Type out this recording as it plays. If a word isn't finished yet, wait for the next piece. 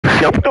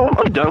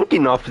I'm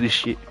dunking off this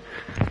shit.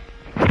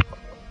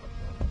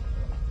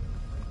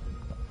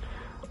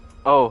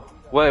 Oh,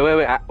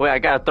 wait, I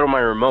gotta throw my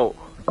remote.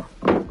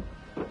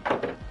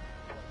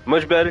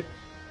 Much better?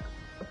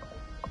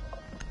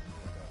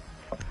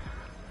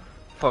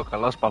 Fuck, I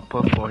lost my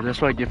puff bar.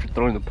 That's what I get for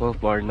throwing the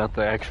puff bar, not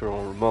the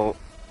actual remote.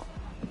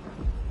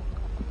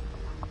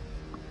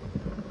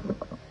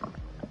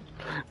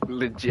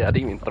 Legit, I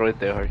didn't even throw it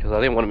there hard because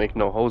I didn't want to make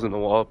no holes in the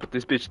wall, but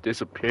this bitch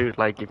disappeared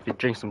like if you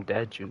drink some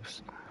dad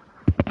juice.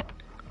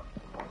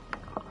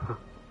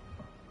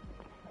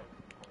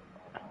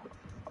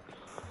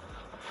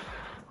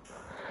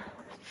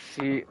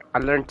 See, I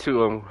learned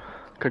to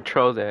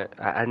control that.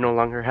 I no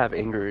longer have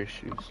anger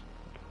issues.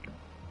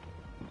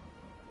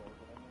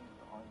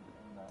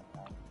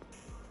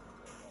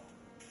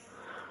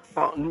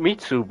 Me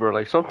too, bro.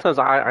 Like, sometimes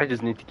I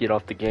just need to get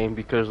off the game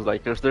because,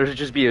 like, there's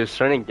just be a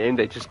certain game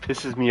that just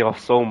pisses me off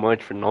so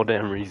much for no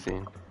damn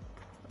reason.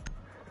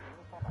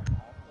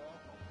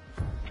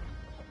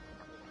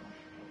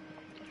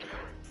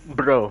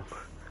 Bro,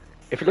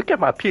 if you look at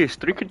my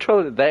PS3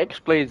 controller, that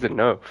explains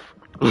enough.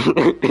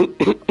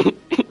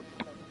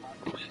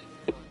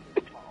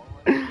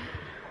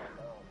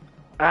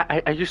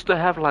 I used to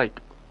have, like,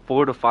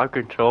 4 to 5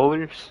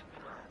 controllers,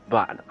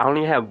 but I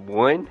only have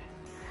one,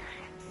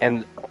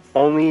 and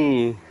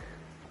only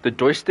the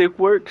joystick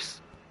works,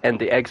 and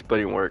the X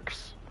button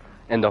works,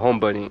 and the home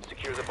button.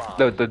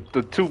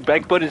 The 2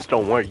 back buttons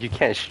don't work. You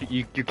can't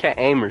you can't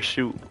aim or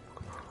shoot.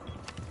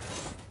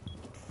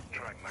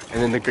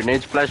 And then the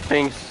grenade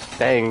flashbangs,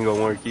 that ain't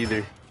gonna work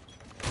either.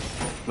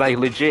 Like,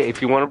 legit,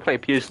 if you want to play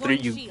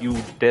PS3, you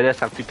deadass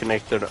have to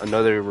connect to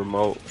another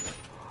remote.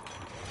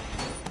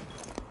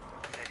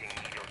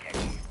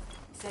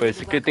 But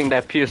it's a good thing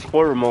that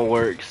PS4 remote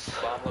works.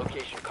 Bomb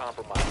location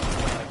compromised.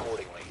 Plan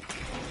accordingly.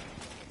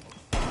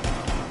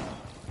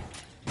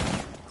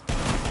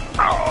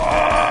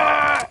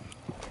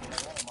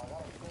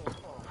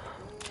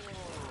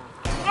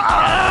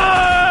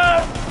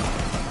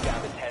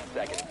 Down to 10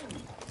 seconds.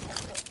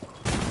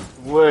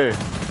 Where?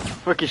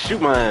 Fucking shoot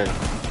my ass.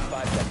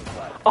 5 seconds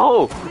left.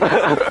 Oh!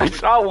 I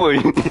shot one!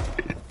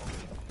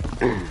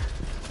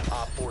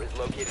 Op 4 has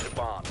located a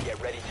bomb.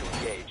 Get ready to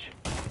engage.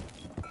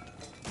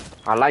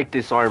 I like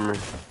this armor.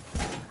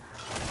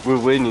 We're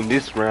winning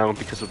this round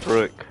because of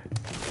Brook.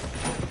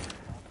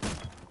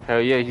 Hell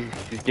yeah,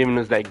 he's giving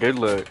us that good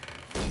look.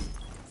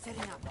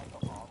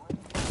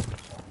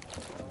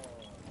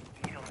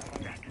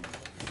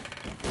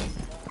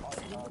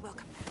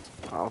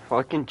 Oh,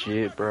 fucking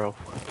jit, bro.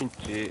 Fucking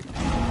jit.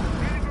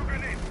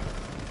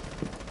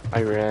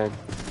 I ran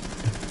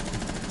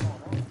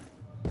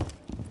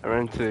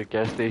to the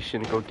gas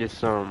station to go get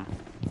some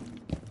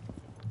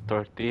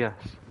tortillas.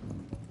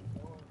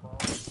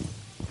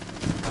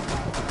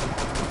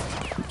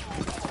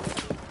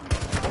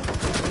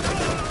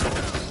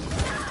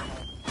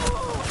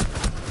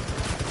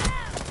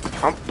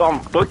 I'm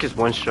Book is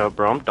one shot,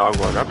 bro. I'm dog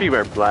water. I'll be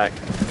right black.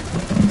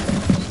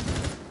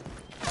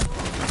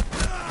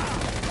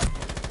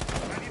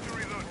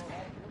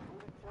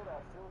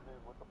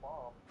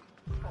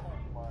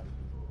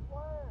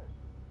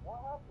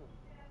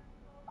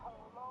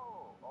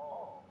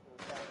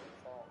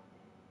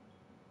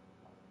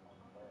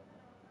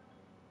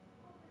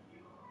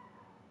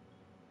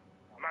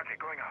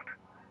 Going out.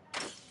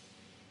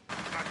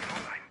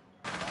 Online.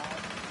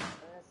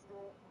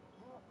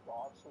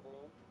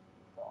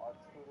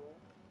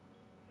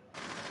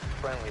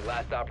 Friendly,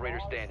 last operator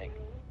standing.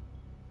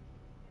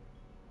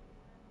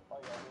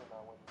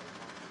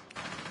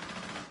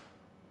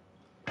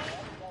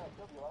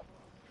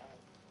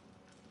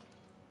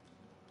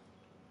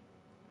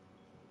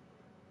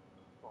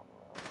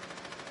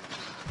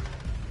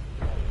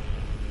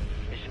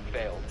 Mission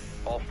failed.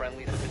 All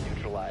friendlies have been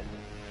neutralized.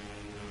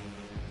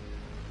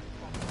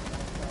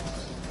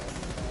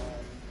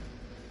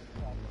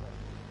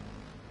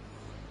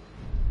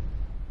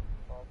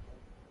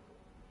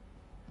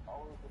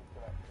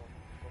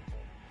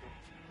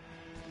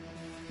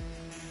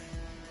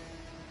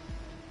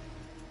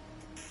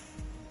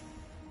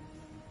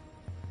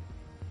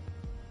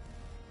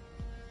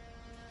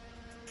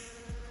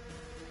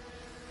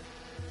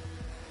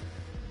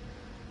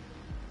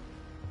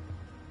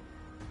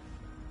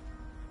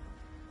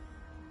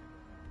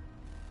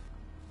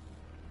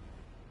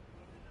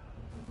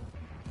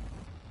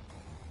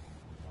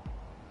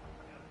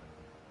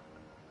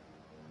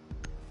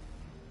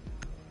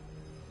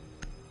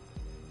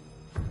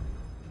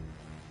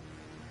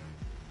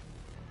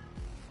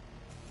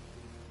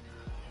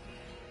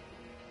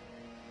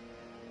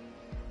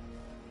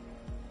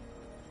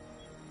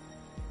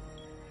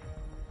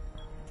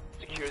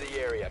 Secure the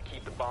area.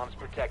 Keep the bombs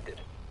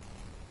protected.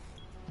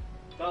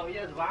 Oh,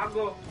 yes,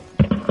 Vago.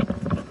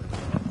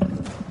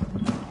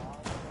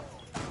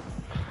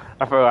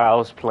 I forgot I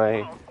was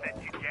playing.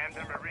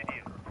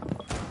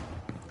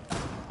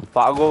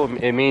 Vago,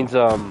 it means,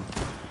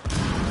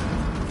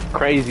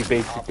 crazy,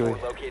 basically.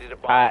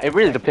 It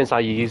really depends how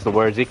you use the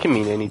words. It can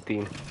mean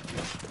anything.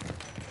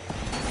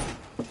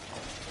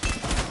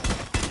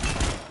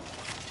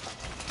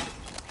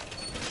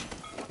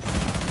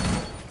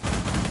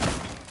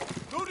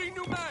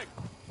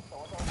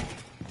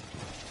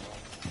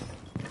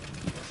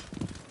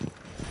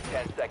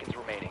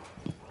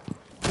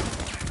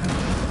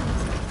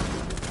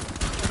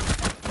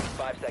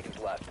 seconds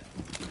left.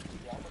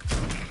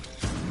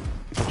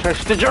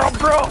 Touch the jump,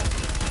 bro!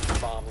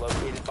 Bomb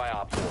located by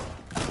Op 4.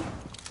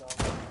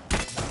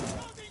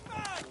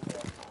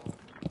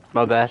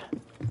 My bad.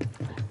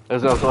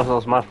 That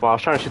was my fault. I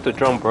was trying to shoot the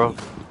drum, bro.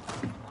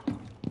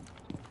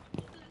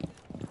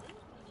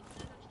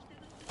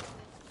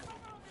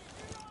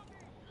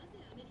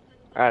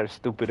 I had a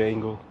stupid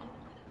angle.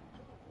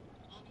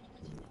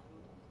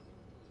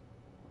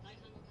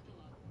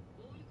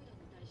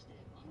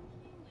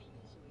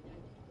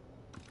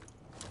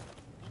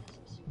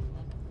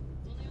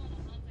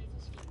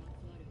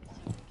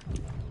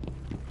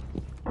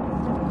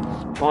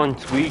 Spawn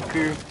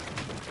tweaker.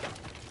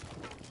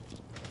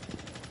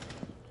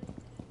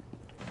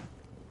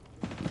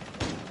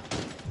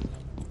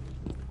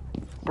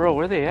 Bro,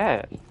 where they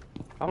at?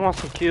 I want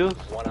some kills.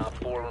 One Op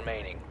 4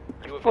 remaining.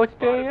 You have Fuck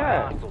been spotted they by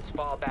at? hostiles.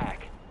 Fall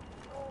back.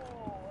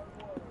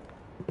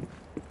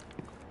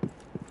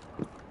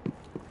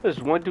 There's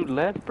one dude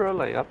left, bro.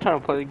 Like, I'm trying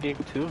to play the game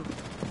too.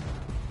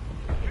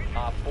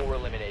 Op 4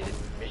 eliminated.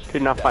 Mission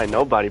Could not find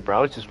successful. nobody, bro.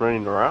 I was just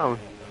running around.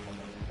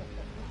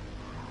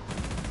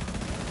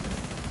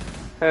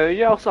 Hell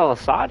yeah, I saw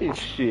Assad and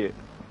shit.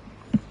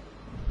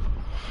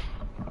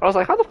 I was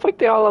like, how the fuck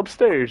they all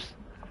upstairs?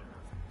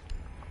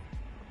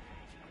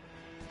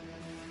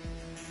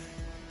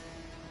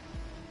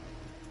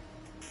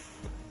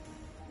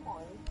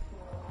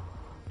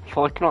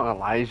 Fucking on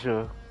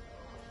Elijah.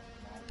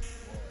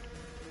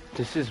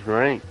 This is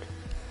ranked.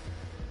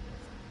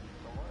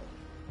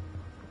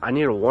 I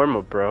need a warm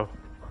up, bro.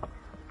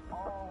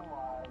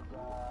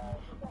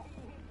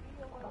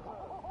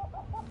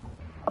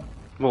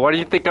 Well, why do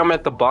you think I'm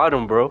at the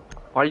bottom, bro?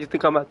 Why do you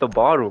think I'm at the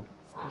bottom?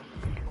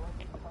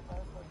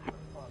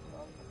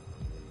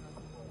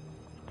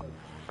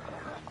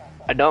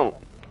 I don't.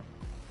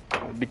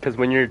 Because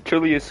when you're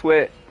truly a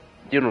sweat,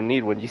 you don't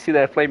need one. You see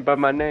that flame by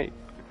my neck?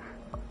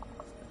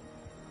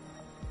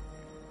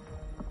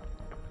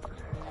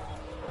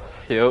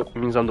 Yep, it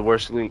means I'm the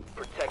worst link.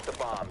 Protect the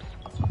bombs.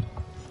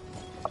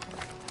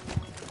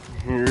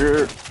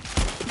 Here.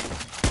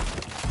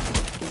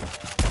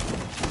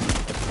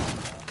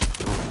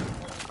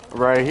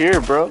 Right here,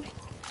 bro.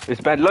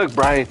 It's bad luck,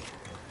 Brian.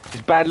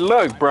 It's bad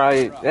luck,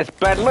 Brian. That's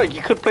bad luck.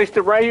 You could have placed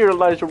it right here,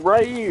 Elijah.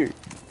 Right here.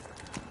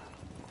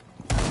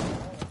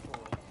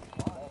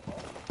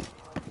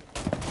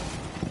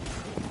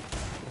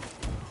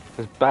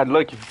 It's bad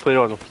luck if you put it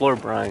on the floor,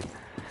 Brian.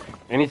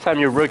 Anytime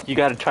you're rook, you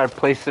gotta try to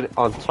place it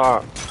on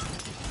top.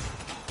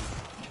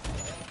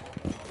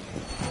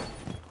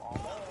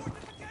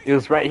 It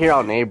was right here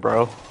on A,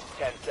 bro. 10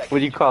 seconds. What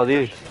do you call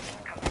this?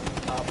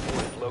 Op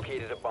 4 has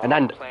located a bomb.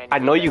 And Plan I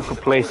your know you defense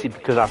could place it accordingly.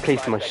 because I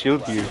placed my 5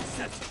 shield seconds here.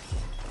 left.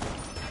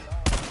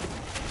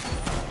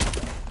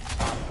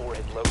 Op 4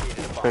 has located a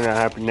bomb. It's gonna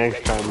happen next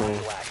Ready time, for man.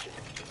 hostile action.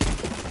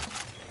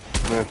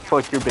 Man,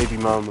 fuck your baby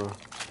mama.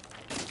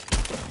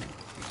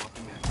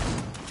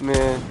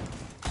 Man.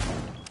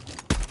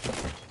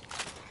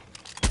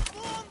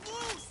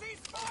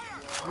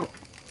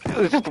 It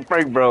was just a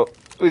prank, bro.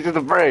 It was just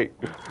a prank.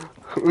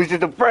 It was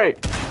just a prank.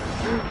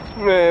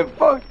 Man,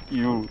 fuck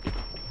you.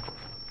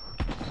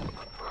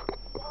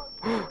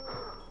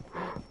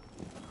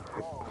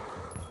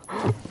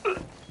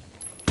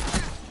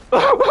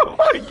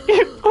 Fuck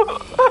you.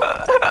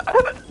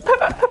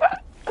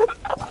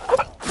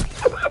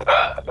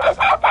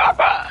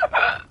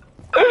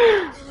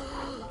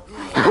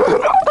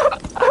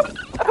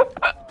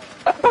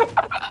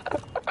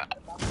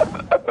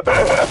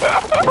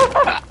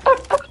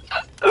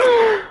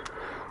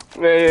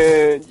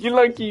 Man, you're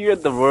lucky you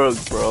at the world,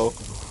 bro.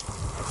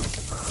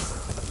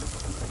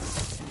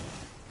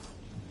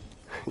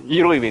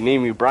 You don't even need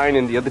me. Brian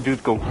and the other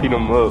dude's gonna clean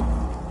him up.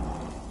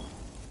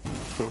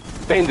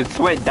 Dang, the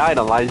sweat died,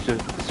 Elijah.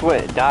 The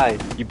sweat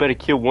died. You better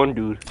kill one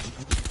dude.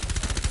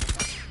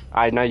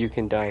 Alright, now you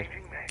can die.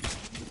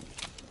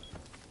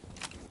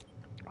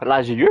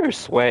 Elijah, you're a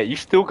sweat. You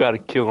still gotta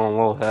kill on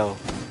low health.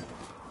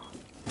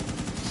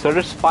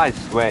 Certified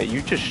sweat.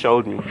 You just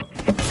showed me.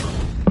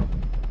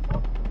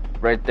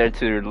 Right there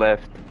to your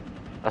left.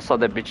 I saw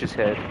that bitch's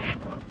head.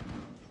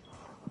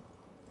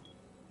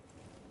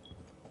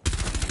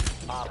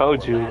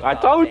 Told you. I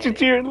told you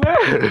to your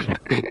left.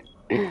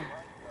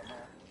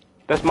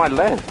 That's my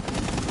left.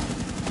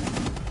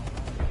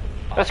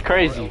 That's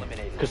crazy.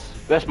 Cause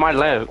that's my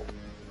left.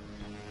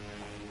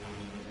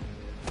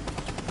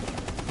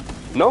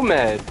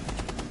 Nomad.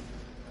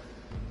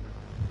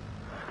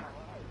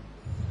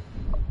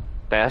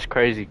 That's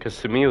crazy. Cause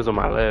to me it was on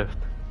my left.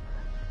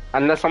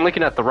 Unless I'm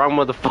looking at the wrong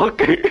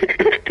motherfucker.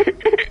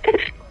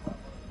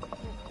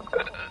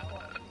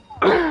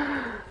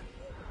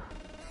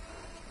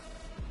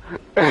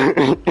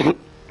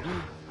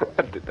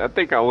 I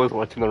think I was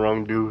watching the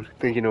wrong dude,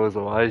 thinking it was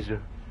Elijah.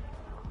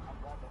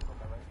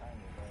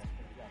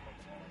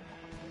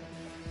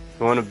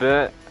 You wanna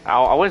bet?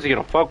 I wasn't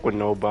gonna fuck with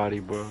nobody,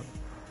 bro.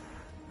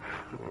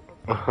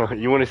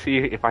 You wanna see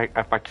if I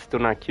can still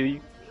not kill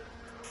you?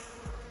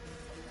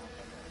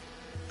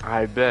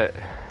 I bet.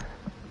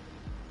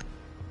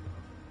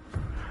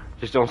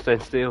 Just don't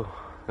stand still.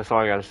 That's all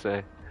I gotta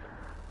say.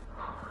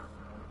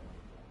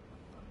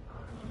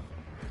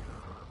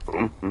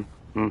 Let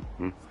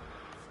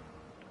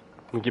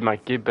me get my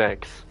get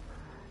backs.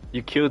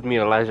 You killed me,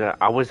 Elijah.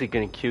 I wasn't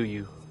gonna kill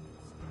you.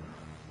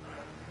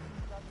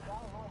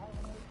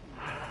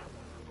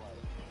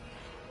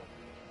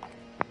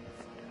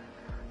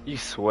 You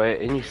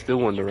sweat and you still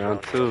won the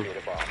round too.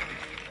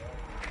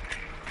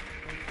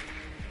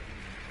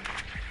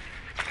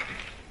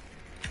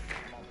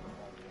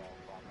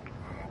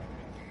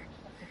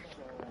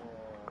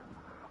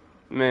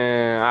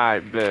 Man, I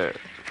bet.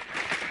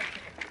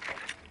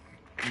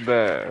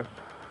 Bet.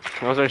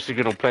 I was actually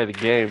gonna play the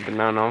game, but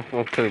no,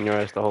 I'm killing your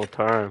ass the whole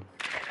time.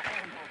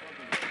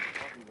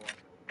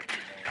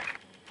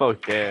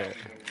 Fuck that.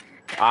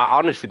 I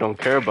honestly don't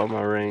care about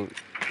my rank.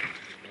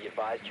 Be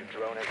advised your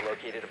drone has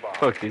located a bomb.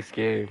 Fuck this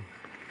game.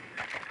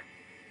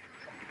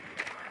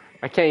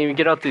 I can't even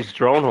get out this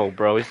drone hole,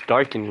 bro. It's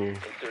dark in here.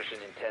 Insertion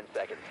in 10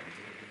 seconds.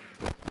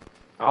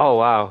 Oh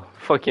wow.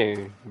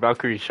 Fucking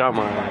Valkyrie shot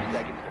my 5 ass.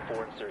 seconds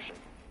before insertion.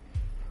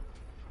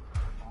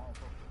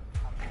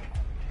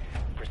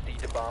 Proceed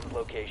to bomb's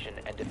location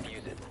and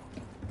defuse it.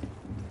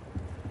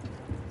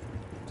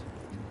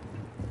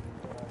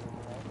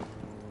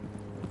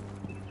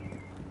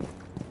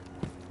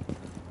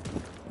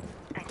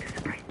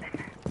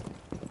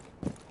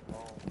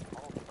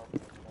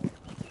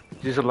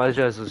 Use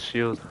Elijah as a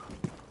shield.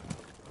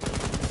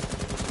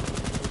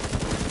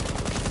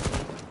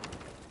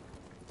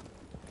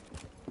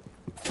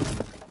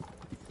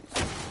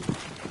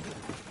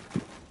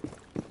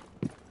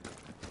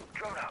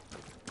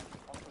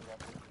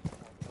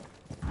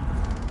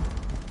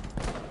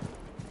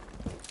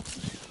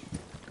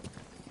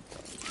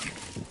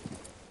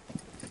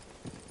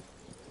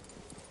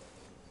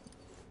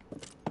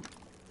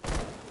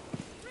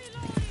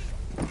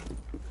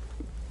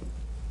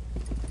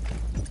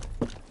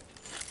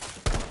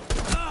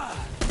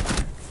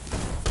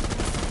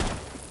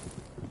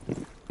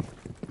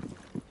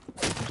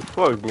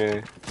 Fuck,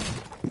 man.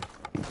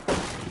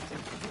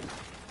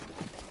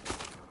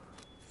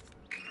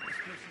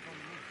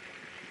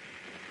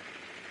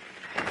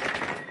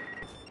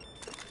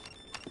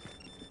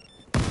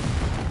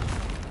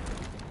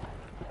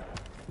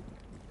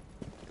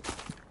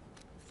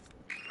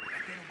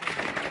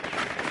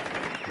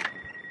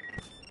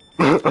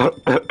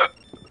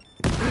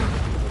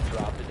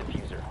 Drop the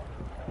diffuser.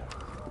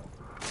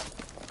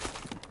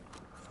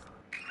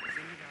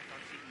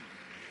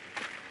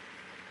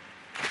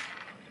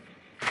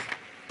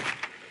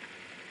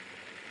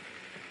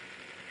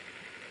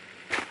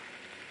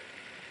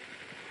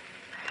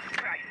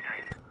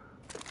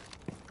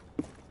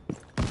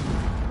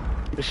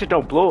 This shit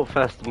don't blow up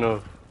fast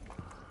enough.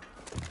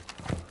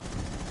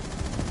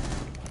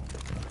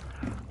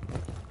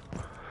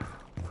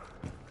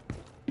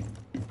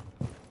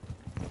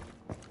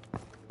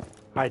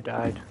 I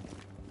died.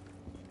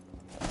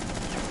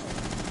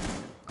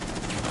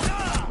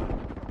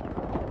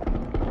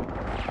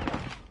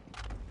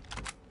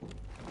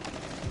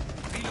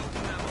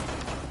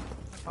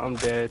 I'm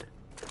dead.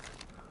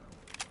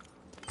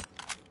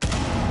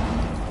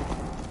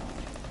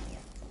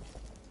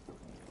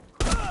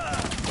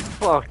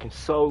 Fucking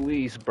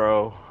Solis,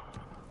 bro.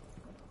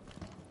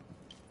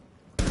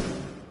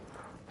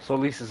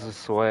 Solis is a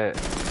sweat.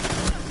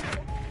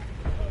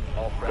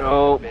 All friendlies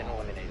No. have been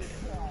eliminated.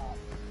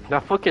 Now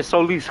fucking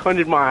Solis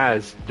hunted my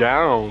ass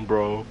down,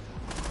 bro.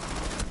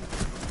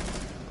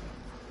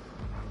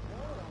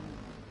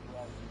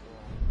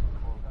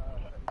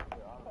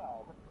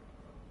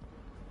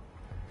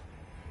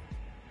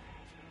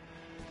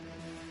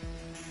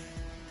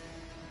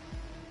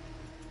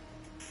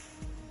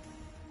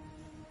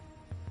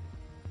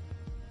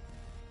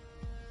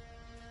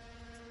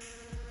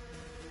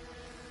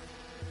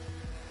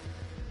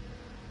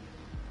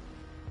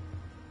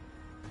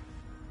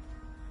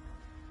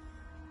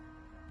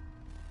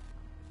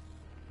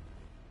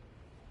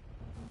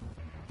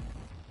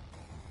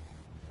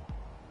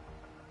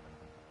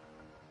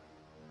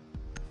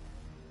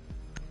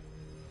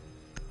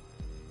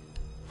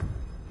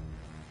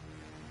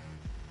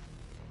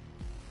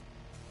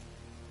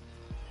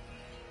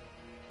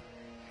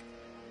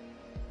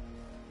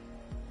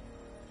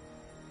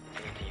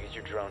 You need to use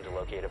your drone to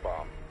locate a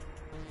bomb.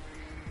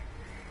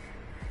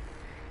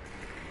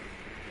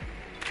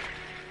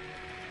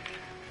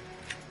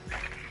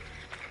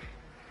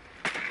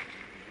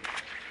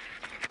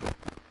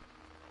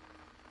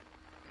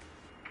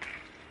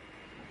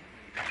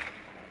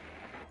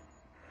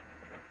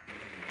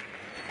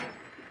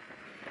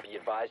 Be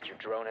advised your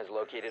drone has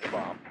located a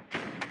bomb.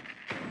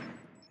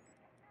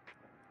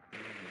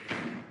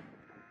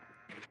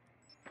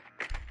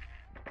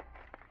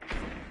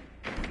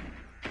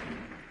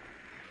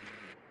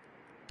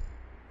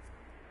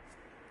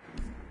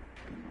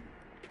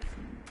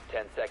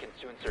 Seconds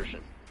to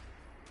insertion.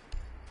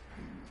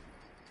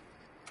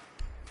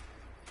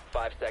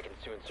 5 seconds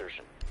to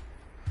insertion.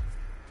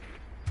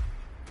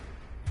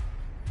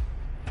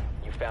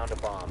 You found a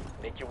bomb.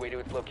 Make your way to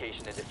its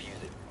location and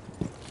defuse it.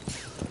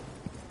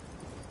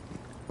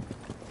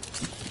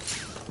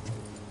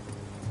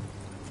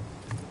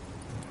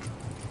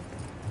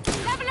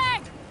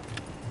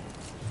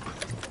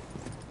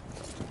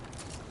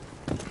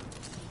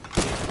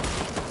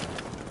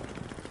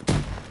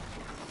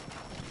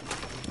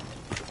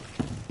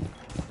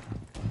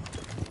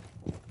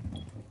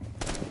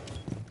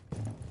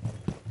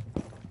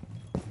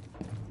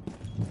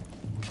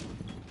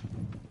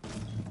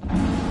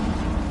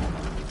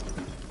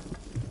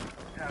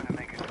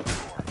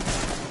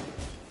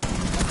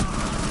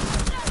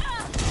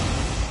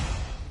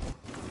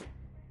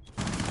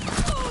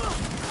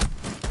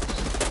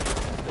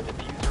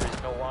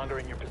 longer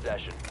in your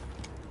possession.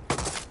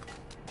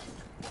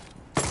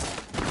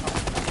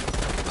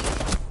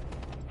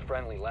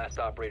 Friendly, last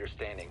operator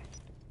standing.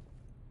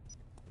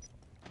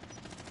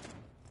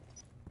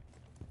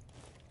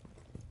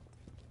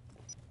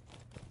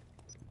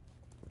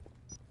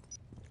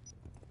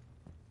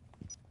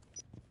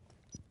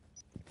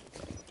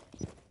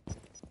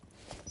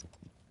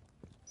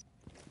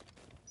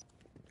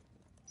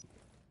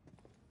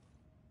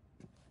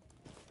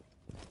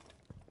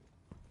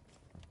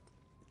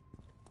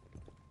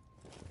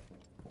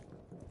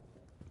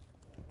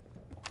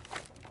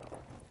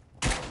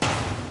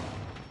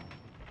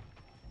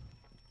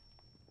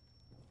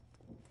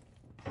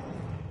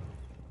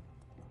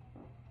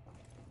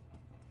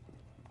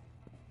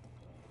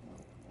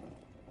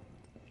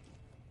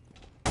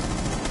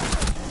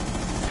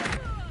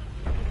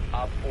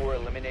 Op 4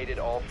 eliminated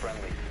all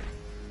friendlies.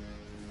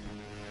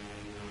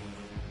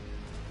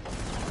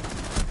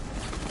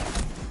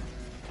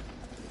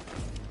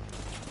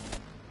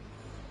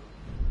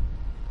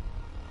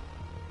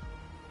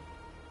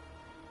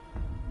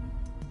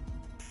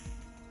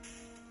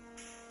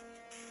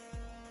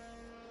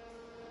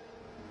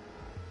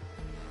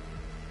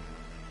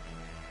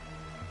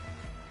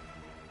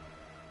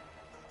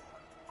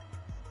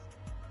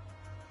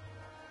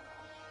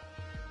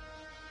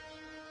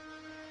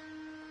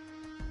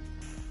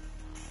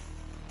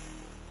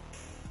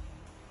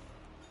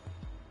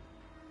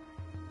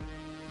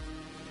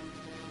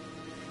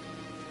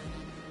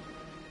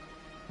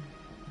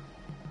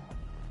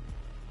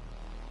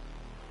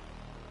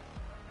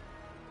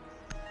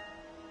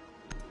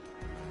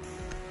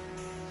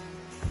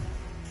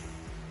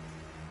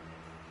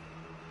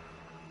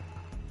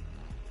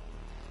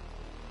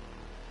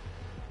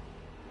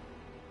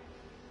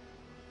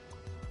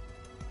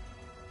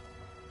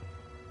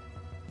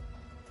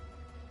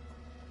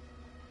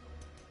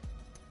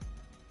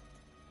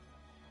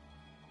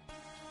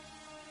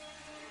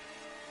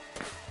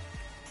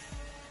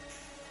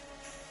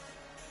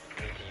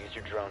 Use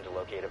your drone to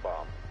locate a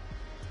bomb.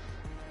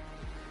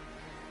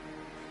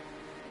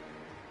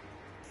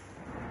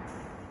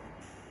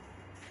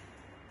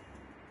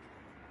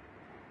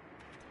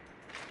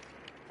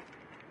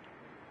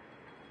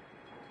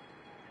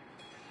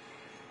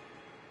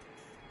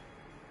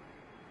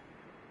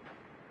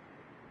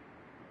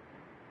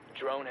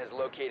 Drone has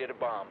located a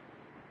bomb.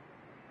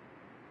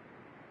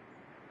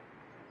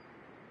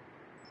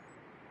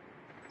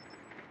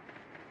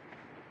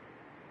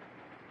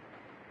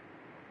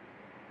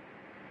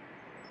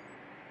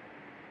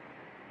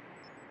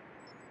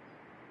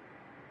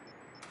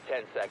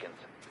 Ten seconds.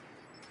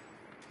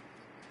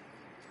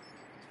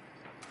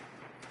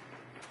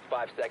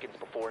 5 seconds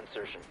before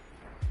insertion.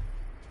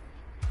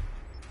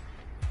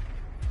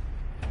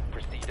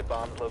 Proceed to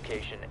bomb's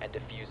location and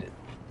defuse it.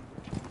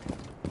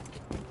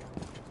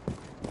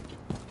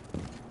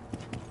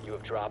 You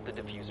have dropped the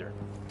diffuser.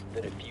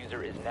 The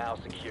diffuser is now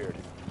secured.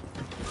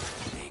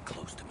 Stay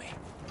close to me.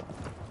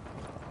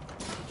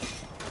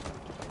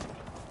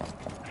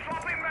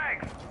 Swapping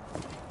mags!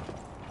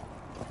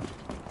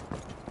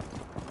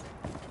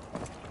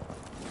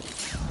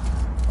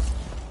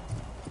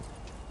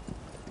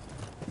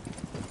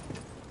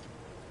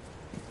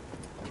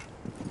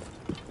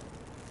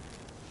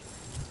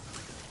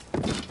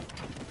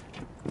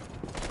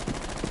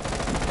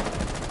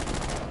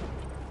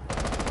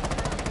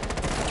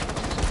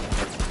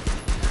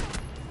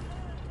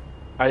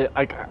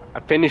 I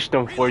finished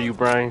them for you,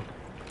 Brian.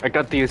 I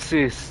got the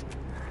assist.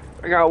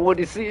 I got one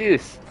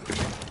assist.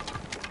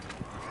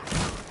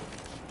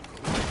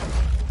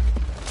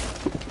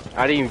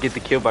 I didn't even get the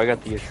kill, but I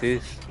got the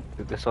assist.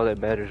 That's all that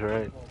matters,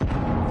 right?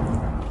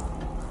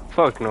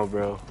 Fuck no,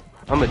 bro.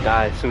 I'ma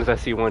die as soon as I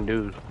see one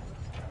dude.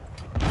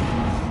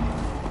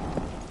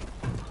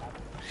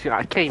 Shit,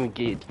 I can't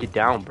even get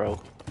down, bro.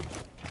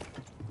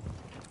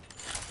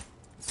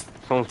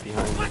 Someone's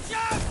behind me. Watch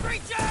out!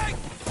 Breaching!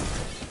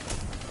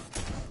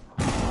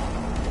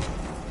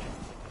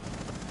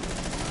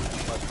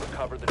 Must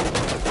recover the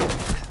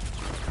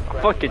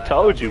I fucking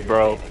told you,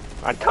 bro.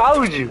 I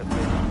told you.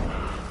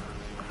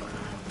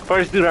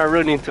 First dude I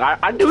run into,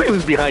 I knew he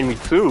was behind me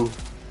too.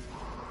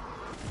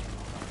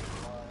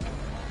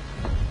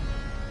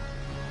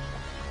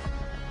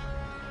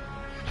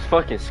 It's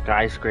fucking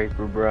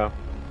skyscraper, bro.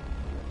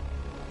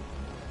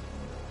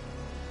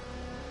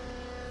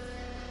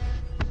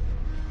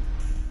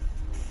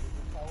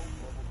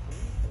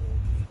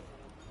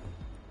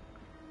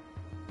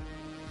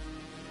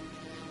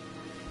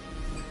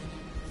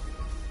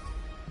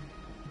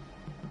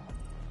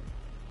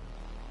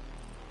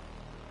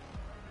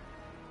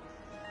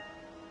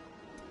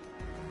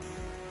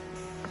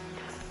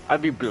 I'll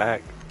be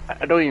black.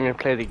 I don't even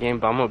play the game,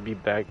 but I'm gonna be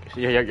back.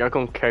 So yeah, y'all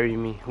gonna carry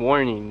me.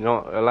 Warning,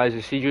 no,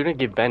 Elijah, see, you're gonna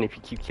get banned if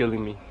you keep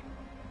killing me.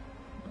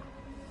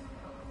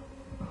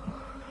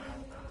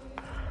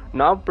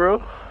 Nah,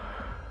 bro.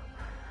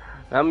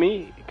 Not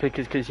me.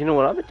 Cause you know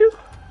what I'm gonna do?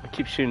 I'm gonna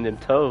keep shooting them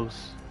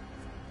toes.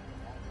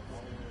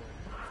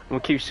 I'm gonna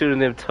keep shooting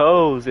them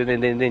toes, and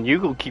then you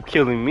gonna keep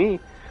killing me.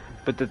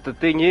 But the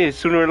thing is,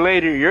 sooner or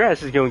later, your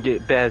ass is gonna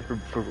get bad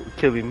for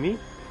killing me.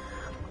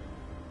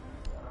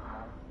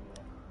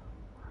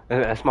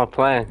 And that's my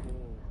plan.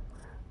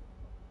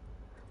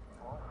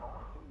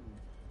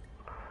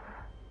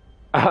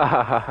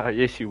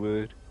 Yes, you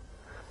would.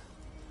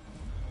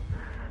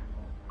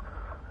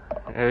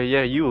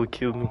 Yeah, you will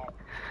kill me.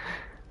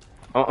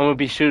 I'm gonna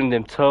be shooting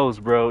them toes,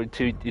 bro,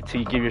 until you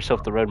give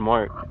yourself the red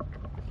mark.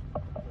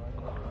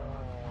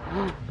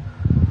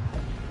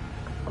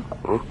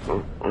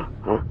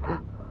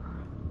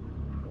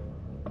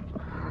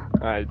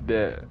 I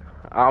bet.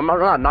 I'm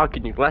not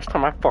knocking you. Last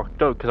time I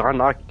fucked up because I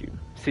knocked you.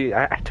 See,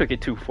 I took it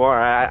too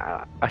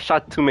far. I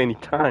shot too many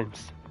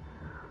times.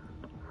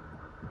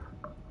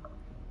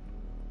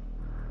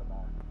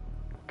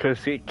 Cause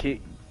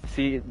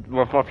see,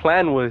 my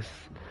plan was,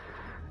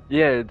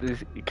 yeah,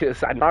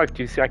 because I knocked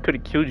you. See, I could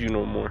have killed you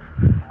no more.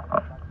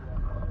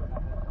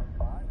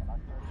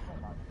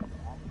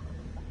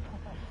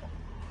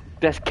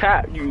 That's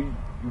cap. You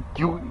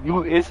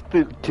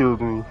instant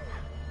killed me.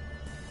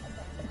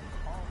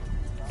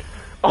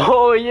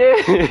 Oh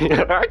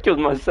yeah, I killed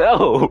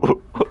myself.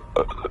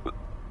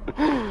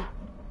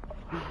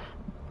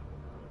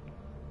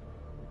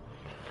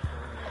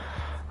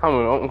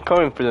 I'm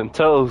coming for them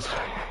toes.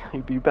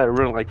 You better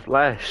run like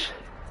Flash.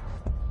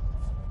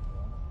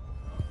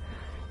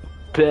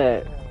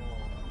 Bet.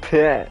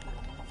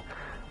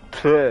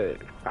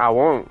 I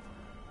won't.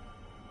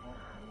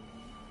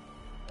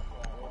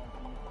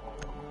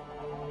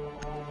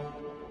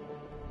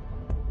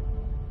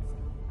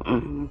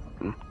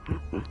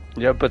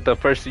 Yeah, but the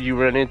first thing you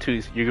run into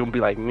is you're gonna be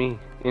like me,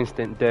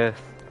 instant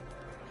death.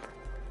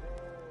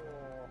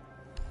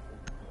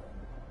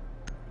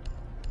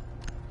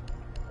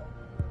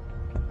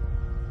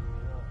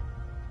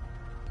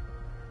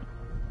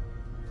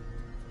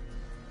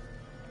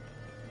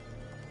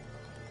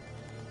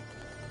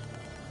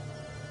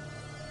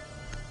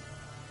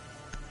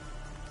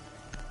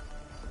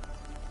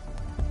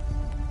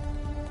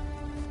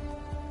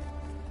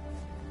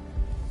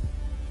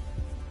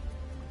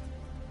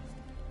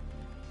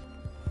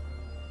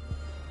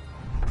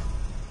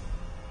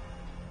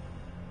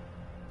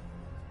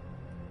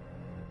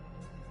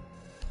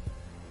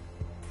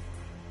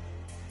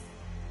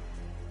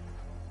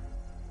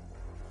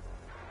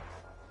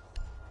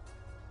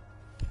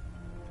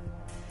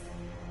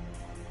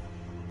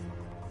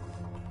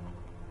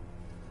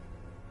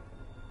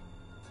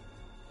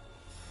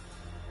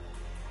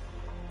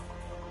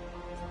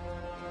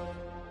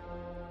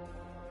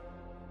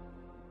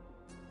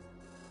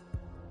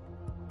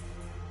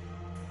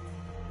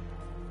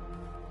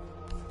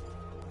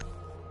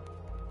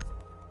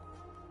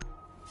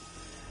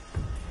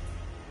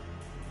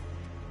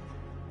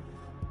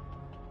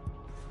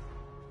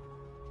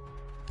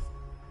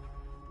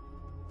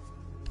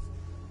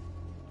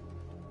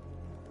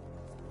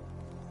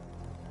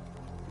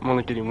 I'm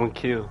only getting one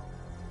kill.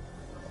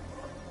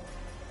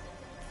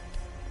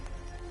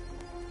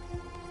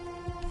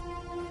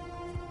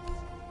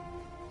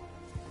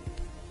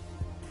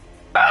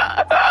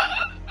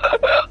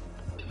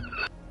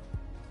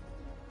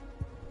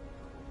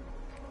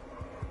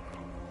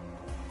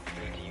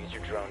 Need to use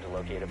your drone to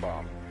locate a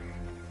bomb.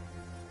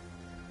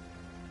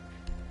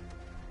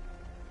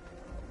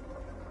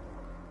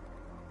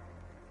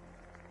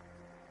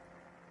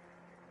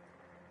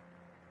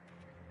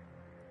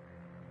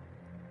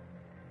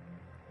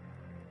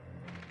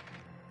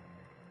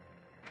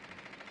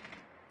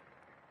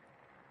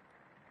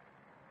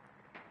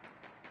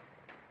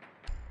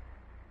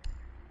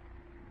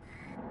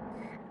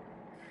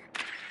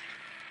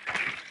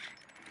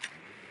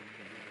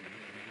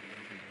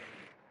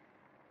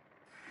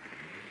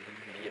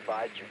 Be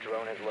advised your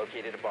drone has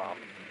located a bomb.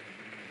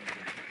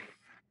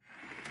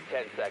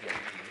 10 seconds.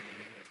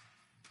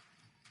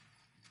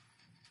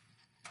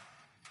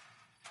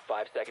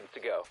 5 seconds to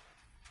go.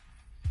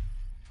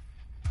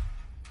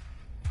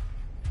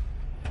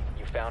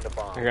 You found a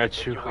bomb. I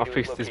got you. Make your way I'll to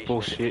fix its this location and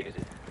bullshit. defuse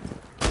it.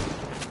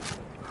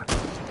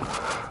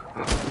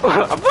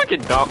 I'm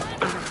fucking dog.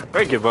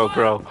 I give up,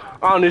 bro.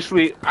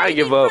 Honestly, I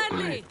give up.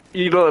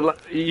 You know,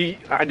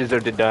 I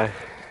deserve to die.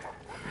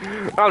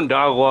 I'm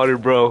dog water,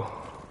 bro.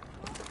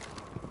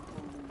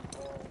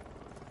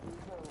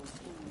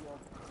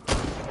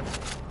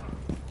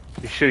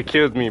 You should have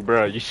killed me,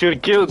 bro. You should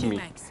have killed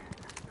me.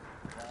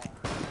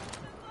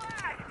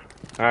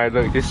 Alright,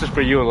 look, this is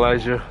for you,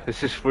 Elijah.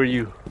 This is for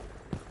you.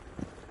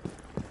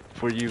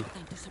 For you.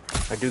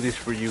 I do this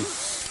for you.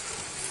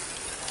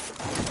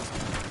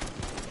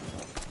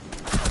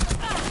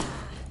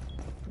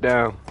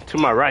 Down. To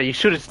my right. You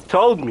should have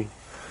told me.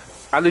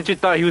 I legit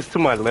thought he was to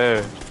my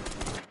left.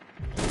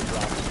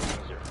 Drop the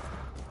diffuser.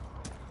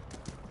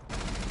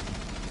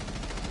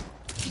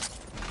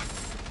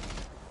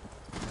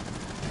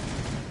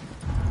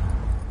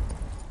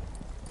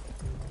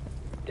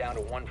 Down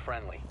to one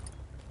friendly.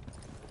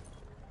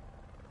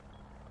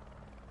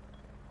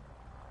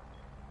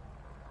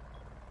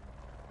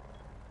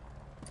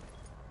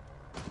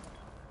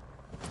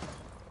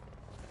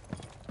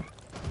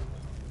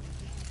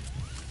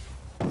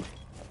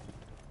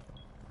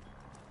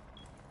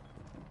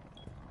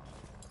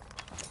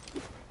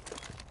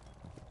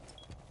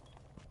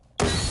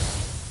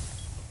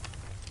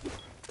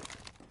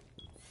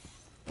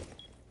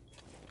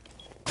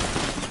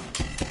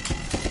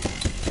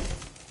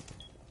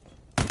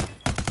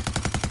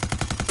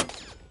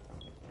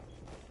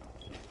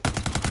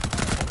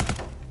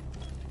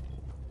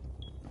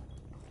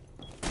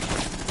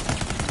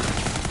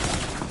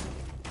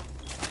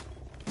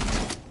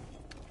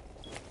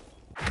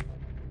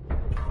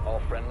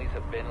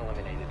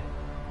 eliminated.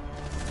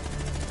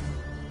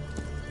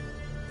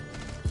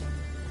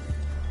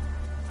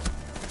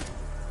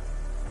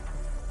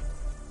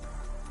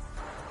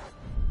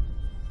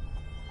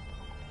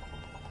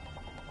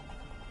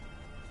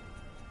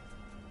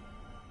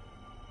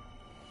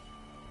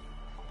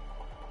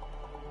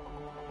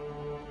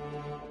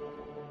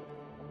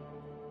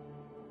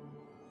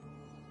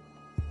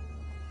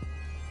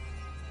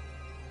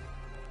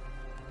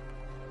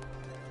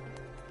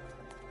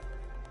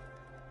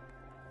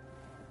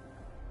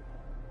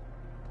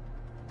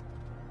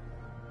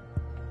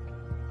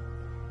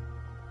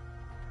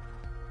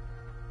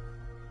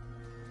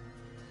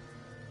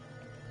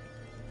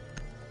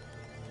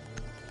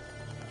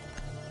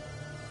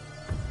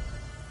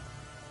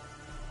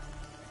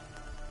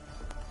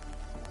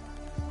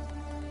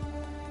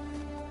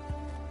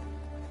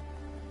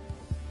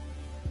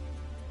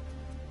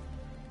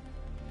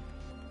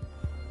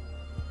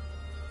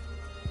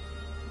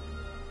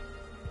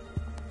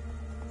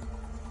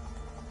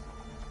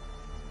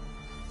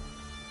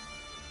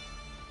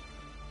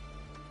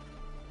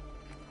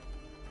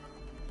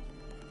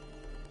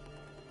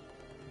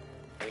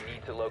 We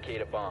need to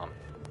locate a bomb.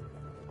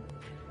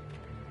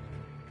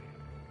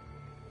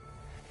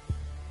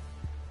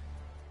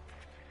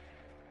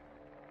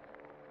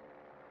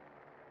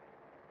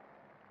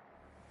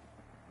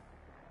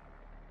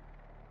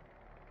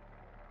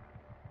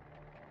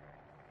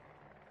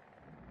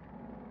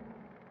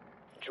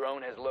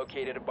 Drone has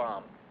located a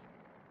bomb.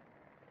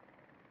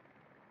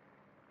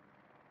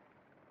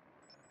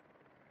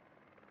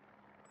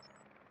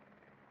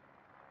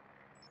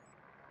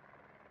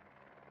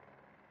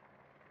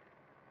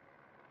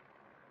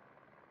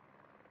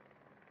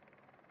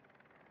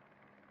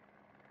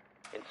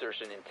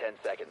 Insertion in 10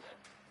 seconds.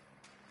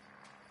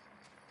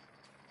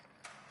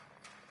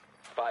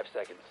 5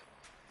 seconds.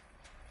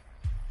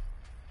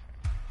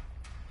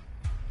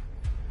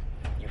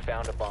 You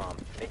found a bomb.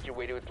 Make your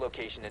way to its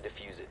location and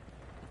defuse it.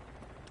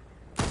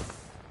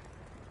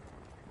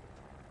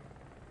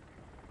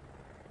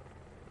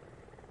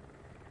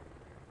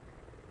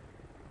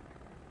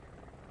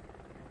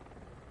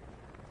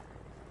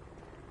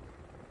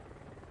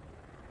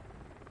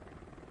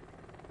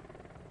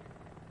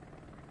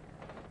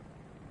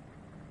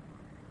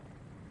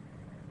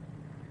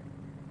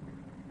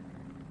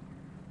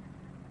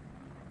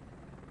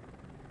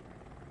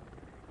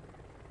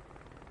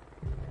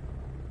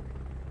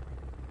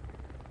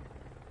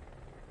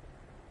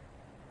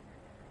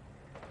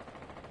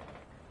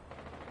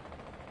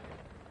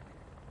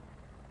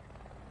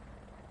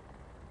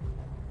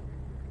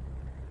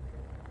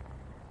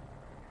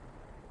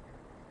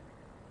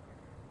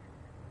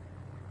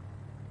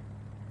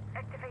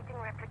 Activating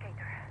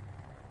replicator.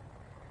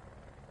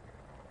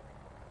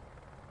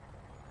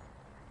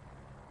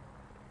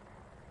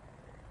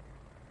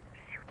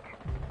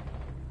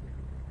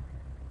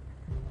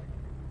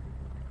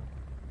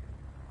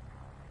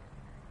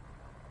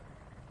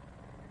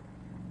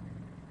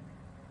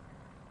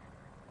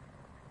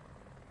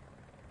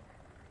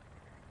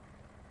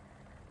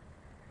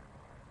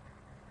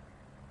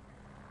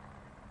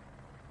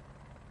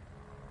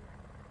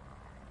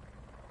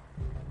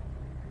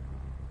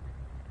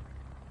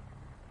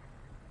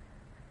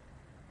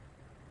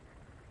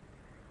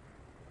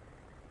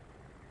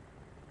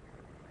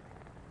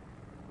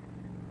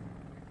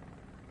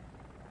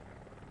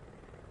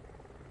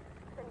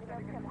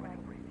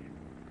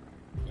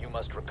 You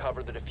must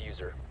recover the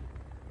diffuser.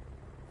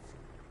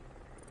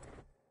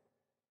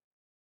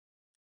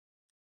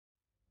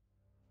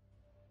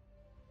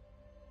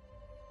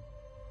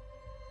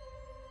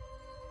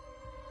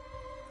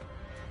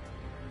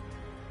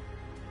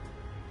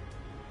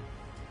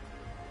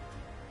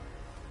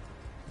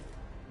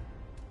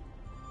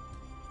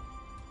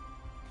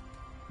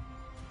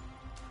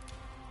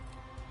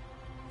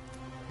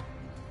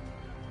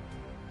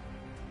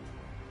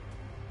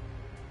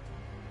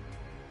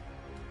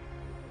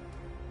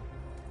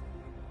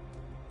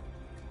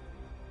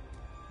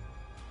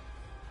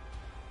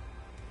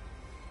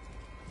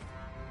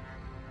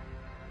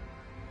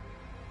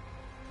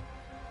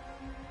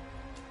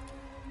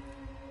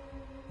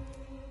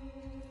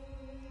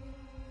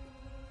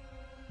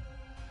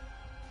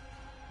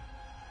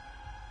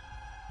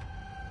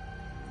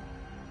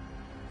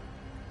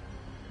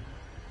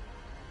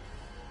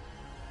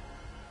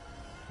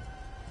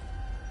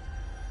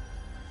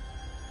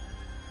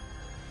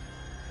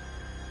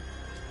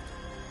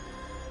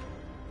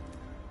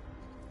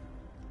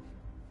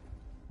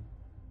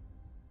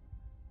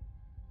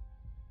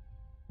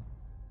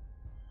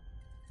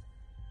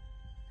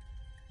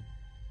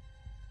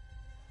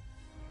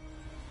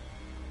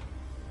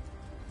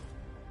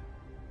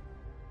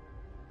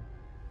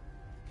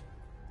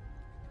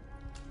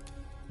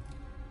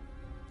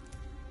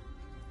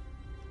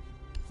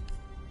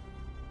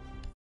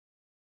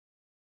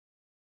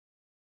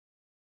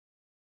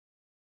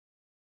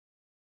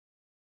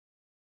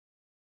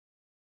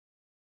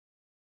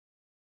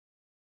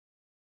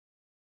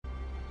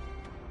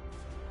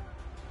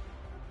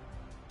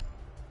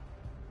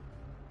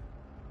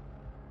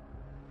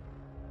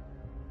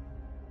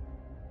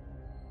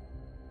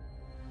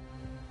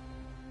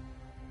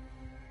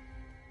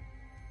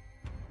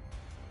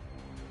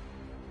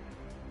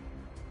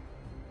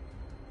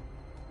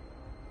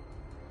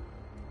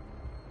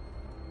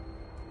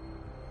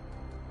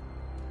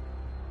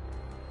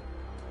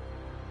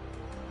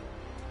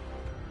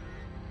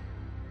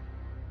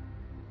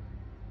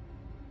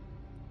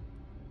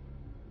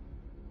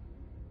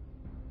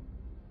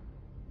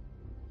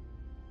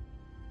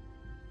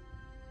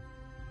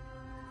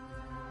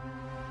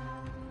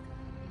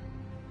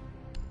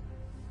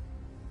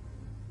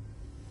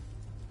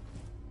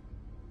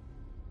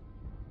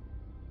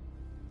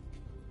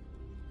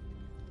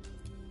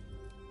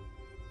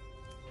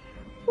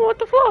 what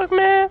the fuck,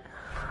 man?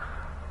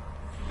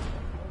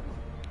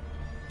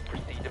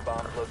 Proceed to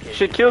bomb location.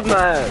 Shit killed my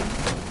ass.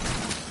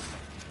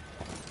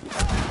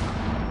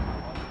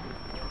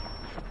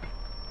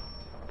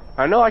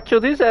 I know I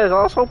killed his ass.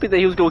 I was hoping that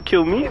he was gonna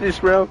kill me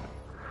this round.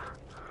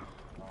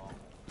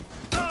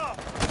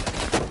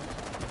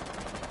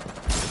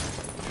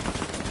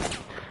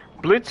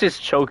 Blitz is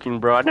choking,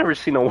 bro. I never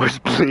seen a worse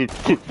Blitz.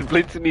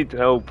 Blitz needs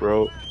help,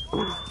 bro.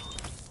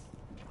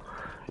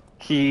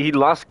 He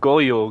lost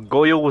Goyo.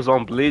 Goyo was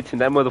on Blitz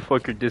and that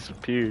motherfucker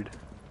disappeared.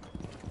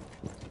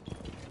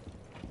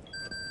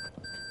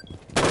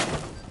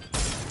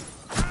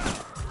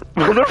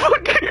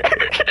 Motherfucker!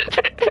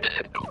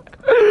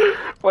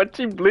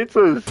 Watching Blitz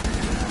is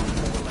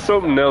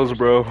something else,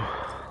 bro.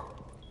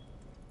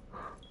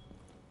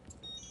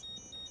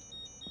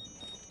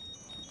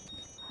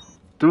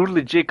 Dude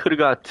legit could've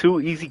got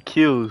 2 easy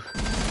kills. The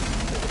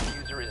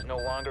diffuser is no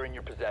longer in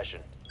your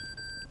possession.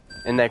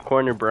 In that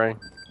corner, Brian.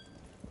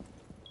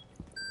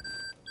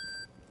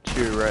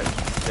 Cheer right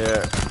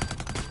there.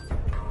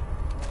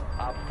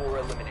 Op 4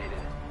 eliminated.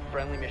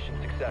 Friendly mission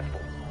successful.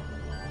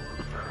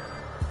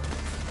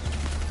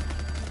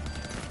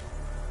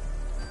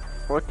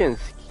 Fucking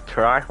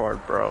try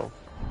hard, bro.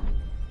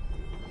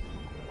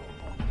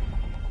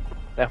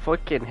 That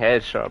fucking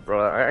headshot,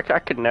 bro. I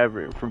could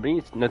never. For me,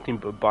 it's nothing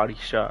but body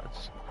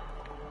shots.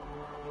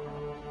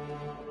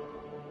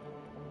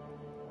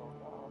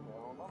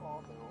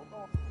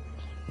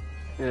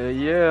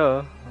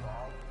 Yeah.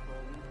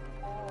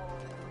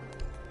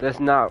 That's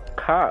not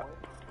cop.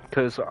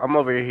 Cause I'm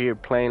over here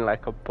playing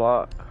like a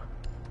bot.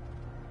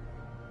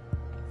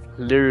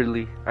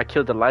 Literally, I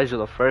killed Elijah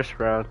the first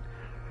round.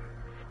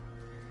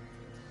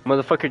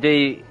 Motherfucker,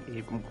 they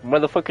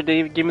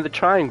even gave me the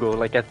triangle.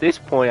 Like at this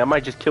point, I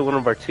might just kill one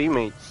of our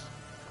teammates.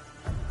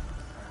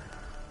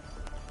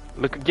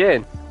 Look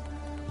again.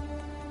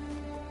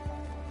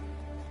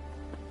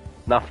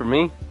 Not for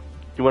me.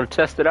 You want to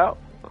test it out?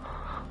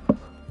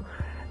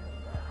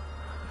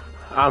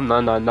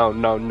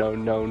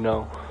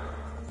 No.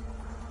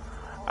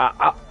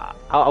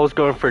 I was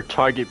going for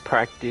target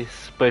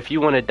practice, but if you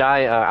want to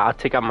die, I'll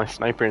take out my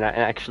sniper and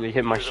actually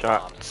hit my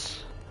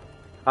shots.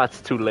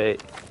 That's too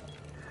late.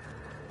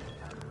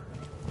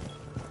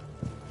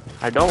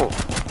 I don't.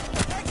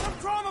 Take some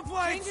trauma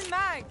plates! Changing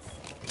mags!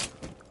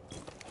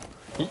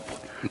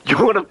 You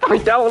want to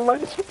find out,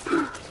 Elijah?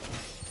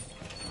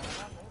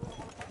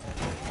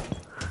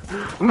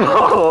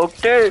 No,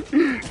 okay.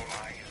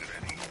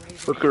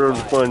 Fuck around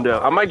and find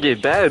out. I might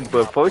get bad,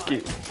 but fuck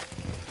it.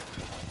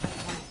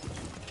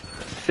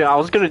 See, I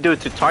was gonna do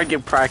it to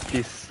target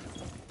practice.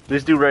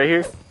 This dude right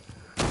here.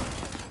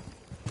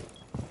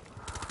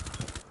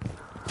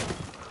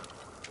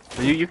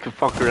 You can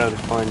fuck around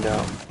and find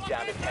out.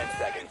 Down to 10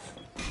 seconds.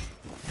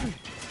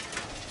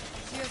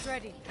 Shield's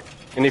ready.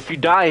 And if you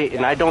die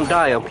and I don't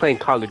die, I'm playing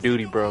Call of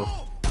Duty, bro.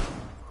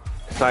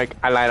 It's like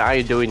I lied. I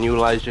ain't doing you,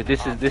 Elijah.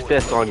 This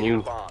death's on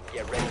you. Bomb.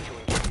 Get ready to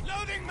engage.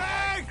 Loading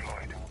mag!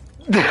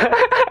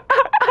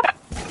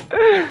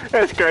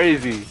 That's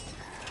crazy.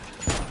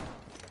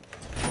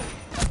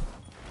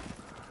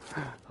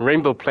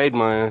 Rainbow played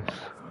my ass.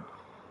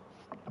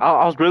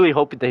 I was really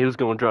hoping that he was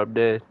gonna drop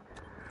dead.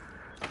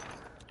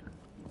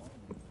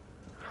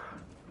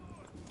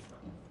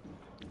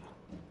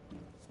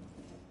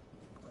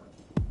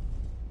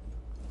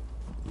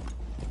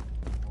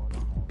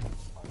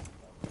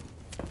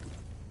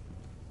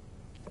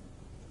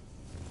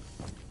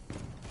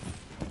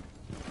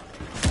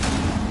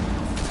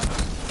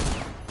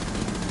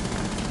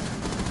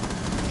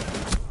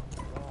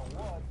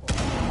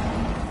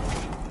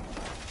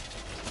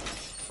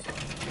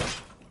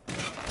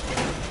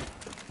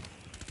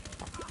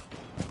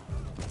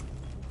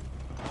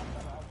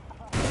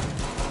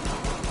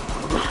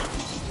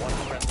 One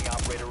friendly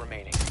operator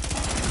remaining.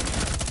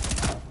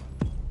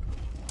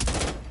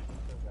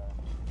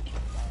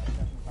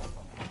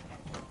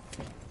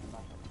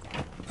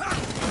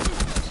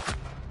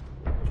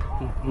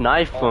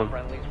 Knife All him.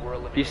 friendlies were He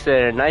eliminated.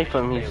 said knife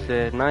him. He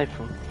said knife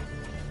him.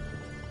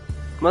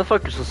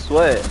 Motherfuckers will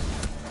sweat.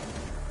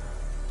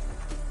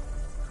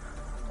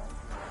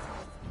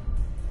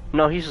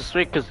 No, he's a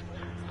sweat cause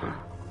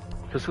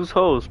who's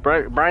host?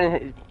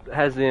 Brian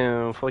has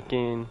him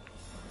fucking.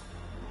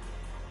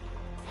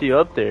 He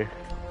up there.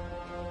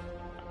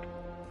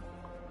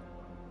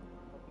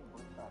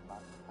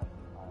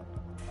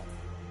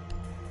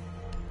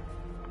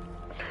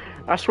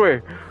 I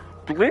swear,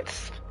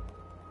 Blitz.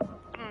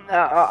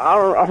 I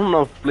don't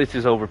know if Blitz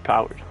is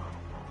overpowered.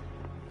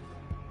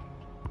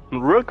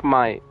 Rook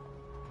might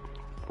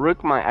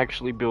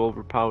actually be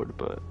overpowered,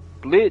 but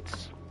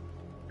Blitz.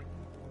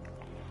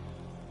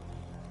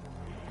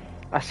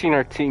 I seen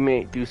our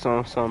teammate do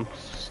some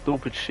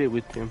stupid shit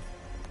with him.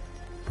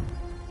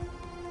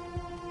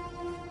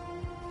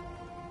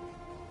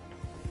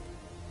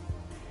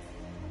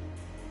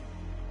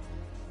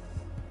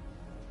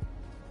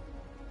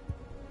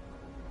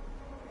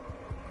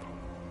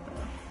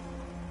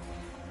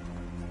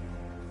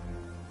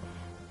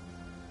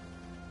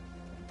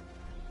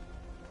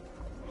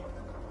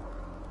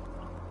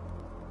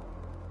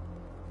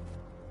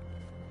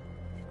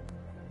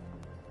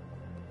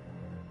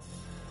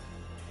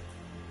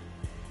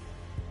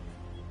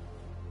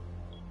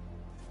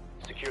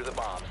 Secure the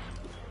bombs.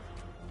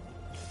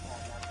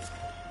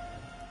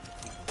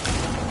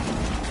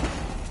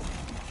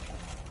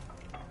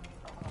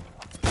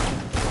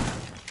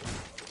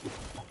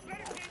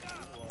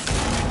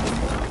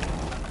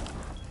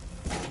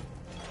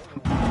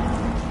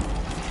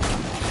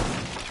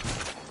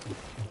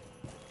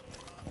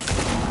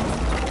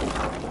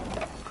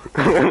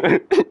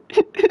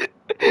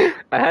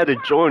 I had to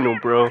join them,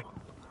 bro.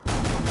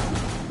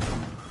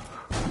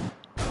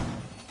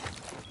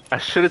 I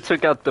should have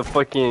took out the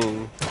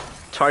fucking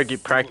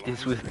target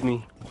practice with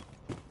me.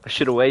 I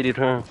should have waited,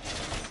 huh?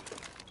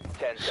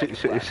 10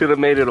 seconds left. Should have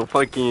made it a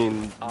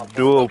fucking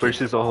duo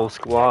versus a whole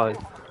squad.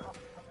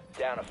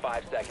 Down to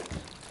 5 seconds.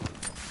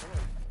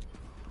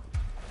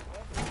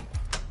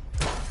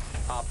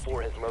 Op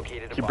 4 has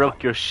located a You bomb.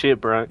 broke your shit,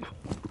 bro.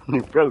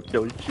 You broke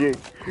your shit.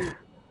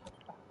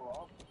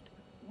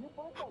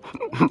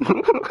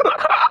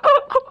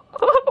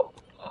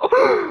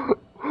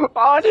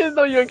 I didn't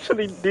know you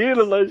actually did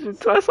unless you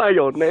I saw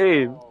your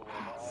name.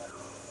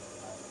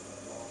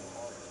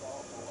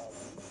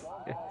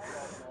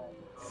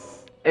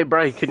 Hey,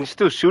 Brian, can you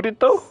still shoot it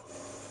though?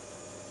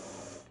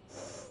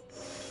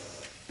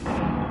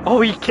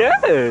 Oh, he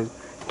can.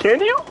 Can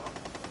you?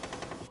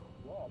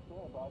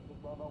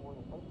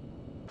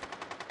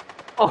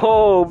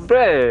 Oh,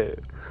 man.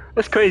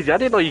 That's crazy. I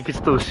didn't know you could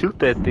still shoot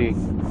that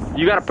thing.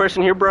 You got a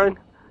person here, Brian?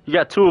 You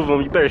got 2 of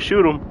them. You better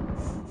shoot them.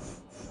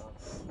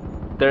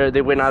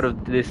 They went out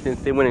of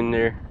distance. They went in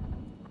there.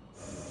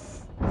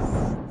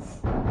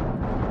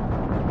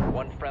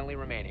 1 friendly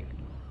remaining.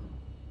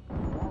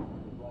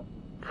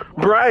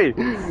 Brian,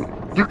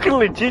 you can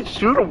legit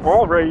shoot them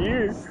all right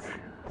here.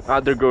 Ah,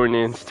 they're going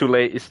in. It's too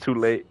late. It's too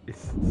late.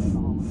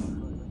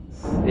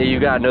 Yeah, you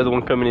got another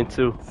one coming in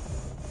too.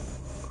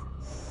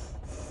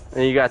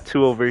 And you got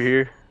 2 over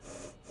here.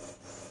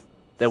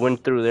 That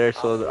went through there,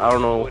 so I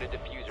don't know.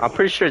 I'm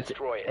pretty sure it's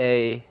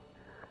A,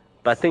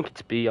 but I think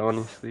it's B,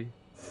 honestly.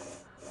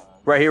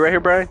 Right here,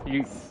 Brian.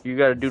 You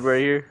got a dude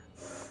right here.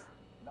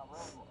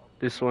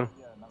 This one.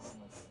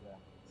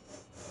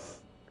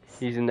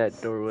 He's in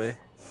that doorway.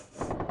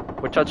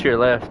 Watch out to your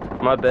left.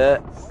 My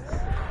bad.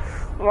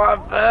 My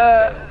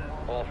bad.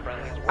 All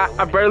friendlies were I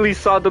eliminated. barely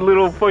saw the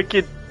little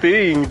fucking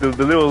thing, the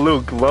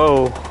little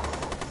glow.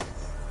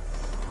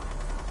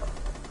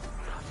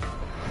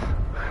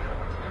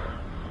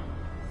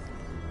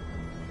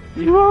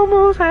 You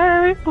almost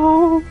had it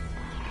home.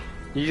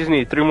 You just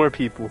need 3 more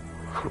people.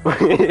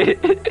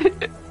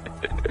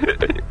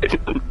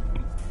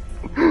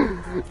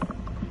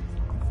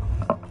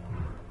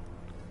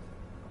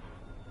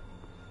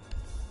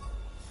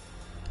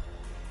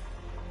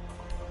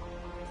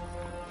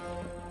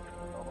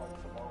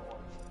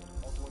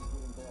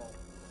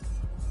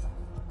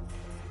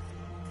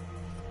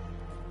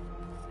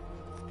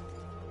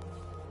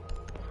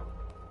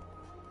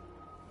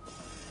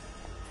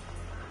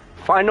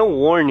 Final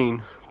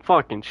warning.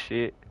 Fucking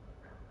shit.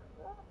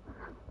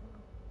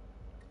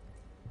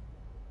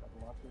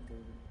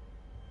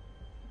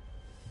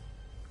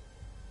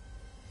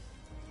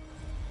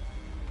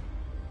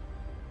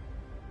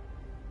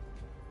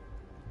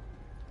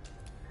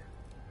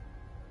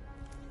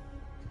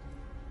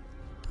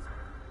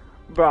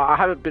 Bro, I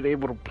haven't been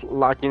able to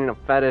lock in a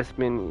fat ass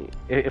mini.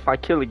 If I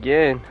kill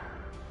again,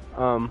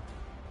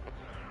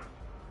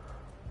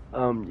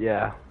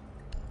 yeah.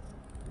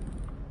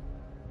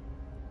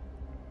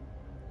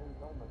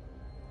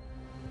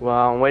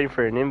 Well, I'm waiting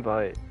for an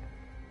invite.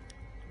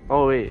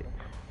 Oh wait,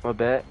 my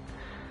bad.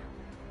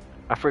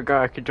 I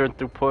forgot I could join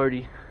through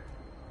party.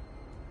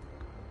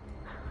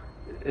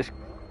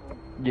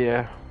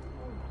 Yeah.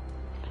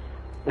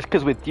 It's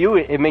cause with you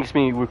it makes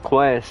me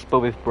request,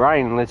 but with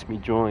Brian it lets me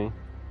join.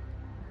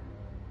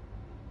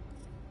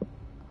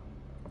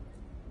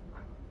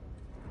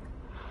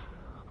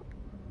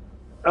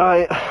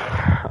 I'm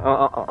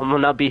gonna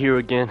not be here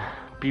again.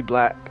 Be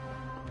black.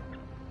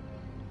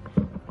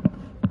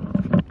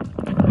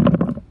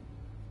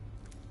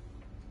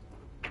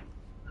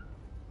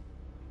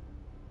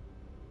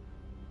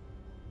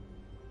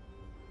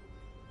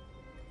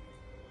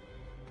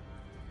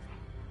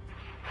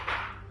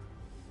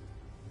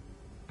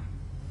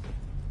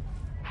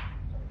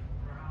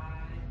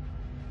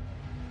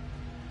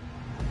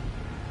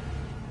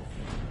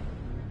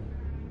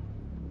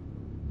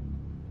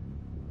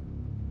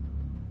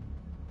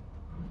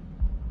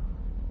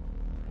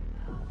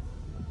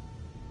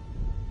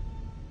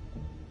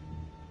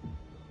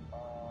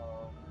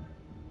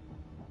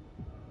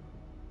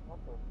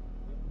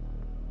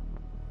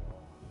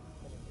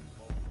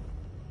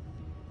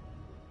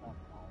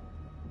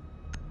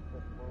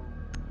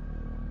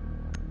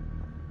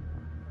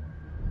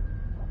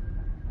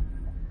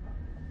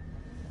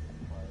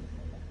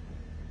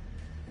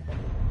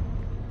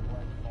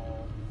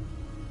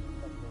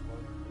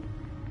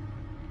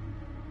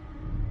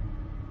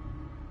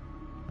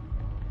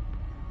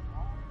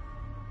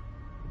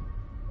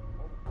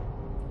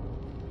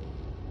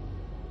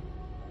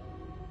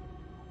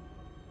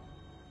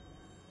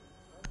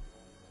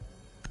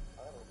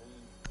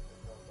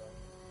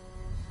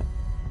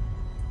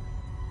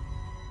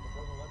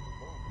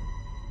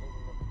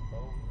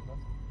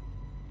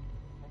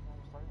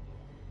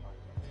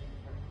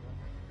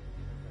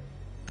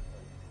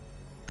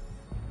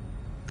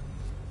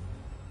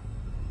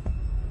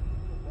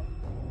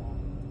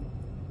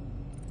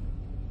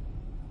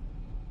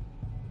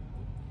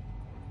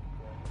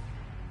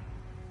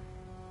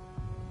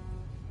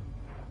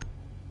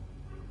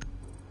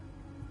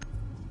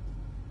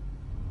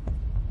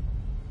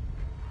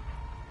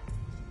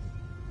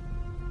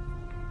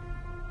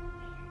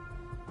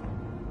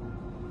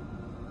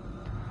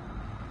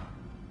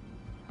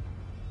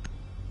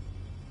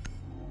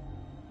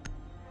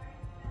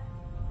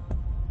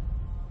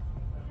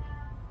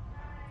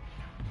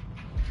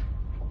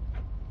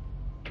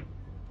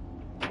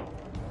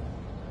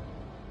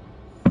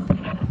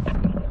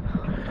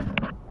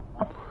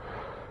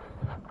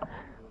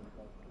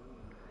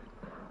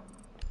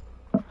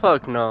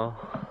 Fuck no.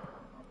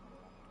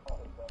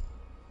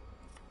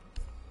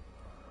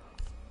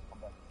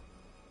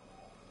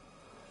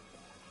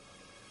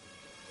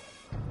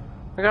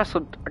 I got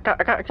some.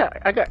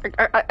 I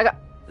got.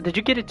 Did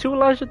you get it too,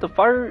 Elijah? The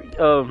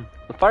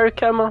fire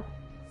camo.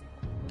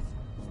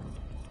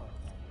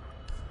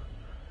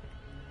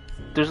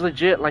 There's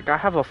legit, like, I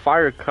have a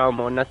fire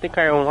camo, and I think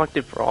I unlocked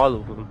it for all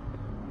of them.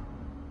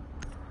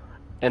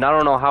 And I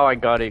don't know how I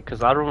got it,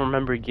 because I don't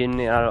remember getting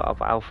it out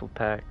of Alpha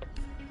Pack.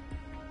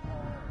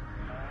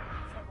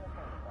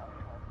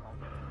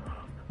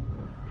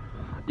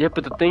 Yeah,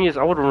 but the thing is,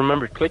 I would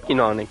remember clicking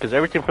on it, because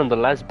everything from the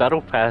last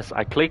Battle Pass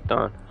I clicked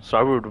on, so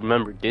I would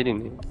remember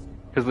getting it.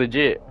 Because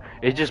legit,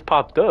 it just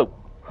popped up.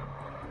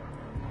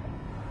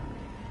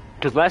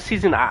 Because last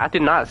season, I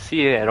did not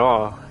see it at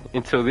all.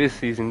 Until this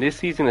season. This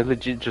season it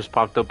legit just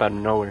popped up out of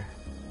nowhere.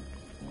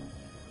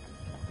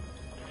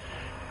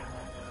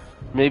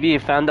 Maybe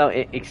it found out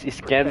it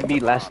scammed me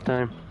last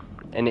time,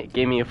 and it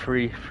gave me a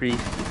free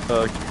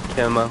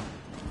camo.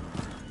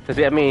 Cause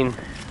I mean,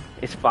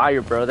 it's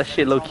fire, bro. That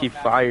shit low key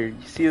fire.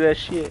 You see that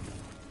shit?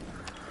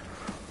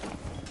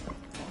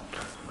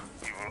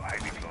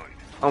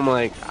 I'm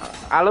like,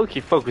 I low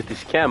key fuck with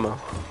this camo.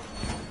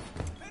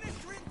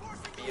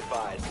 Be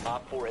advised,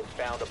 Op 4 has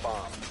found a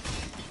bomb.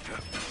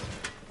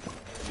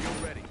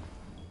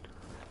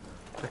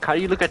 Like, how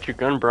do you look at your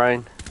gun,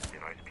 Brian?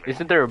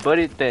 Isn't there a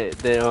buddy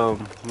that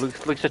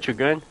looks at your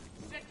gun?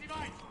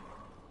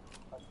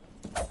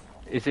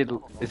 Is it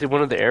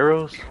one of the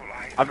arrows?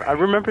 I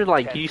remember,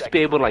 like, you used to be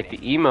able to, like, the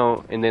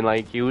emote, and then,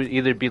 like, it would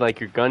either be like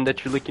your gun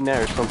that you're looking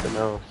at or something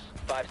else.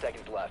 5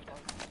 seconds left.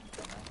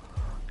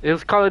 It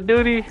was Call of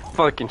Duty?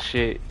 Fucking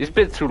shit. It's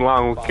been too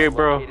long, okay,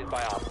 bro? Located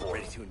by Op 4.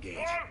 Ready to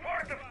engage.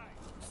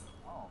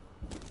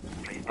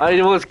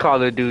 It was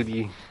Call of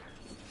Duty.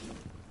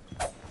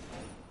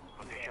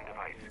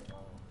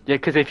 Yeah,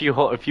 cause if you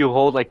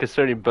hold like a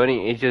certain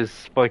button, it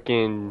just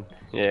fucking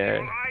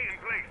yeah.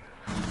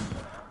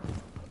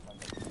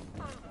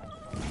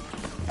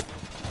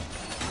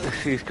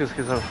 See, it's cause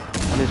I'm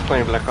just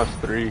playing Black Ops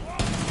 3.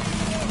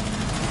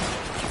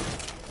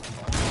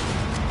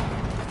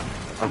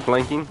 I'm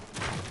flanking.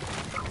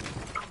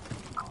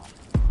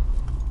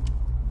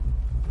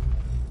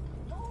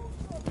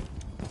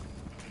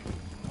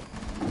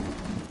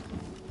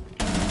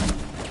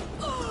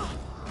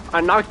 I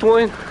knocked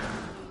one.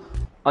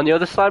 On the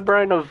other side,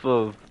 Brian, of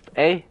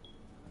A?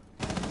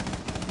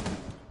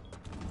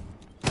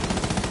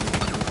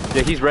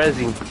 Yeah, he's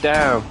rezzing.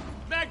 Damn.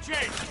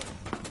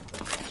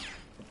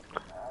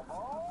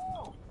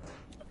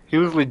 He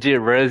was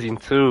legit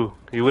rezzing too.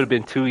 He would have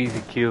been 2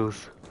 easy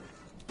kills.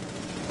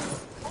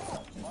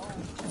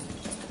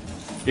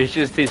 It's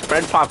just his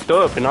friend popped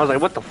up and I was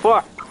like, what the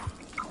fuck?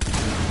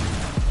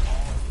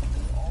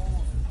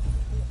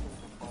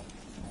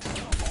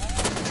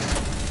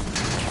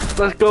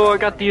 Let's go, I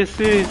got the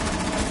assist.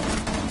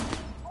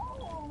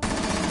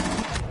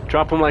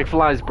 Drop them like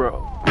flies,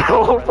 bro.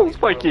 Bro, those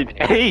fucking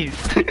ace.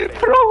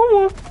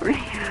 Throw them.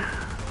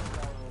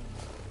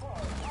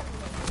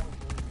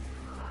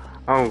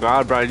 Oh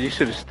god, bro, you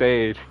should have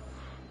stayed.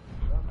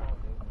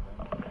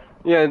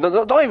 Yeah,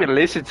 don't even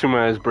listen to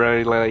my ass,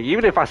 bro. Like,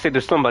 even if I say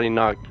there's somebody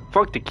knocked,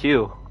 fuck the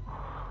kill.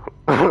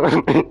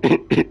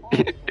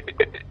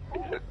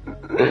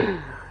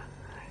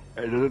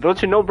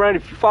 Don't you know, Brian?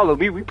 If you follow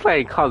me, we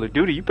playing Call of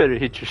Duty. You better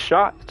hit your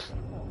shots.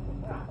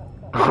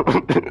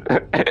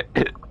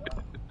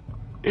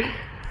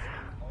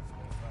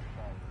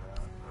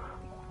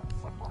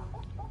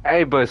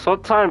 Hey, but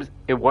sometimes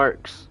it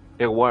works.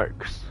 It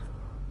works.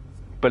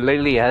 But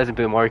lately it hasn't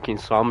been working,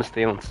 so I'm gonna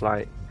stay on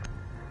site.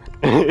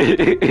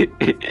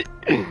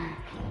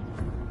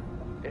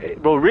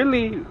 Bro,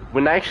 really,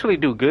 when I actually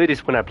do good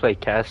is when I play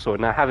Castle,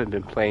 and I haven't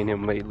been playing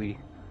him lately.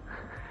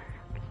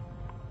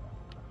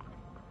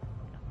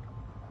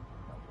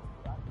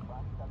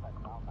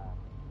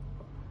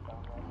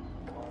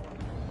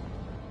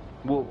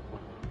 Well,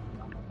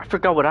 I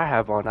forgot what I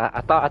have on.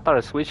 I thought I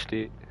switched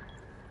it.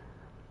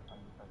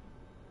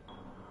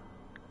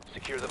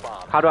 Secure the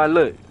bomb. How do I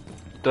look?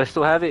 Do I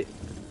still have it?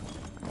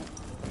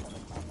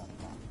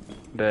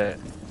 Bet.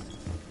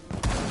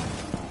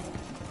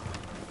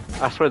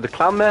 I swear the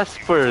clown mask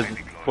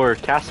for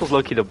Castle's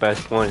low-key the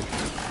best one.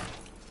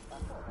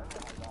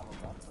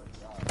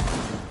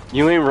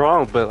 You ain't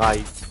wrong, but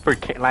like for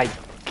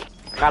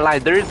I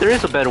lied. There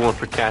is a better one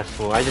for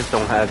Castle. I just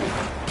don't have it.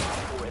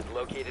 Has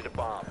located a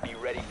bomb. Be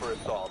ready for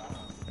assault.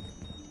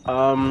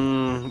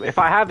 If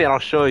I have it, I'll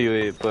show you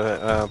it.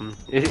 But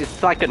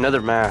it's like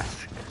another mask.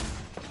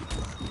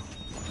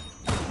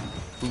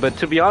 But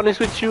to be honest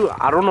with you,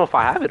 I don't know if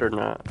I have it or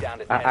not.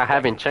 I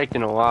haven't checked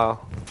in a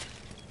while.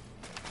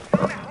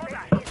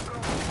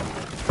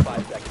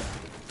 5 seconds.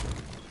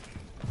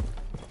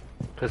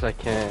 Cause I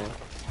can't.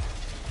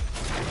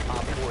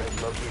 Op 4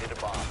 has located a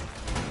bomb.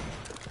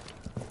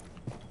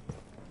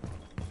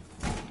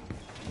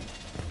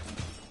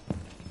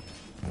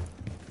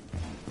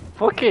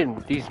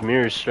 Fucking these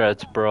mirror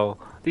strats, bro.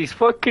 These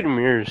fucking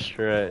mirror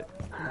strats.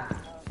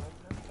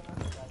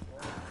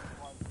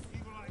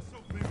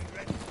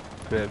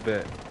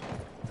 Bet.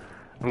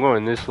 I'm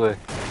going this way.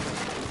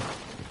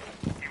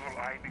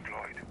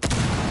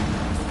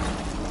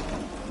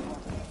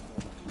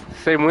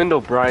 Same window,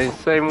 Brian.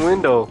 Same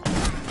window.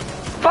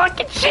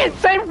 Fucking shit!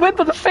 Same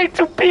window. The same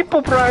two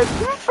people, Brian.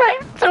 The same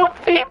two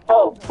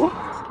people.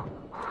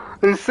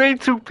 The same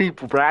two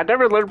people, Brian. I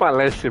never learned my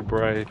lesson,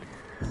 Brian.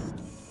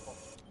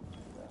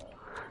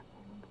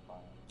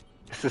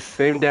 It's the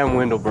same damn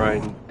window,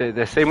 Brian.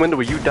 The same window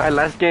where you died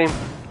last game.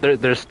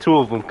 There's two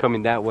of them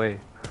coming that way.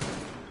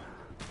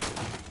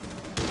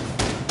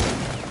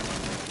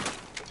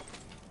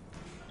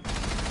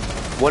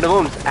 One of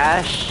them's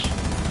Ash,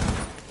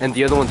 and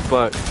the other one's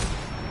Buck.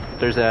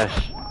 There's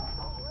Ash.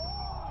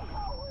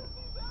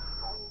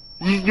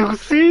 You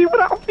see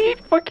what I mean?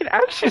 Fucking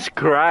Ash is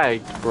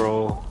cracked,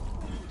 bro.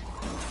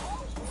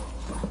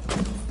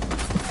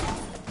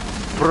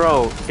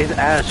 Bro, it's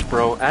Ash,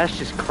 bro.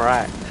 Ash is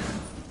cracked.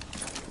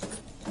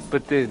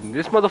 But then,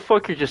 this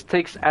motherfucker just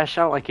takes Ash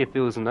out like if it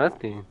was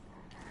nothing.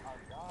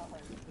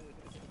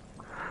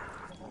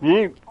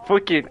 You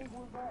fucking...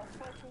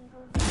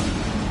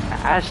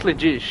 Ash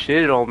legit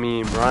shitted on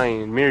me and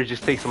Brian. Mirror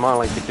just takes him out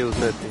like if it was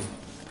nothing.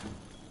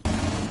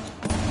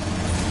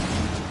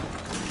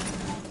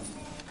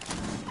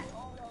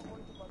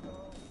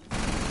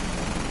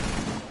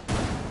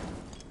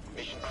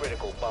 Mission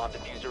critical. Bomb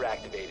diffuser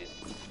activated.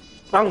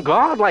 Oh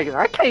God, like,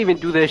 I can't even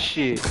do that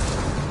shit.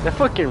 That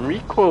fucking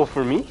recoil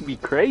for me be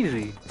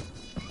crazy.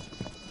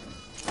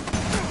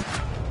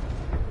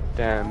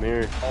 Damn,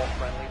 Mirror. All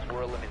friendlies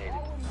were eliminated.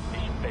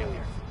 Mission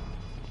failure.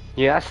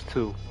 Yeah, that's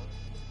two.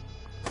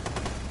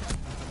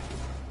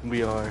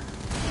 We are.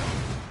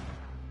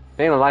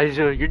 Damn,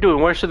 Elijah, you're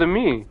doing worse than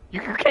me. You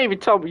can't even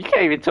tell me. You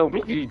can't even tell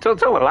me. You tell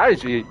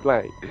Elijah,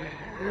 like.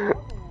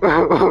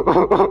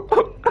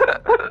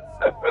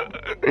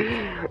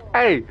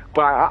 Hey,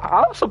 but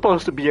I'm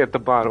supposed to be at the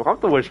bottom.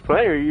 I'm the worst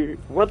player.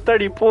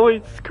 130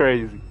 points,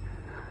 crazy.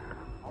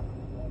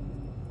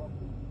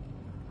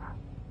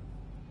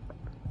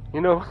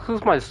 You know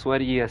who's my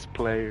sweaty ass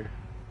player?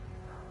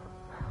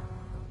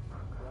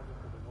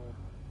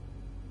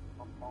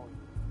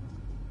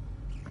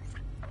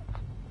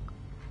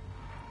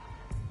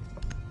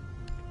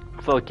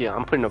 Fuck yeah,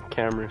 I'm putting up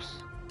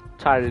cameras.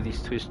 Tired of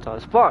these Twitch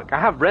stars. Fuck, I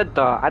have red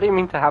dot. I didn't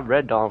mean to have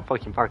red dot on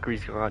fucking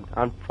Valkyrie's God.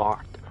 I'm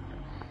fucked.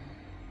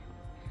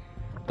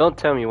 Don't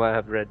tell me why I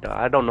have red dot.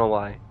 I don't know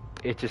why.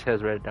 It just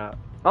has red dot.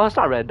 Oh, it's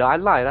not red dot. I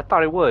lied. I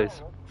thought it was.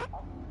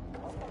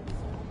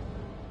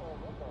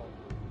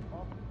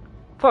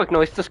 Fuck,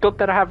 no, it's the scope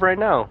that I have right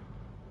now.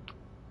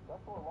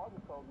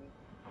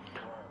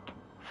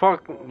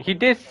 Fuck, he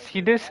did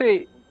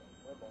say...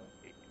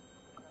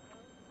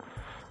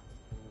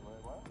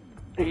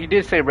 He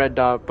did say red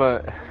dot,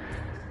 but...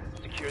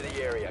 Secure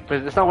the area.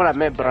 But it's not what I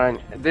meant,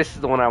 Brian. This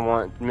is the one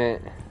I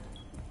meant.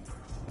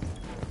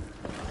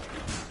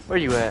 Where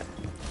you at?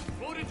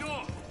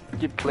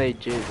 Get played,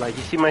 Jizz. Like,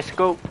 you see my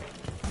scope?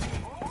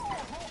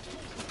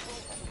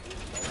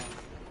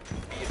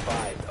 Be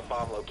advised, a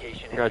bomb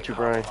location I got you,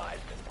 Brian.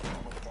 compromised.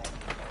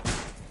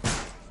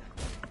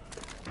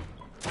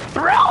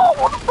 Bro,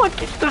 what the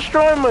fuck is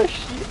destroying my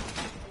shit?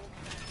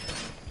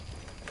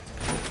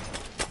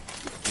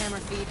 Camera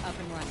feed up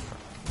and running.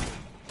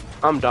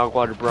 I'm dog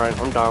water, Brian.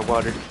 I'm dog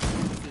water.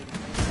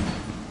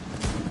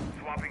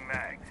 Swapping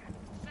mags.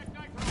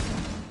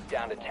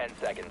 Down to 10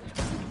 seconds.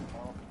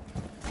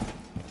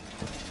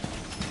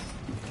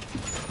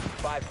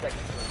 5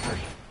 seconds to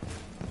insertion.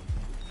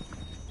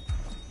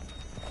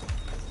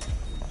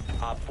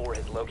 Op 4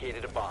 has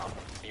located a bomb.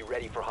 Be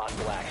ready for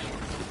hostile action.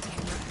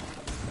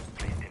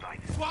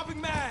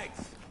 Swapping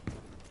mags!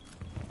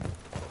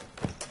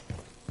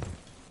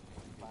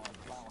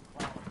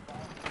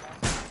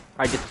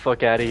 I get the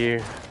fuck out of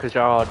here, cause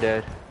y'all all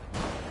dead.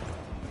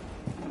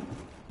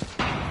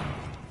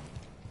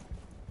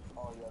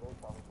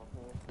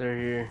 They're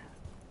here.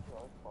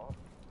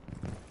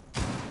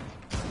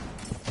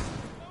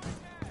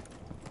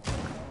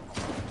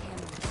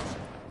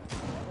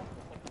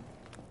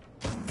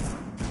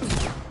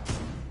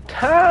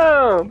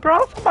 Damn,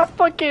 bro, it's my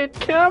fucking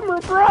camera,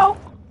 bro.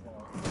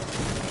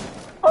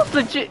 I was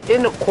legit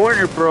in the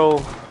corner, bro.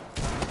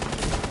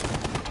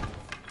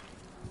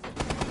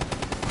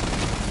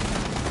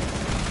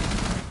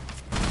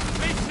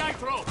 Base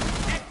nitro!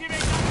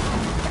 Activate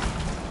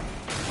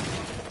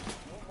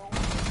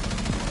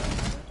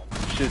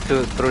Shoot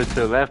to throw it to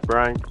the left,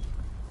 Brian.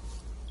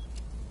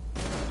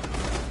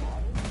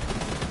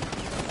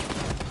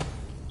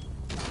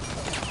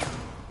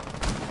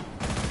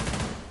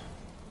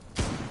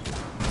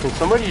 Can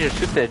somebody just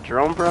shoot that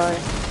drone,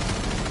 Brian?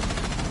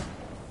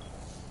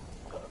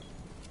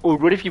 Oh,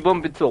 what if you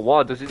bump into the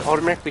wall? Does it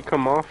automatically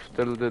come off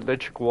the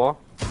electric wall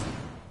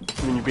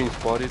when you're being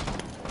spotted?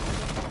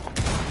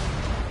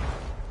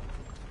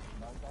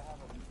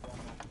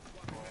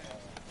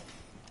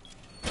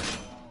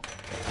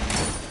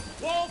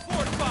 Wall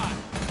fortified!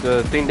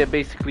 The thing that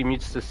basically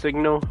mutes the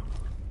signal.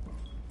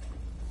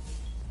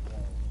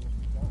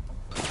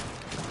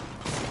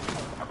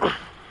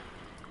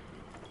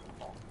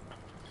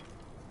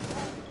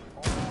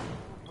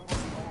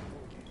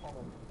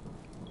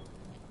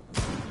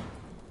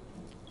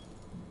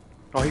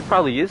 Oh, he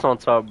probably is on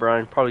top,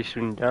 Brian. Probably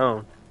shooting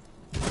down.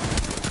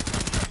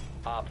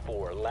 Op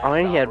 4, last Oh,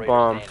 and he had operator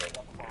bomb.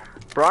 standing.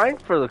 Brian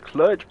for the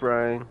clutch,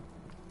 Brian.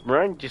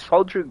 Brian, just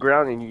hold your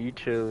ground and you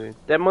chillin'.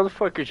 That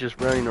motherfucker's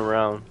just running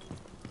around.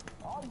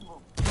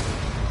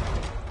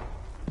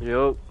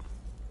 Yup.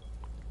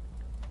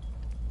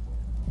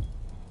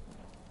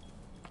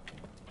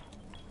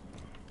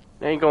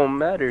 Ain't gonna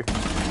matter.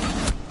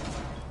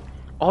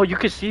 Oh, you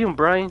can see him,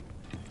 Brian.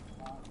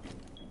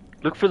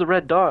 Look for the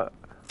red dot.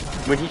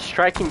 When he's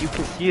striking, you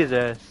can see his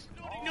ass.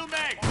 Loading new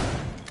mag.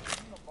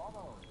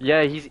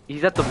 Yeah,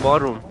 he's at the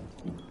bottom.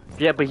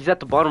 Yeah, but he's at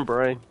the bottom,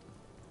 Brian.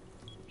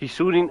 He's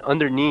shooting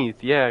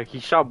underneath. Yeah, he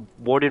shot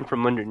Warden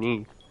from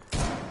underneath.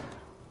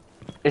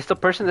 It's the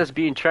person that's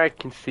being tracked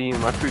can see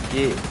him. I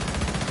forget.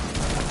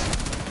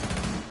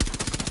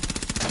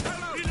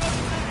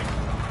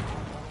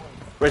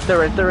 Right there,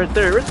 right there, right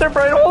there. Right there,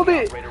 Brian. Hold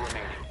it. Operator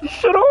remaining. You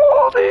should have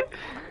hold it.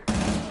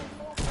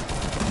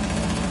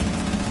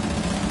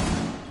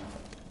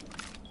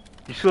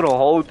 You should have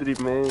hold it,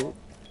 man.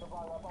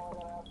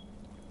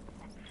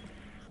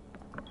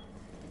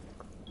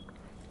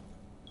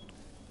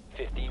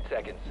 Fifteen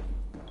seconds.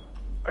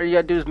 All you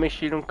gotta do is make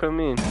sure you don't come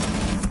in.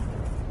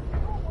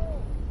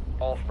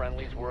 All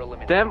friendlies were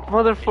eliminated. That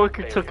motherfucker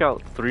Failure. took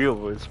out 3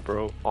 of us,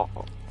 bro.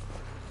 Uh-oh.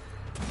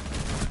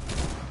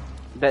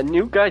 That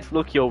new guy's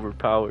low-key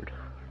overpowered.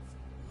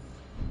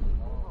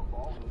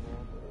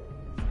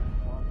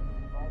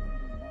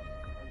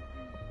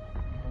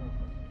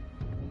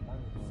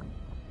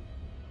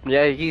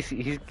 Yeah, he's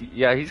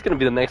gonna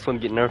be the next one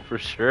to get nerfed for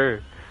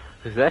sure.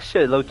 Cause that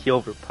shit low-key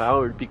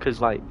overpowered.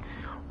 Because like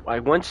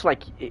once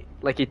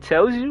it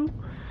tells you,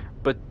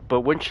 but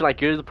once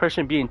you're the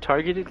person being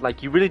targeted,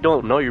 like you really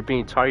don't know you're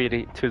being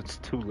targeted until it's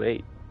too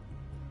late.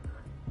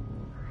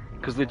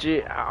 Cause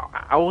legit,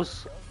 I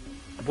was,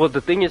 well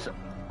the thing is,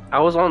 I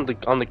was on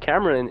the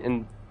camera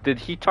and did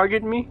he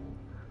target me?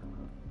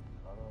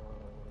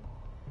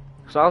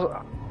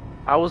 So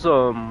I was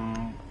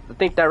I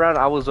think that round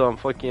I was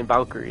fucking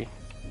Valkyrie.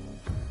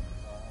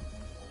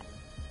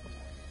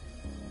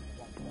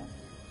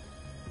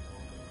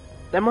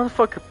 That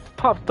motherfucker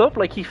popped up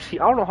like I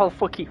don't know how the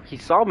fuck he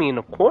saw me in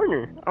the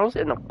corner. I was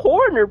in the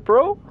corner,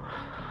 bro.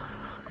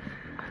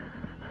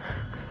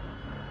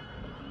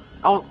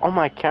 I was on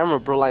my camera,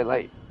 bro,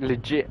 like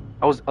legit.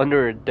 I was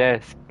under a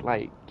desk,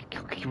 like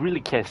you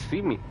really can't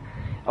see me.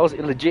 I was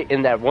legit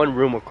in that one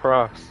room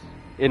across,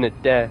 in a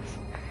desk.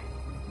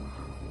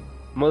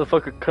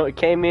 Motherfucker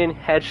came in,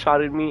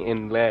 headshotted me,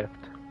 and left.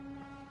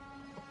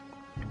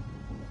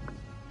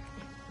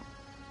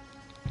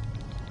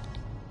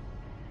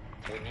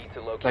 We need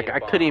to locate Like a I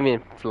bomb. couldn't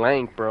even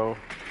flank, bro.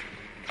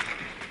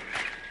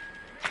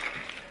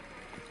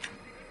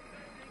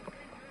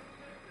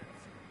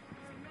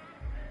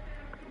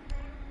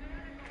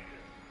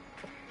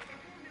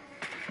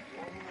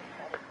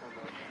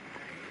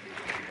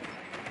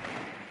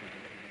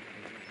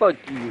 Fuck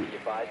you. Be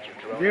advised your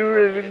drone You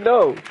is really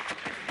know.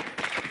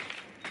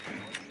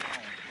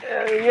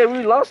 Yeah,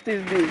 we lost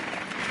this dude.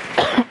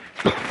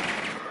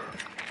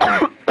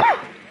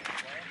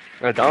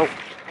 I don't.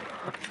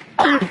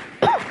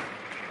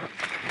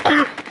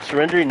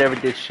 Surrendering never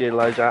did shit,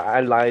 Elijah.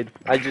 I lied.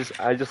 I just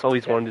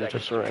always 10 wanted to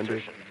seconds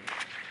surrender.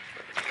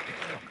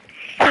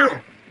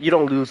 insertion. You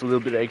don't lose a little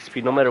bit of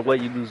XP. No matter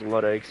what, you lose a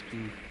lot of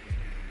XP.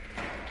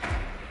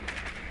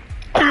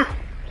 You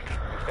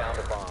found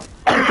a bomb.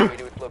 On your way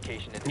to its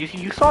location is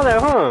You saw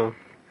that, huh?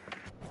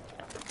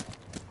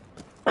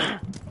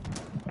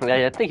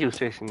 Yeah, I think he was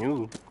chasing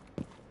you.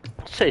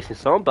 Chasing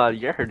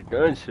somebody. I heard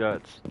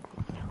gunshots.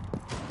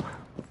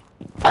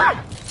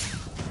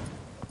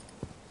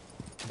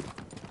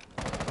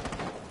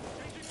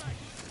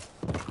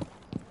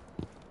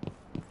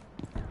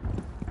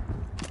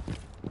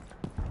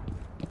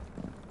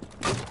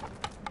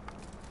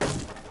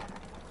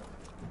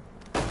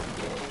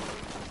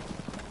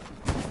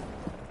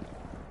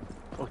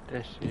 Fuck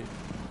that shit.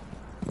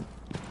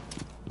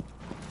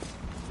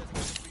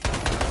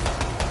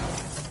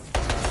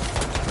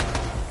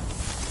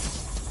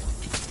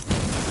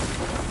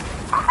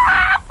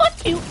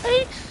 Fuck you,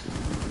 Ace!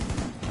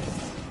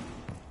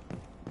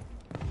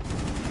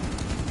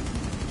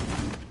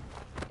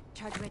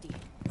 Charge ready.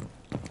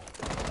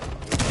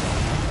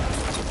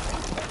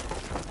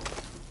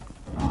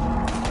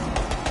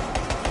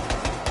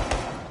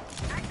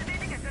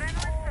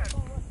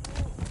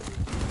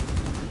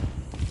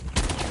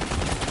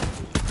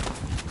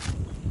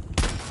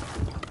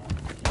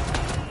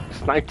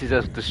 Sniped his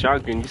ass with the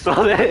shotgun. You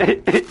saw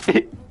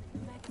that?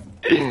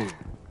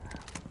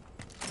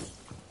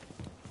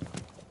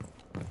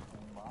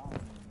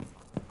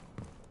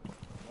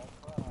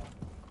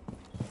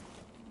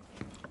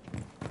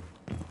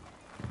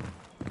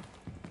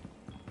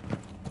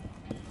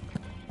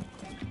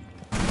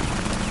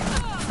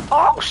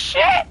 Oh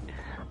shit!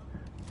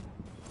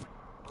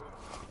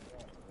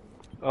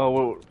 Oh,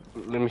 well,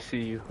 let me see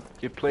you.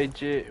 You played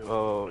Jit? You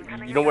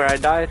know where I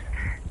died?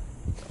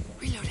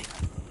 Reloading.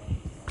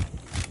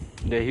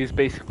 Yeah, he was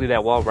basically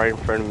that wall right in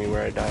front of me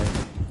where I died.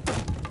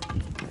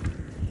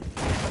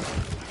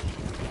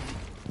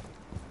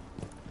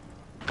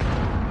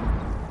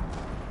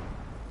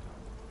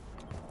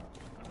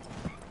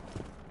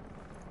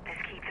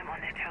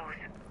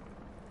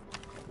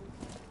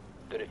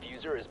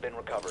 been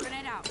recovered.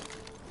 Grenade out.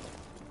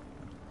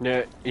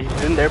 Yeah,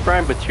 he's in there,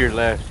 Brian, but to your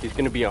left. He's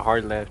gonna be a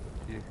hard left.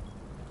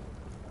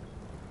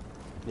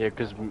 Yeah,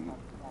 cause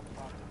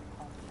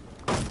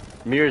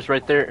Mirror's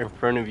right there in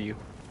front of you.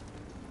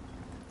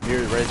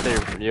 Mirror's right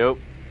there. Yep,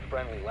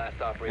 Friendly, last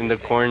operator in the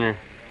standing. corner.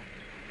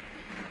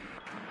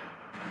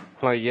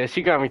 Like, yeah,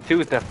 she got me too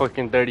with that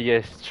fucking dirty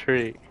ass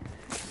trick.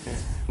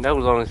 That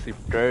was honestly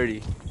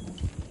dirty.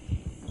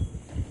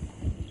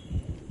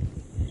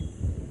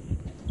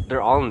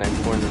 They're all in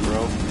that corner,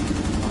 bro. Op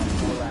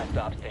 4 last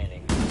stop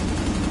standing.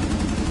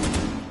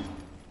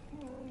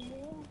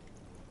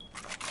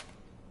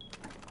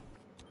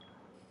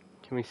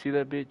 Can we see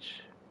that bitch?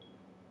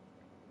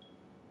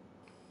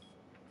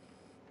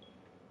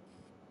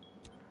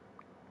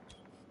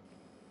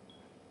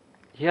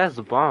 He has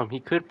the bomb. He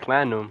could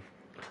plant them.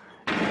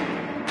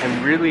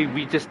 And really,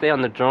 we just stay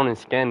on the drone and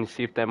scan and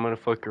see if that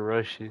motherfucker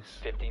rushes.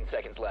 15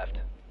 seconds left.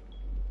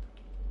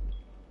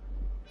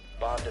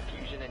 Bomb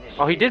diffusion initiated.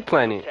 Oh, he did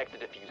plant it. Protect the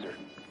diffuser.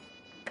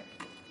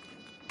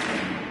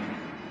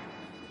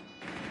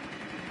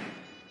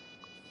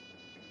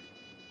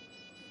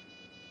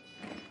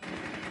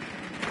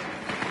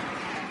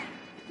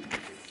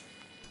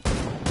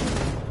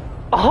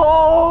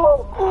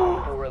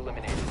 Oh! 4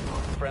 eliminated.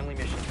 Friendly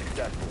mission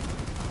successful.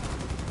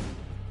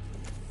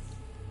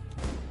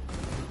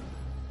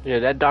 Yeah,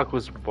 that doc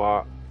was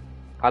bought.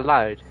 I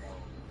lied.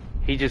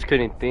 He just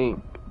couldn't think.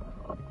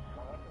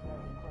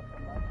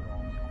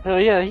 Hell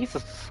yeah, he's a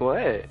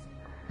sweat.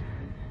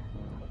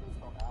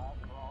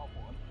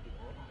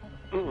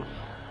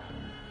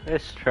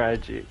 That's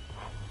tragic.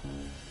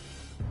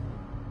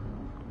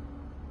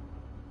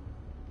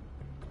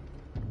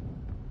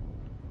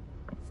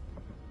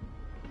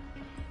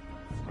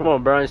 Come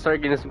on, Brian,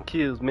 start getting some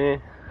kills,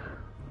 man.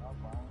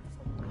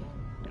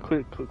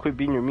 Quit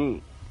beating your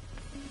meat.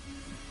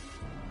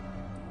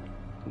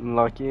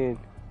 Lock in.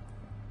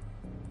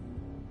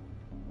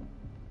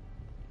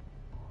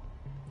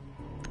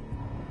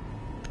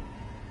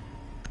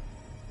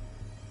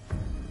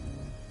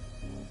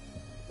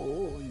 Oh,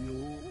 yo.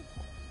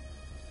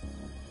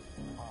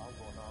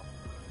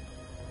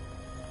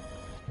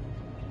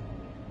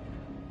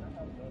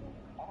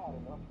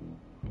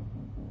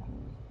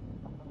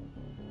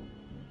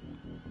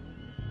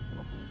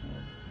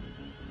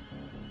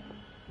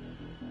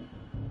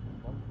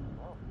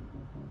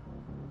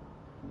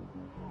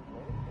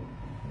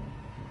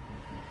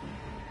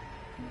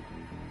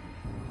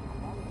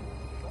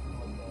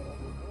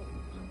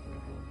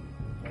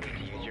 Need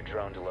to use your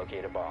drone to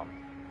locate a bomb.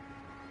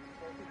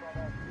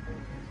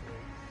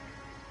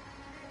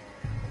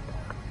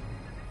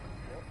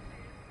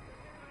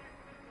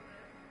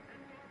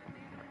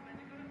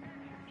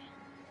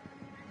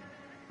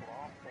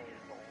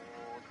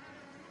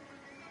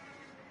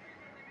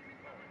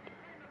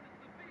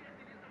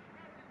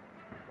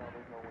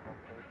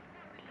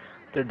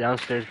 They're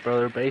downstairs, bro.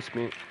 Their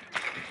basement.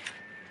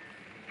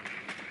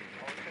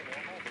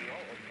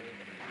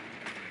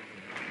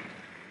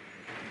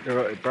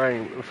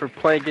 Brian, if we're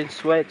playing against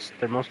sweats,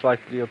 they're most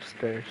likely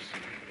upstairs.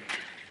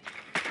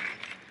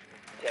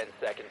 10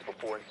 seconds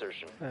before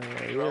insertion.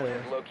 Yeah. Drone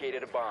has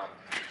located a bomb.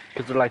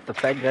 Because they're like, the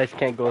fat guys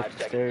can't go 5 seconds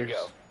to upstairs.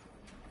 go.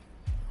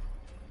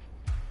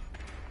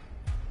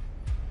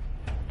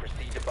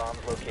 Proceed to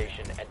bomb's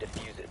location and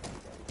defuse it.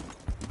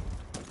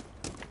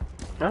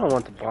 I don't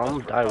want the You bomb.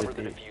 must Die recover with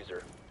the it.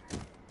 diffuser.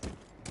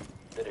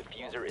 The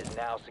diffuser is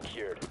now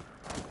secured.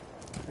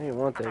 I didn't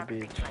want that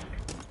bitch.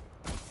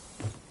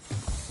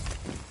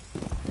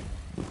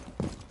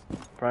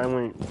 Brian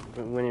went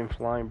in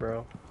flying,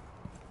 bro.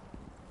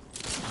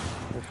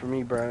 And for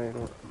me, Brian,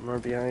 I'm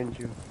right behind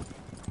you.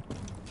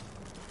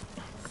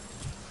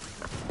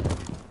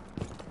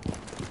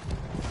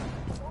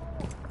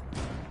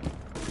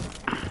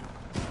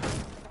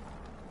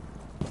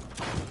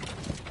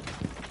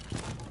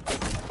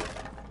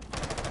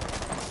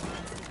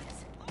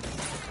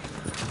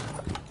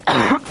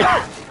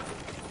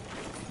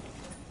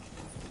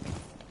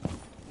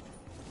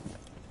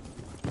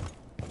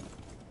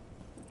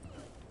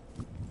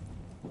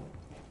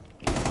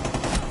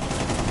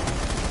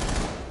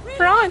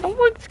 Brian, don't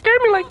want to scare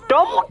me like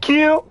double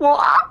kill.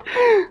 What?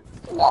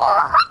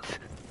 What?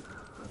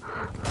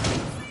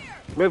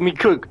 Let me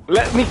cook.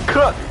 Let me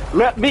cook.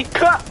 Let me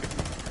cook.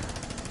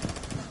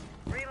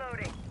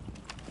 Reloading.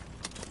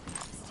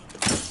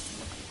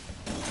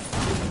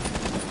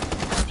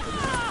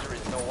 Diffuser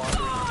is no longer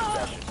in your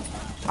possession.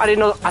 I didn't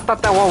know. I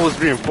thought that one was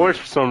reinforced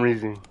for some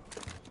reason.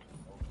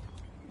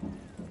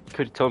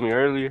 Could have told me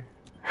earlier.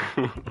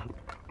 Op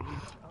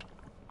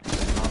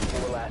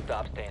 4 last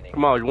stop standing.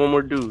 Come on, one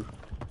more dude.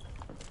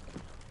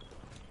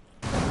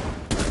 Down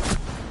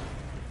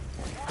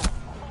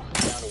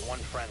to 1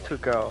 friendly.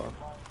 Took off.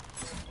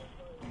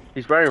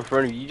 He's right in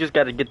front of you. You just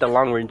gotta get the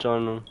long range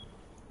on him.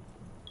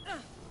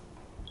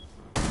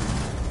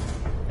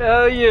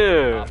 Hell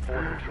yeah! Op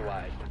 4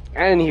 neutralized.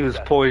 And he was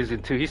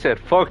poisoned too. He said,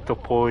 "Fuck the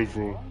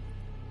poison."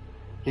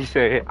 He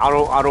said, hey,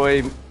 "Auto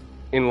aim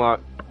in lock."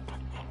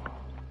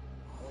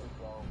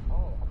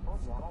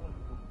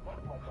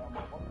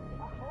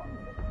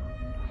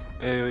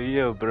 Hell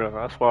yeah, bro.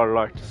 That's what I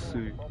like to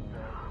see.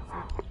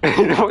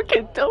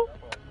 Fucking dope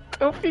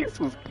piece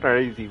was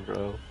crazy,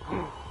 bro.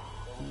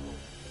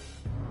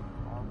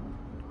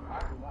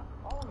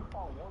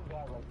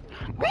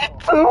 Me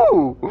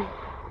too.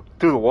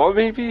 Through the wall,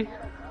 maybe.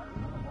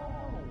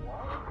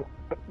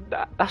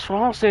 That's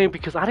what I'm saying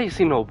because I didn't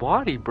see no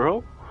body,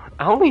 bro.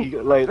 I only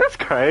like that's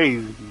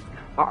crazy.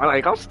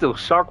 I'm still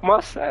shocked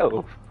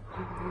myself.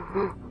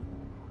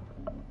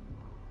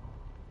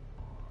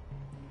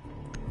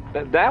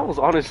 That was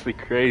honestly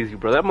crazy,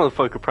 bro. That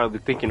motherfucker probably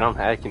thinking I'm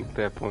hacking at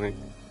that point.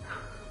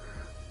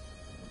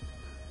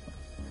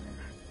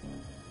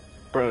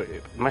 Bro,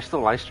 am I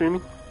still live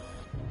streaming?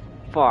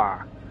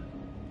 Fuck.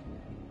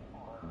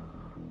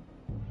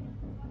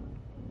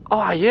 Oh,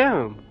 I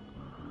am.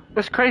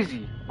 That's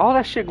crazy. All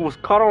that shit was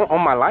caught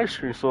on my live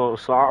stream, so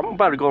I'm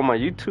about to go on my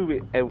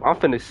YouTube and I'm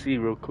finna see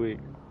real quick.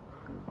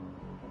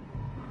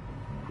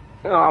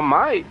 I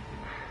might.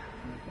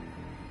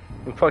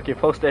 And fucking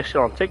post that shit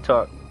on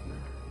TikTok.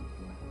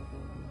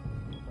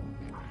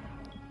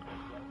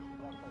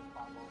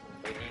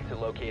 We need to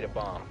locate a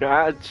bomb.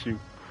 Got you.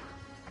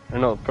 I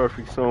know,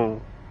 perfect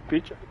song.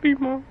 Bitch, I be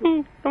my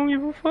don't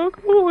give a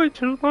fuck what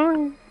you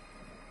like.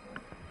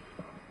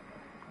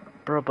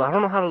 Bro, but I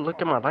don't know how to look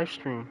at my live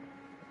stream.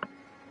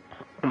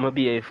 I'm gonna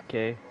be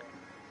AFK.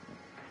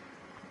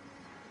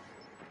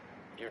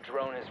 Your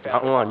drone has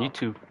found I'm a on bomb.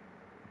 YouTube.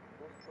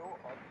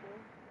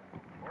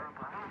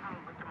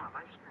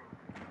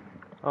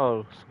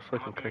 Oh, so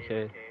fucking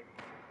crackhead.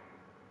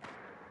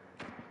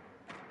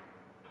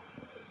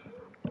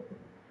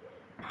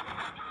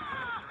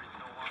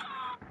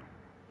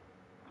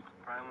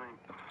 Brian,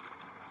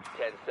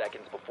 10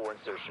 seconds before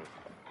insertion.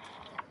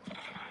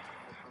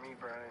 for me,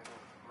 Brian.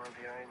 Run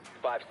behind.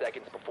 5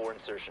 seconds before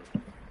insertion.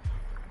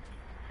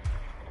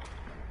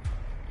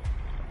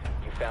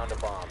 You found a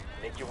bomb.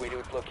 Make your way to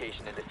its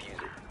location and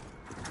defuse it.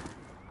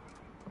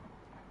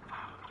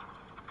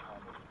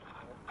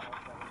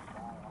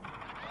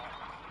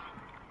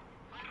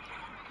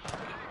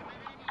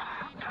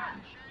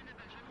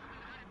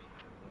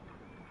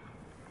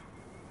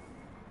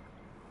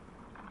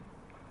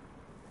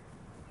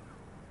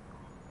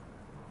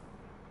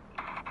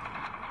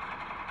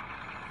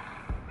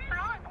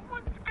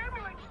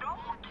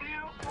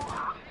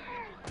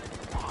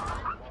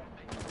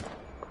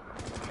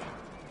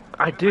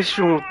 I did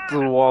shoot him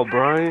through the wall,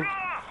 Brian.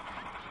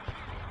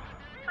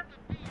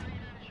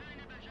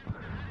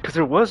 Cause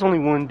there was only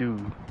one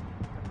dude.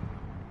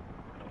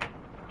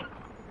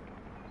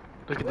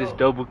 Look at this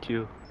double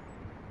kill.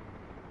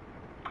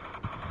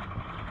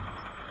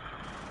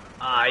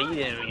 Ah, you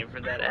didn't mean for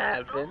that to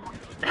happen.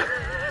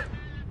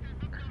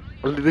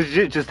 This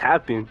shit just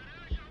happened.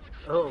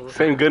 Oh,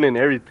 Same gun and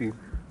everything.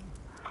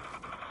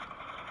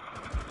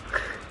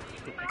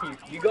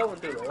 you going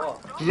through the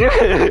wall. Yeah.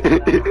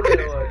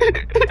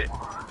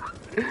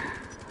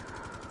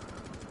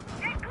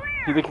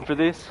 You looking for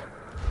this?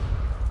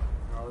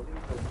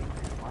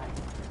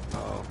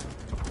 Oh.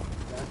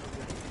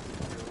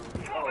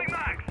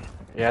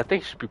 Yeah, I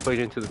think it should be plugged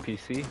into the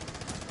PC.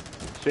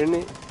 Shouldn't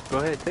it? Go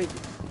ahead, take it.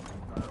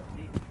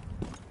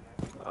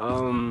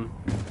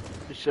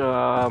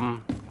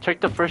 Check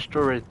the first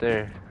door right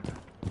there.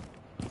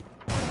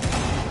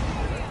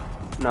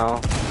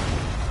 No.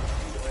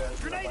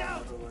 Grenade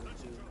out!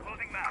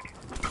 Closing back.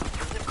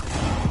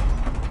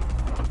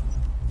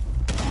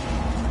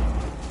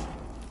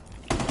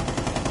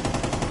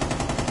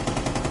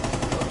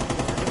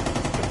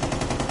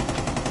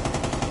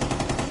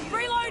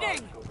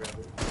 Reloading!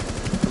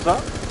 What's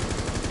up?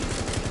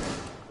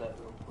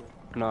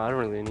 No, I don't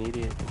really need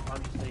it.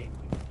 I'm just saying,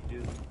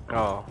 you do.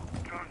 Oh.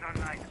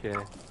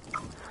 Yeah.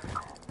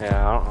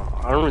 Yeah,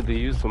 I don't really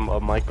use a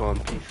mic on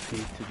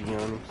PC, to be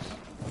honest.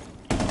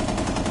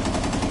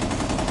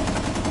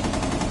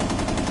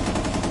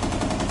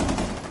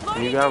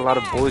 When you got a lot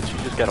of bullets, you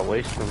just gotta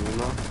waste them, you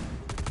know?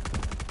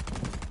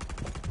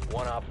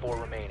 1 op 4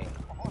 remaining.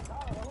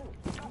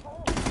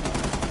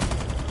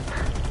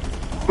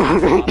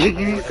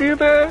 You see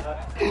that?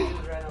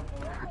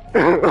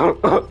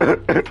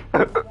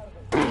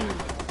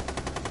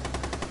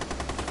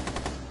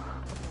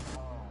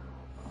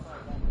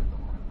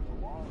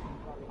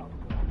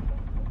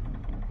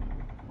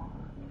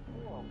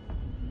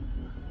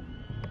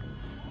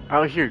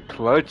 Out here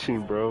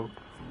clutching, bro.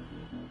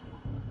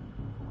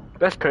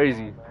 That's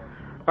crazy.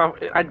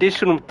 I did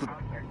shoot him.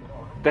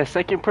 That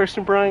second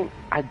person, Brian,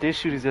 I did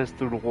shoot his ass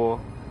through the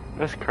wall.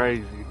 That's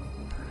crazy.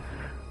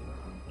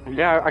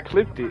 Yeah, I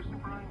clipped it.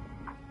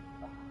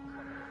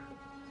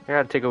 I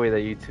gotta take away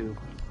that YouTube.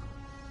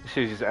 This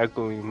shit's just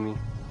echoing me.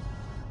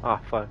 Ah,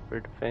 fuck,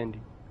 we're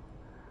defending.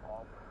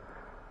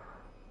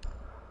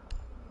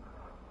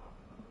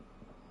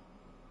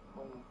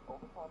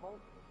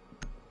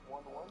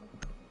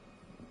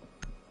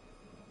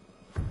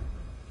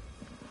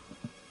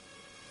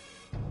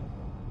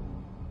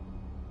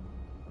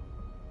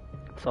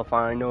 So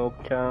final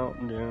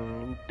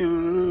countdown.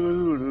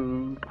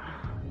 Doo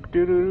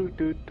doo doo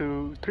doo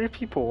doo. 3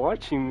 people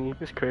watching me.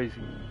 That's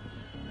crazy.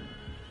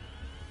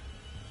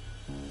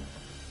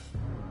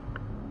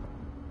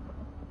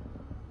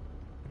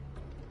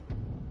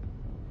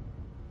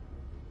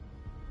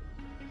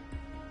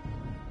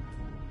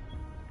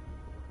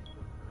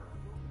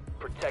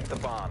 Protect the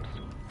bombs.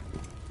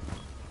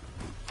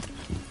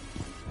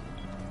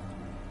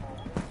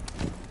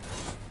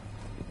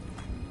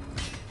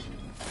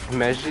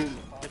 Imagine.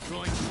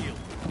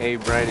 Hey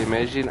Brian,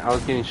 imagine I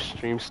was getting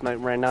stream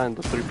sniped right now and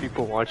the 3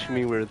 people watching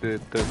me were the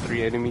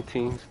 3 enemy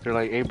teams. They're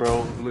like, hey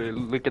bro,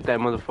 look at that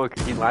motherfucker,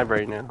 he live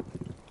right now.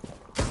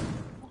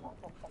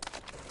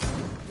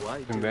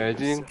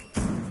 Imagine.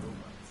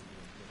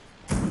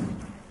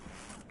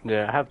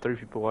 Yeah, I have 3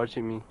 people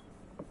watching me.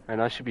 And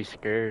I should be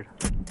scared.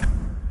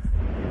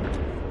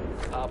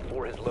 Op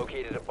 4 has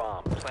located a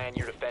bomb. Plan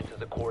your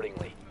defenses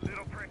accordingly.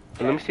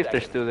 But let me see if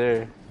they're still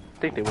there. I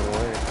think they went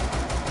away.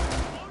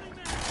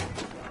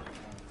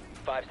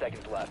 5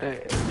 seconds left.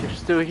 Hey, they're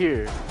still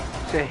here.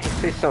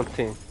 Say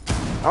something.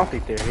 I don't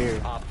think they're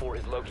here. Op 4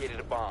 has located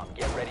a bomb.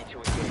 Get ready to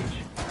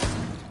engage.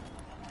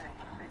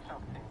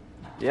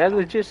 Yeah, it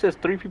legit says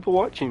 3 people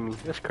watching me.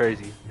 That's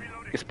crazy.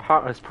 It's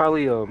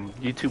probably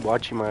YouTube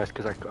watching my ass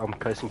because I'm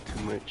cussing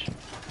too much.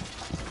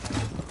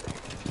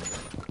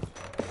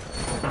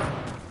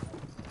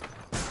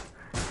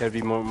 Gotta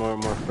be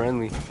more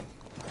friendly.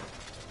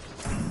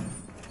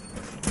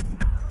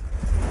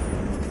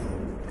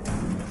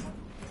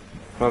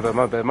 My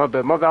bad.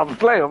 I'm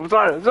playing. I'm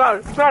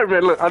sorry,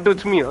 man. Look, I'll do it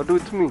to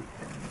me.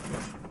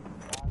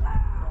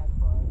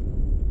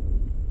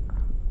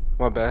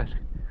 My bad.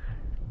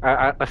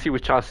 I see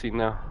what y'all see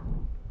now.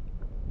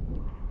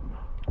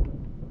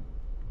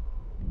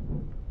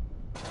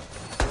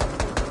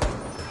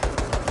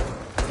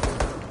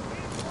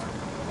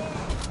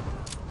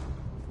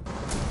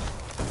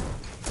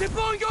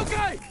 Deploying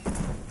okay!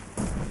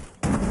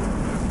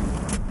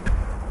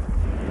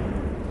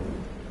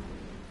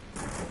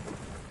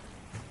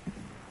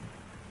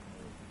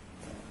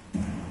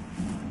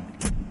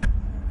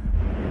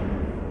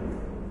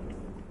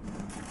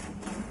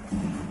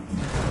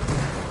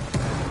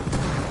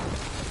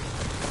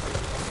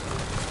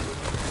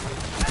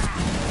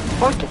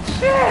 Fucking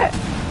shit!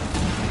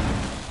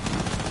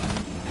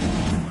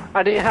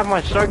 I didn't have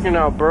my shotgun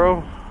out,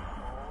 bro.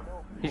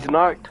 He's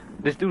knocked.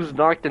 This dude's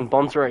knocked and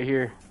bombs right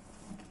here.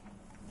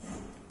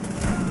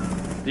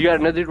 You got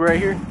another dude right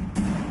here?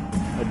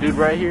 A dude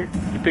right here?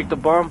 You picked the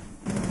bomb?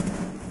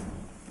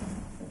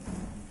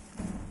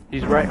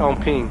 He's right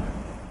on ping.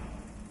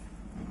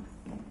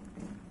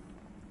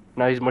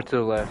 Now he's more to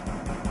the left.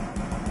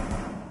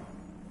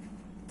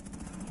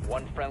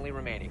 1 friendly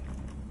remaining.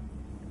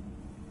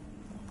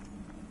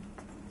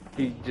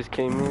 He just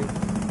came in.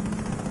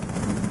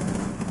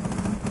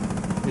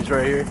 He's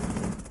right here.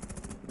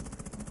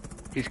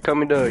 He's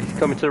coming to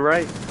the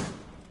right.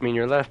 I mean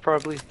your left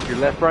probably. Your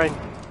left, Brian.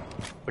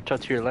 Watch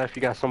out to your left.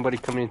 You got somebody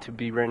coming into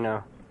B right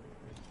now.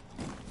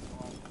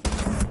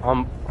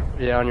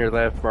 Yeah, on your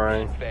left,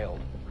 Brian. Failed.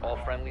 All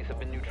friendlies have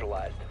been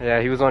neutralized.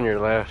 Yeah, he was on your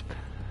left.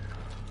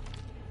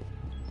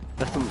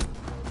 That's some.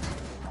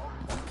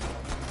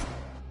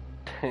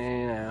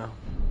 Damn.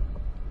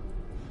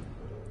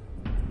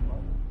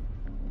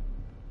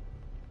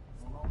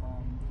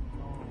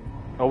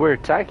 Oh, we're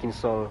attacking,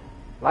 so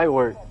light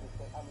work.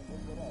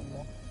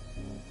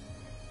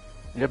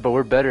 Yeah, but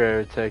we're better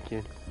at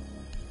attacking.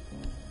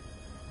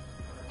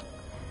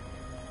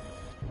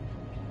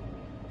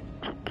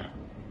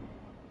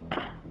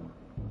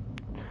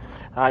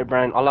 Alright,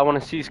 Brian, all I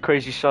want to see is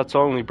crazy shots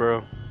only,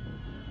 bro.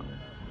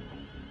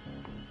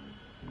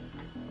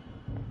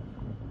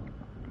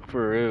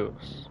 For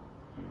reals.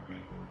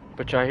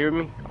 But y'all hear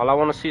me? All I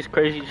want to see is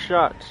crazy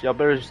shots. Y'all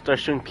better start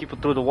shooting people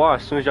through the wall.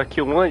 As soon as y'all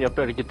kill one, y'all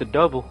better get the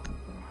double.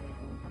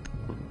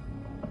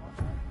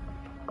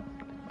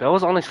 That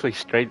was honestly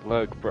straight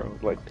luck, bro.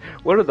 Like,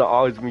 what are the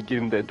odds of me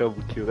getting that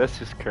double kill? That's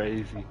just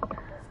crazy.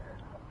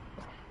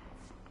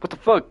 What the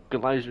fuck,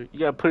 Elijah? You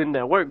gotta put in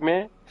that work,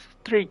 man. It's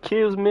 3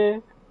 kills,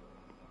 man.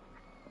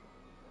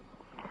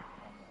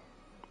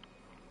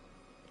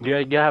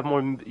 You gotta have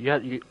more.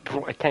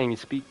 I can't even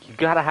speak. You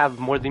gotta have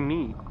more than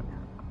me.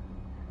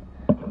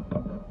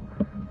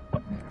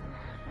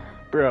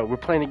 Bro, we're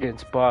playing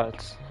against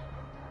bots.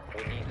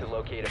 We need to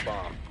locate a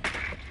bomb.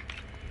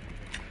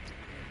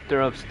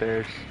 They're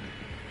upstairs.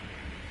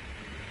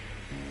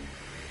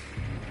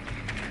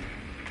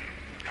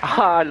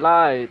 Ah, I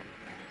lied.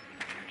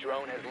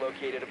 Drone has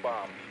located a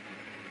bomb.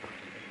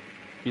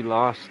 He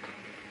lost.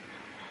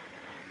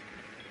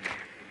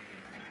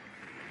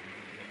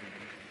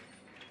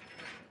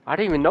 I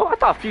didn't even know. I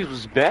thought Fuse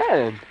was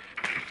banned.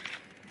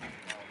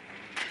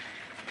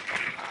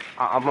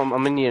 I'm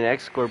gonna need an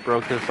escort, bro,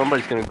 because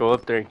somebody's gonna go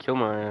up there and kill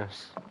my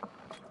ass.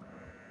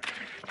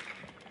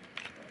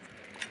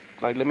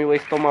 Like, let me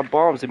waste all my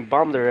bombs and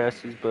bomb their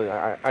asses, but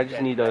I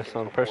just need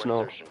some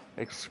personal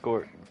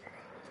escort.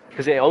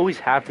 Because it always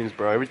happens,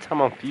 bro. Every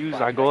time I'm Fuse,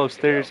 I go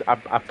upstairs, I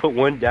put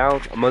one down,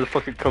 a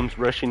motherfucker comes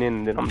rushing in,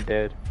 and then I'm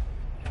dead.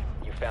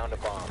 You found a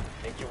bomb.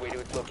 Make your way to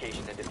its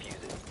location and defuse it.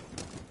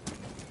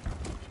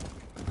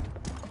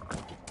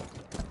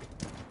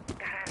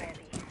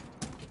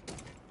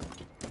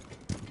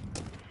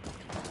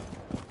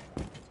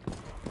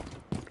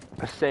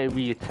 I say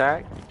we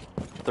attack,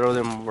 throw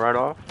them right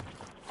off.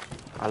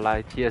 I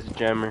lied, he has a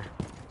jammer.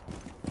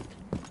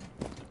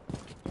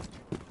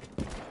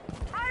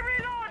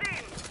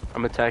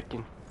 I'm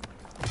attacking.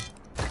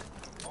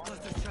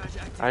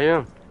 I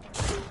am.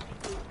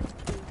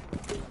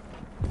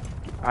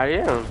 I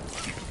am.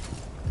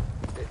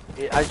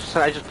 I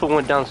just put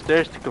one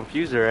downstairs to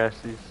confuse their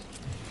asses.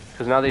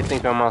 Cause now they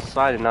think I'm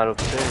outside and not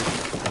upstairs.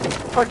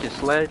 Fucking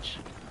Sledge.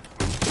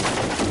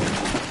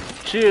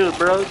 Chill,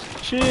 bros.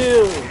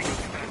 Chill.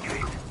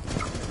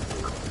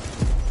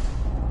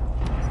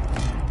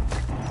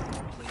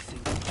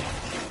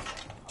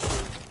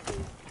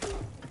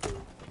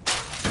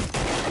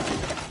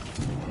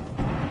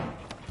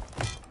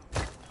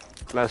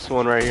 Last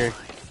one right here.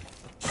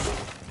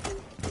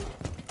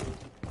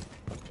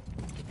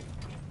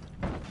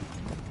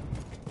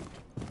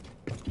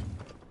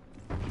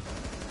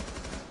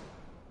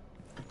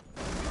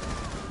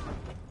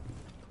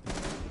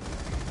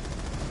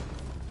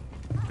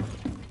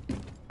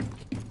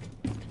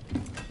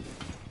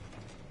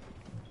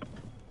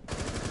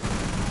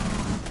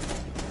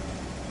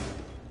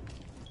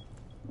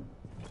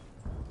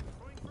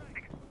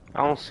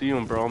 I don't see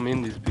him, bro. I'm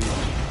in this bitch.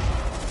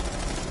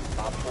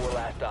 Op 4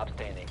 last stop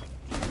standing.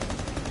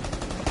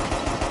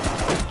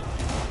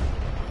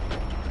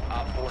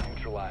 Op 4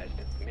 neutralized.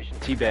 Mission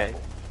Teabag.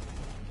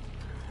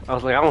 I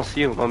was like, I don't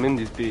see him. I'm in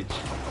this bitch.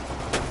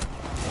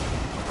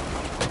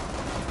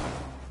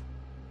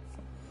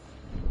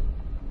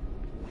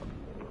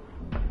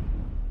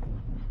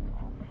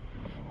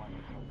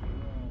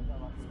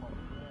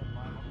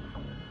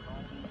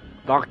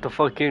 Lock the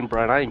fuck in,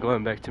 Brian. I ain't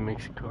going back to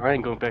Mexico. I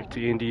ain't going back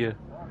to India.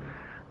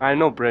 I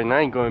know, Brian.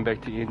 I ain't going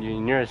back to India.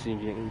 And you're seeing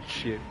getting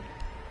shit.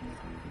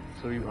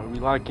 So are we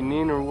locking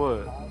in or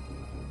what?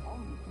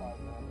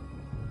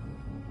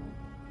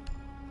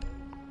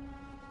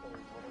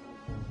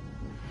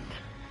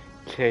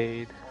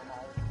 Cade.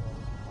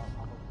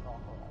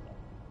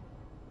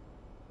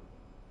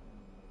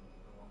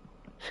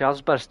 See, I was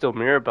about to steal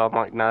Mirror, but I'm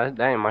like, nah,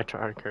 that ain't my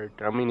tryhard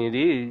character. I mean, it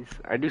is.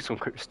 I do some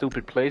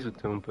stupid plays with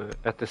them, but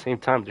at the same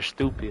time, they're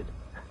stupid.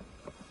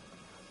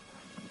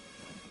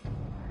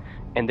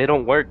 And they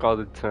don't work all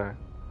the time.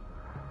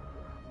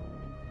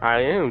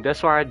 I am.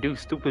 That's why I do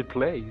stupid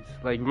plays.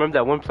 Like, remember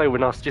that one play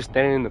when I was just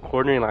standing in the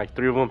corner and like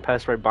 3 of them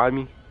passed right by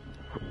me?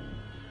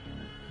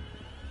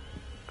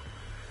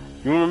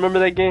 You remember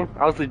that game?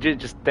 I was legit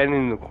just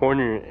standing in the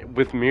corner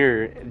with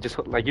Mirror. Just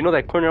like, you know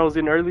that corner I was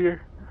in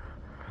earlier?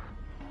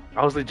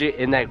 I was legit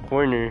in that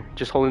corner,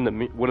 just holding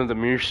one of the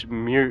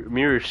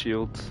mirror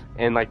shields,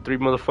 and like 3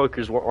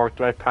 motherfuckers walked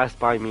right past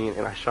by me,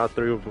 and I shot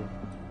 3 of them.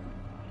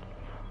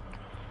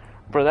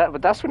 Bro,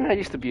 but that's when I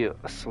used to be a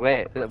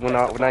sweat. When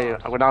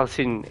I was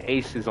hitting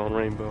aces on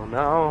Rainbow.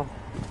 Now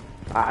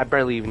I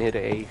barely even hit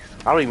an ace.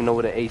 I don't even know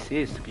what an ace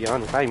is, to be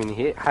honest. I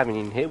haven't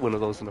even hit one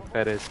of those in a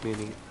fat ass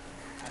meeting.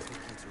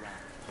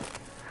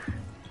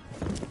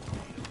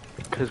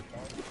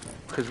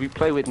 Cause we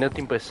play with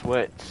nothing but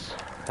sweats.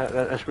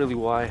 That's really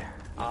why.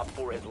 Op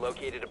 4 has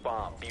located a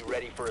bomb. Be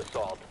ready for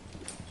assault.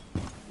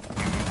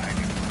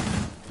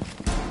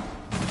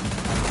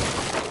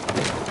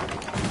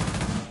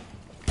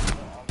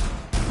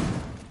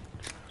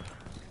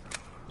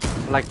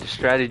 I like the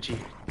strategy.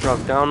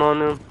 Drop down on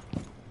them.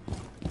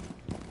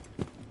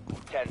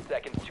 10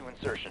 seconds to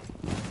insertion.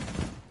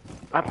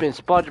 I've been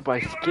spotted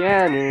by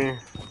Scanner.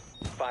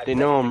 5 They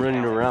know I'm seconds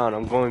running to count. around.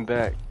 I'm going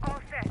back.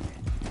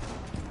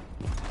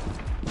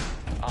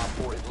 Op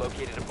 4 has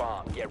located a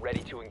bomb. Get ready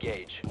to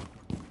engage.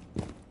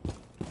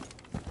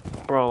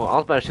 Bro, I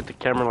was about to shoot the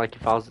camera like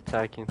if I was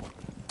attacking.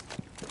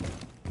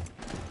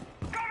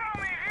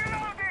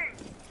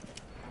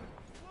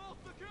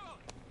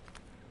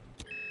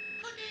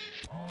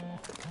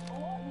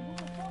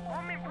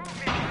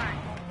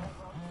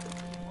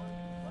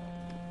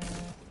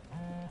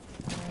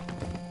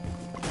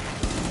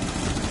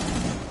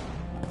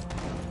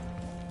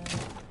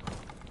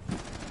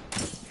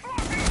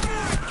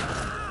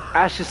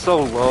 Ash is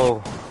so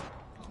low.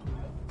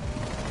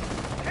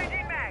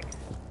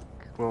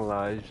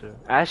 Elijah.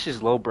 Ash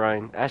is low,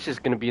 Brian. Ash is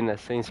gonna be in that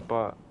same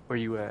spot. Where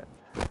you at?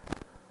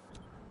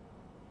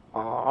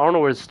 I don't know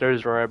where the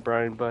stairs are at,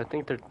 Brian, but I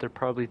think they're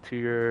probably to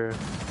your.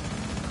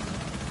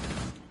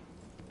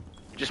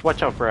 Just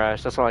watch out for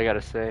Ash. That's all I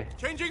gotta say.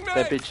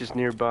 That bitch is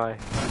nearby.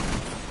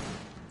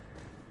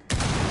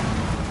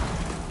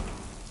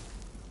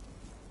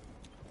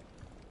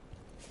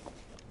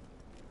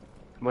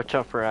 Watch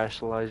out for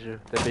Ash, Elijah.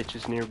 That bitch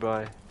is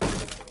nearby.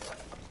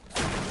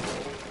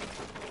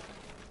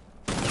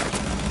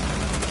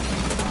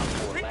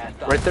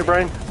 Right there,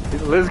 Brian.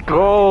 Let's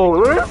go.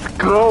 Let's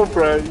go,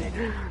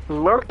 Brian.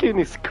 Lurking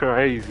is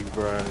crazy,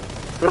 Brian.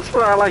 That's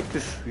what I like to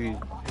see.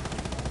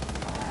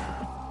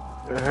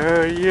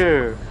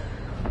 Yeah.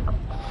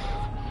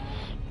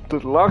 The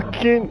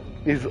lurking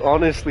is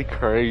honestly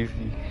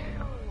crazy.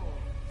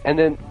 And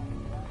then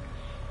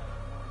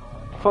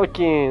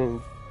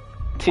fucking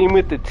team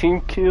with the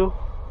team kill.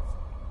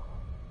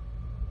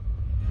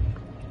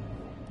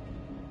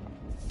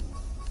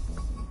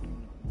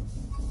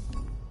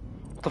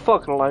 What the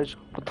fuck, Elijah?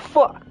 What the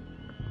fuck?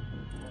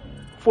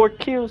 4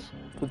 kills?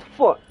 What the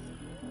fuck?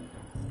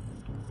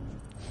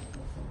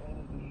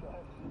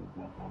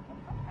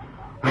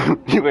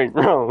 You ain't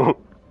wrong.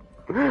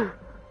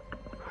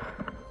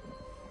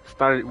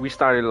 We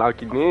started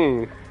locking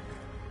in.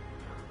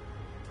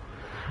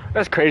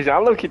 That's crazy. I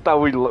low-key thought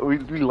we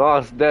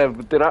lost that,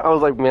 but then I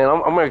was like, man,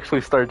 I'm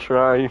actually start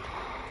trying.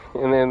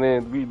 And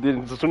then we did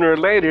it sooner or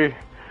later.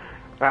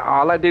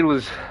 All I did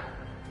was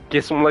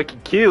get some lucky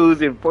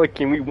kills and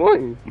fucking we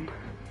won.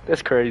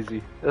 That's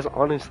crazy. That's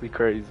honestly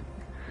crazy.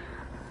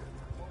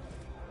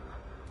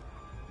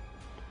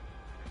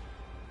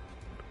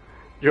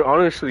 You're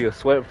honestly a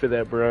sweat for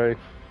that, Brian.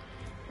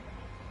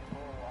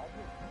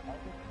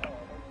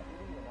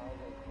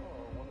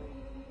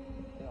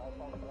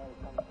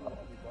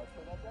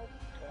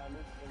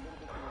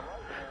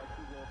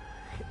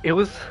 It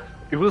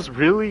was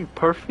really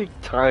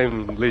perfect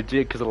timing,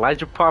 legit, because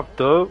Elijah popped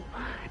up,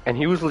 and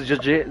he was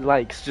legit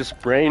like just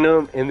spraying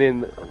them, and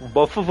then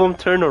both of them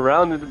turned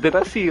around, and then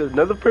I see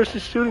another person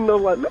shooting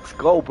them. Like, let's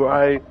go,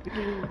 Brian.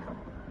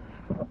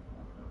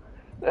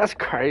 That's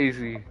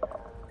crazy.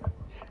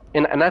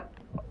 And that,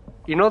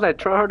 you know that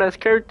tryhard ass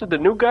character, the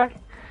new guy.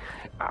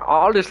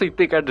 I honestly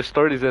think I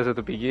destroyed his ass at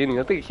the beginning.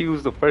 I think he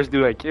was the first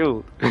dude I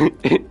killed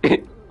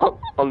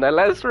on that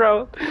last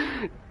round.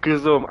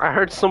 Cause I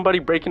heard somebody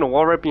breaking a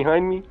wall right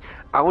behind me.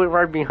 I went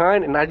right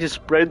behind and I just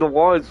sprayed the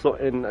wall.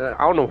 And I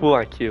don't know who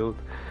I killed,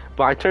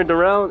 but I turned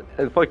around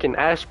and fucking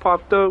Ash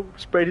popped up,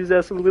 sprayed his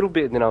ass a little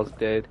bit, and then I was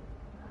dead.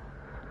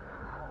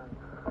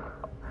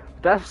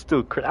 That's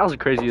still that was the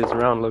craziest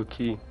round, low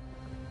key.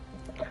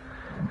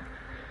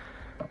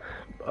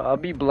 I'll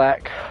be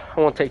black. I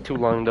won't take too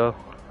long though.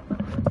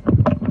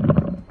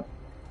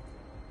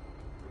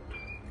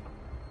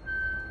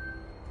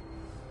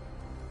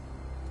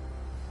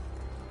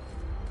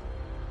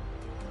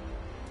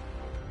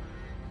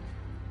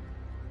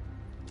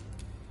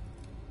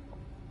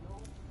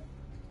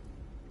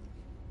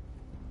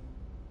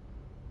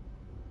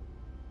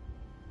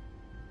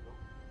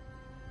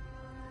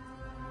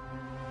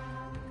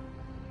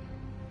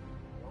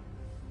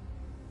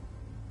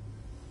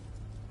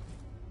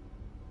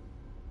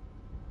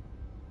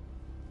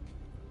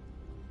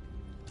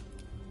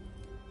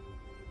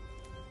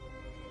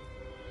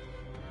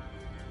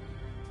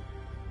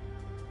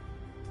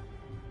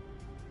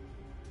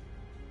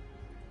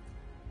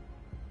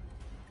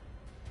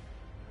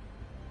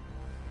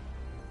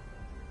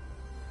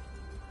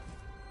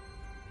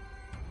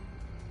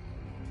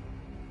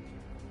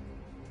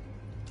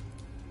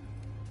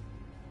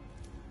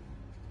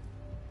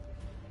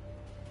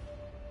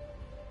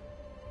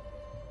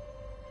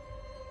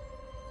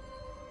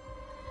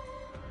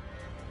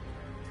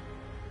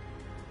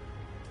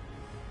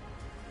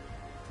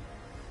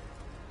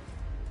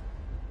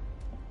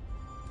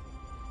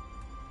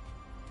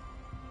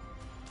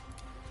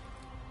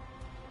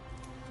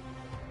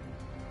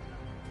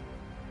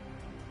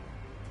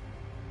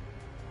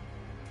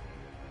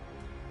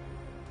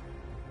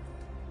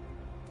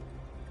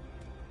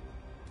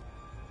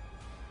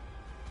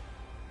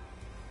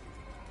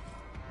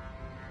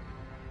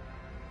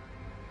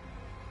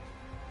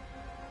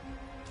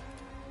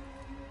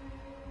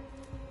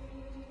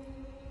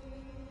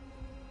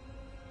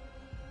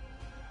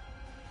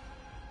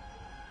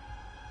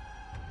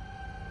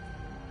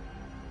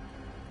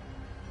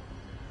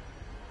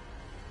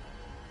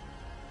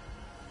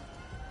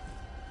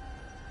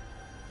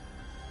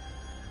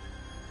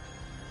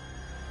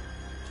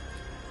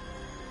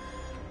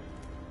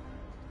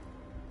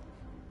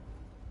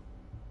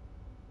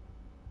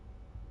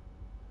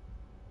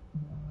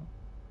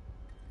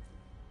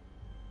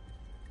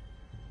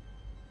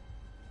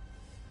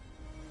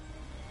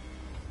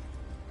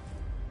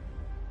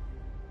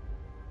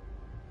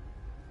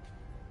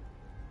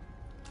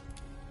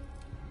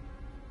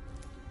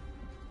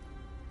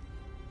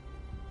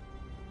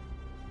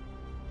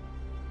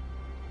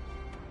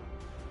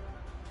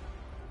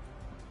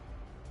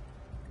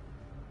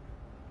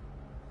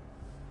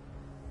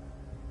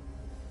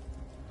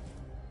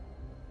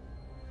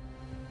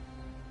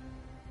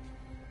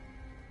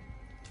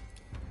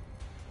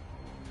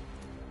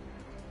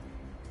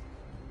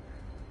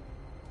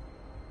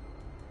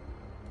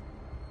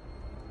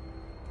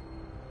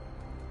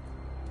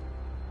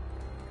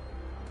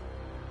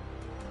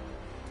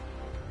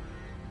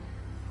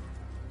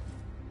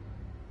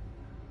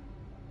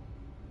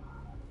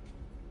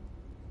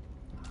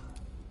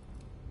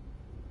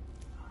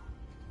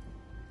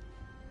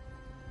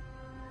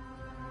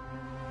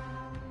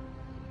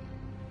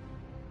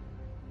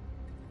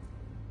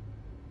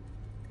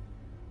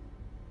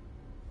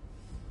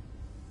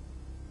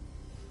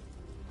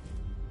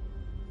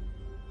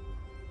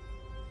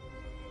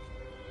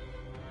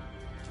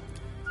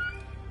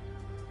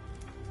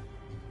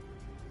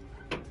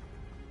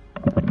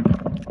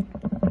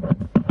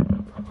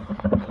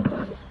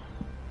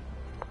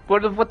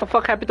 What the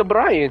fuck happened to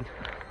Brian?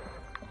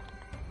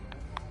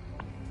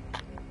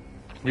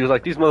 He was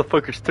like, these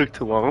motherfuckers took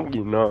too long,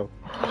 you know.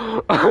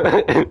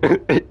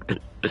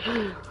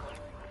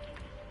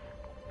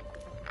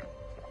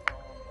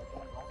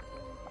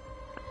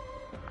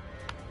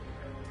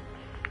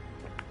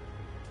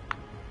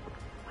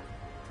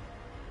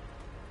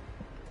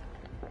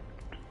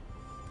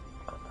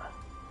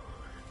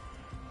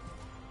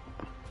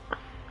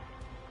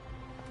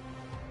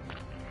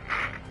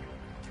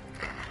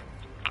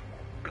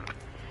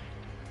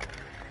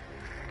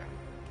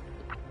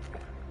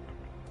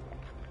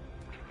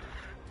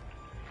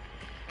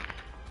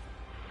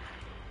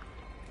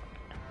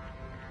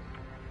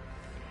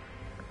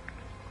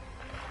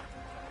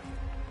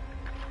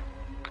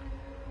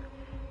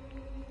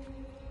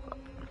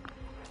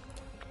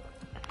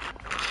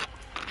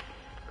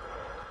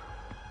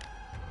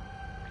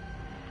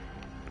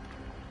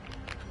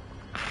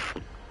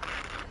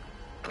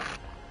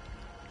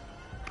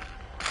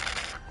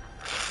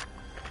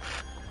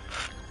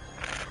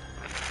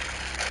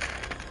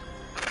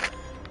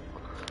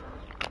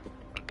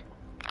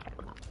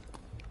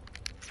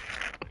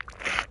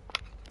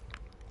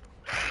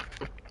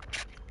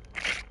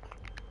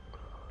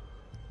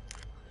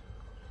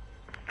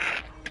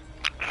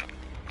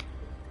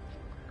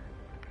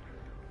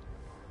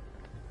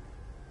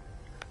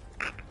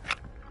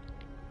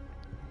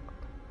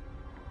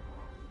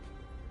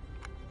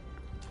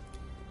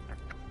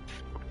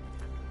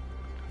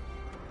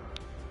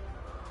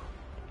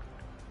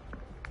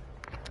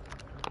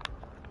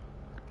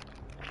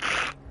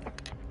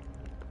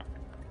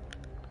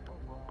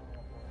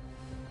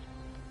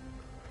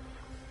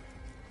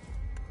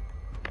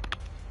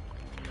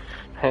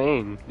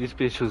 pain. This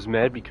bitch was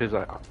mad because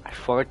I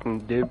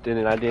fucking dipped and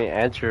then I didn't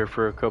answer her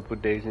for a couple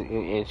of days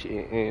and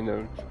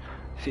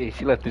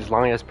she left this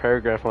long ass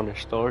paragraph on her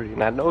story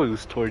and I know it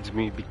was towards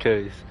me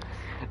because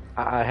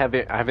I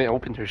haven't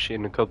opened her shit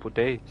in a couple of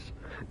days.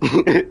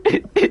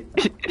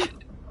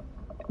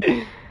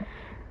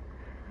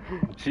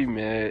 She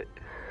mad.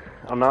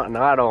 I'm not.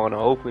 Now I don't want to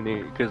open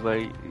it because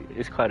like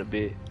it's quite a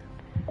bit.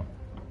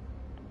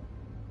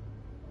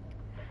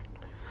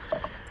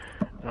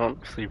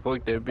 Honestly,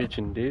 fuck that bitch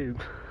and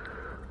dib.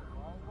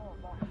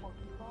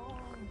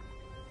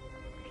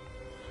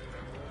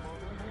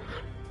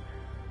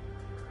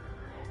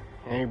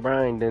 Hey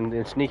Brian,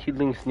 then sneaky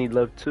links need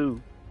love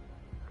too.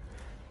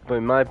 But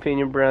in my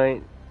opinion,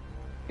 Brian,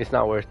 it's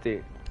not worth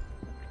it.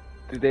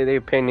 They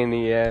pain in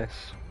the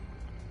ass.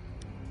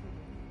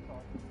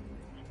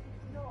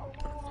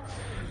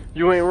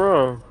 You ain't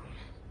wrong.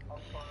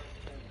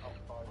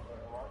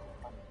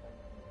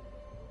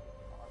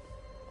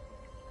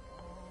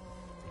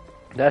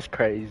 That's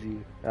crazy.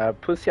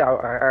 Pussy,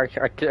 I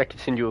can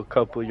send you a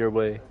couple your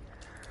way.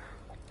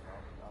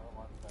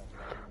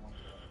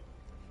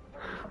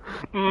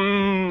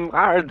 I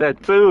heard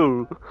that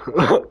too.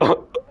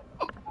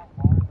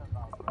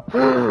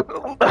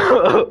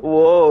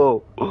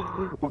 Whoa.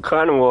 What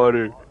kind of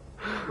water?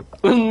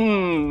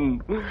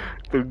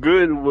 The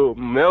good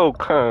milk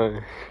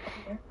kind.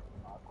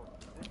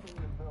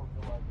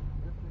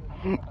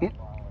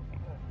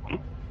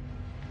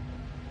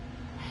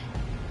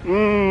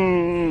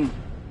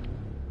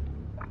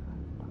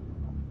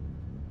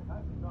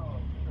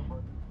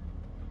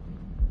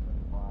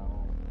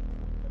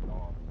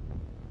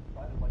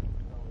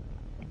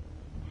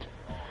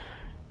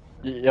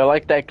 Y'all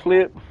like that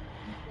clip?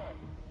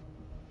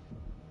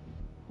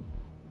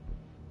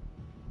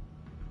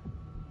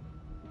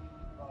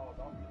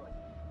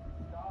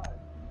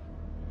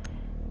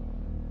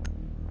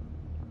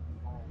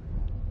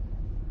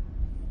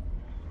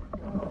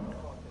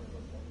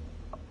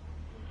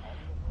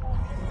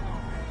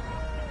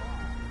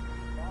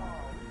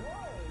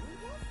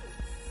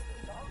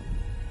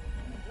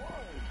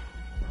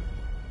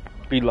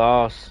 We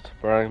lost,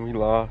 Brian, we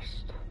lost.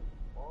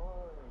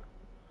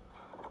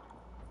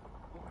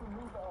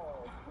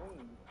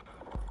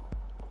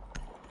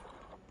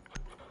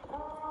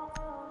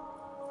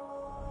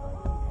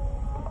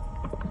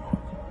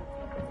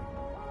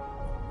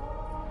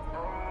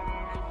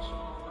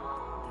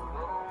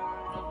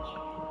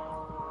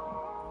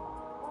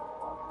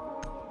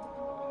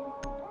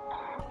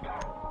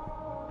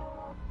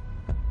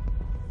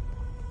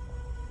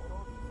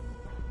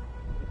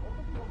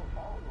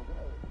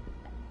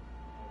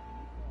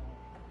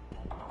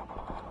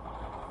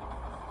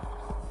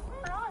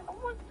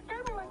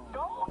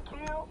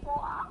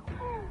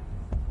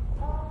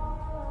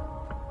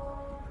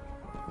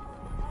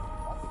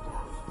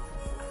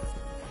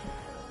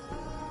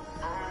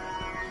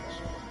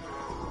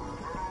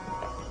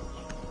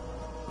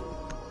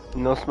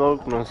 No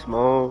smoke, no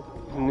smoke.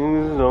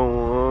 Niggas don't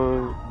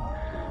want.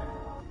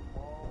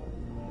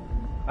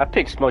 I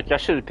picked smoke. I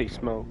should have picked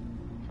smoke.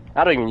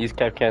 I don't even use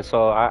Capcan,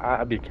 so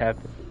I be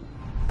capping.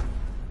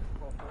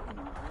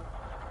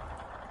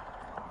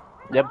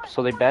 Yep.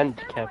 So they banned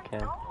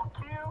Capcan.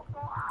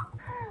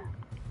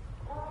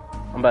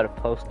 I'm about to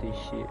post this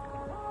shit.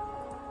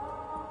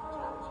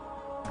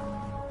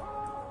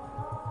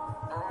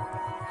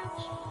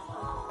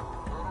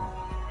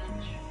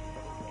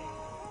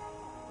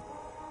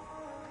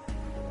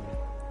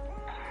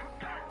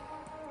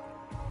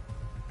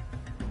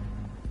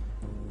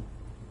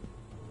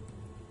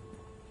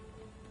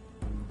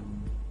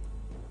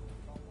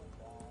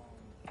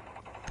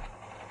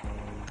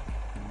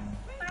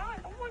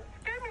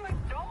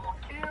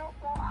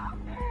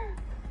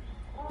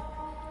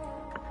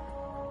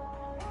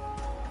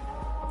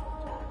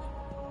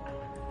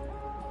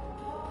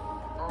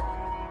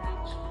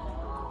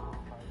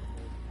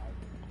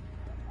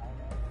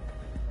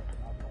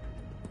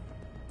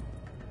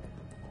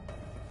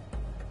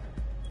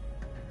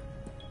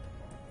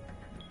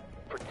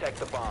 Protect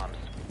the bombs.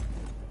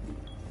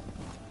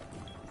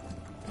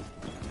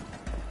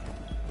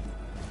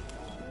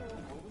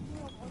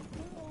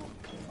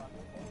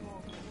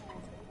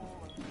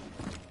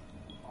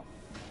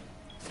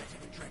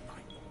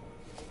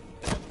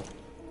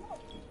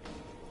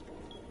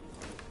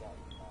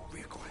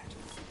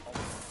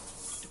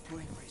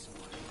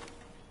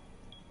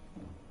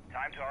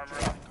 Time to armor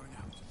up.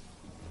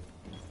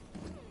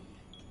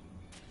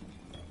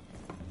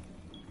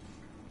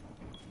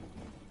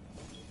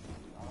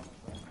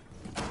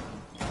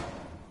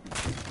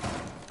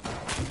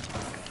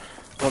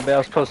 I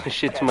was posting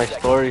shit to my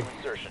story.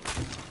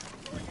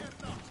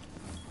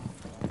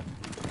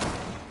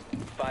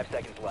 5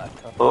 seconds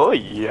left. Oh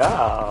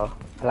yeah.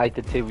 I like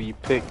the table you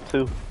picked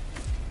too.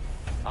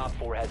 Op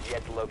 4 has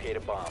yet to locate a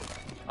bomb.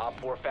 Op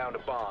 4 found a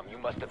bomb. You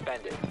must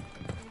defend it.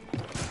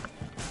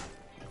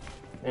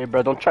 Hey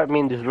bro, don't trap me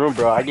in this room,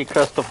 bro. I get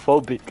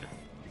claustrophobic.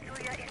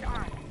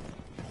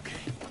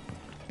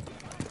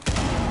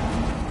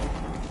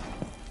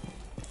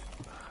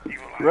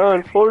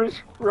 Run,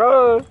 Forrest,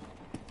 run!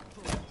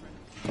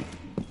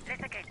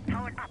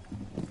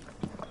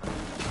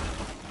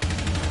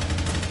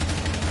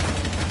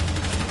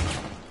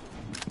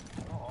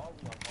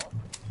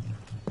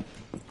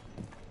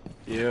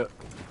 Yeah.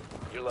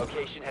 Your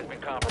location has been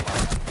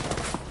compromised.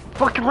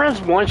 Fucking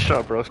Ram's one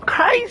shot, bro. It's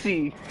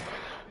crazy.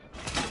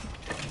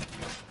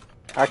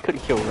 I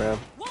couldn't kill Ram.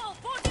 Wall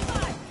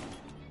 45.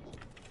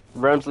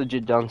 Ram's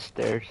legit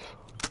downstairs.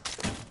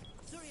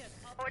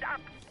 Hold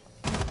up.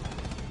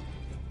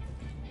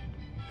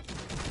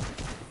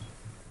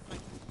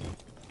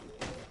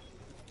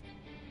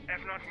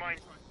 That's not mine.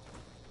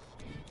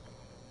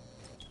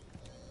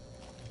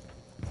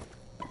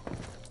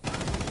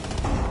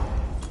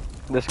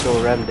 Let's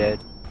go, Ram dead.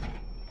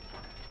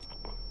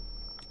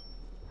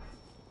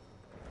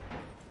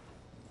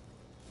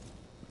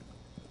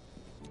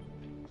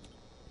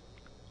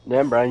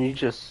 Damn, Brian, you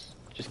just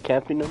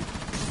camping them?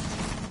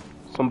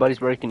 Somebody's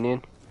breaking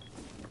in.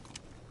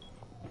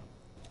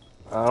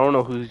 I don't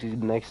know who he's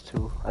next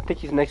to. I think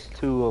he's next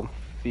to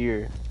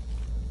Fear.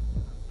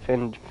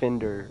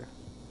 Fender.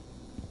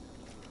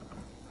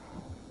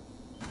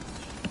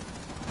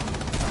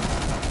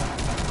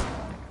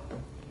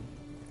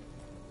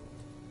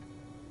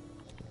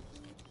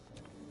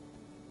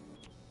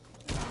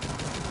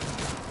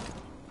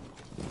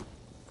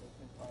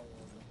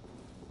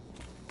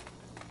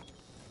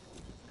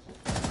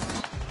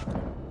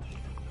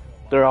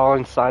 They're all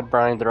inside,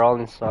 Brian. They're all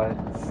inside.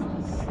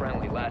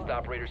 Friendly, last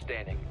operator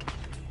standing.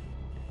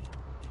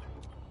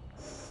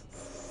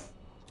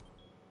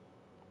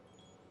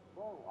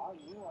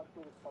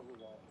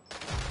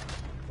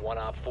 One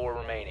op 4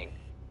 remaining.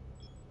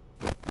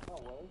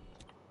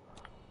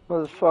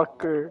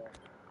 Motherfucker.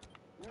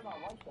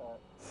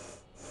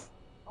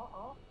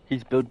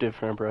 He's built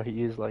different, bro.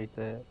 He is like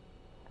that.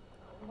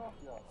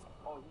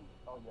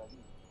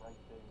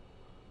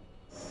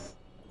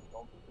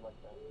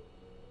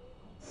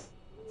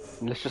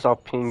 Let's just all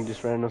ping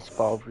this random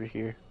spot over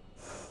here.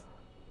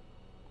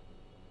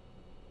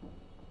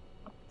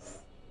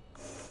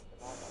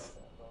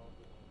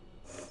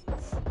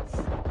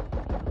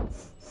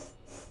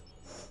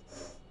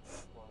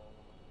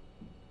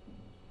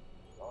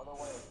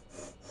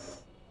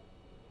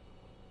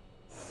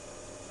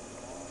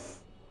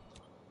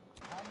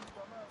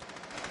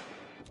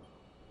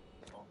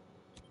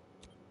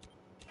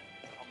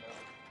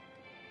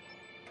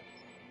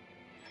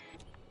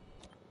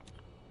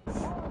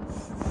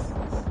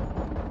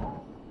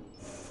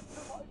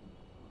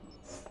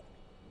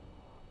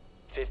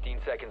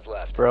 Seconds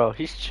left. Bro,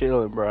 he's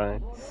chilling,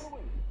 Brian.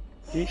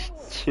 He's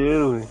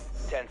chilling.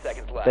 10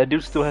 seconds left. That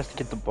dude still has to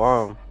get the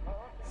bomb.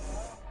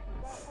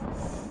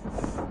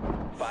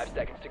 5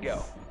 seconds to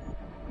go.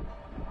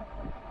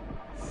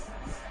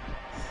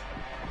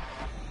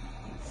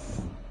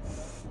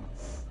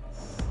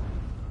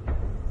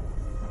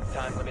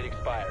 Time limit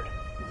expired.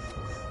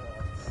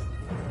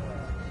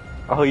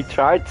 Oh, he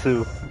tried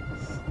to.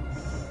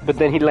 But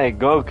then he let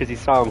go because he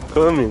saw him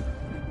coming.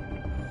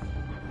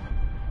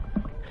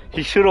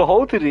 He should have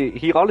holded it.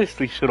 He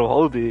honestly should have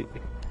held it.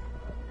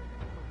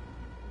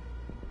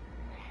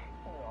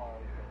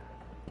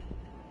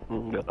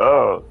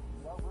 Oh.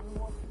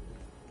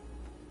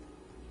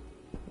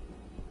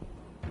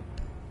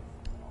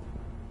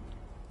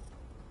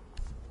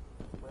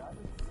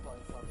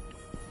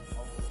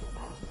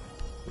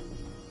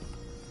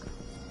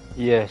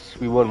 Yes,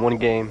 we won one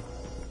game.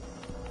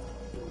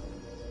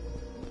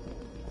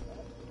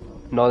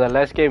 No, that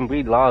last game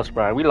we lost,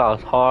 Brian. We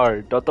lost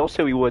hard. Don't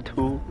say we won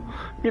two.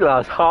 We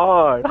lost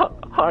hard,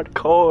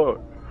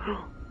 hardcore.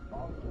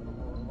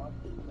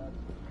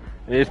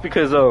 It's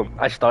because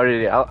I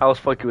started it. I was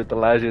fucking with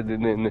Elijah,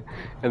 and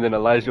then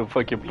Elijah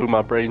fucking blew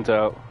my brains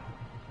out.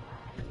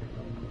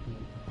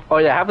 Oh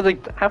yeah, half of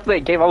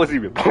that game I wasn't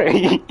even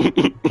playing.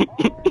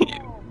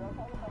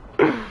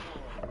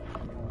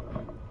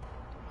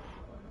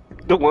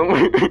 The one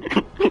where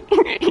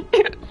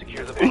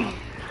Secure the bomb.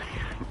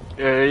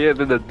 yeah,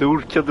 then the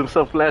dude killed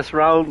himself last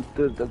round.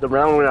 The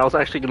round when I was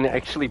actually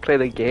gonna play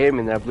the game,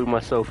 and I blew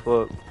myself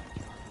up.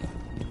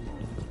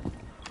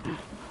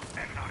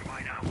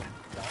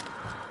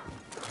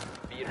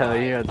 Hell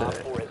yeah,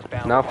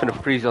 now I'm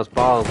finna freeze those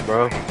balls,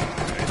 bro.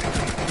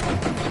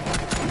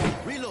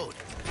 Reload.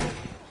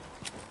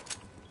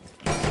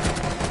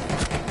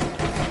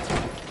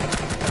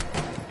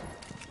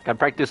 Gotta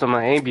practice on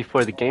my aim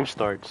before the game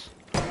starts.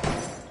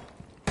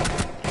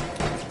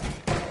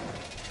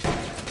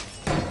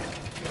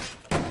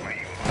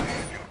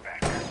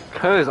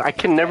 Cause I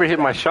can never hit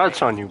my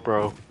shots on you,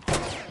 bro.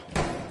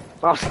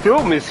 I'm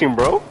still missing,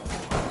 bro.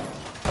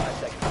 5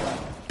 seconds left.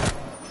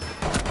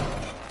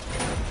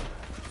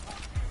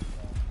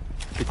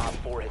 Op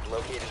 4 has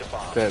located a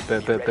bomb. Bet. Be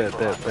ready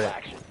for hostile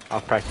action.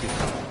 I'll practice.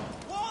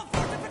 Wall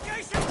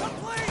fortification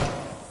complete.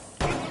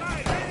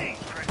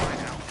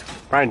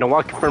 Brian, don't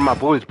walk in front of my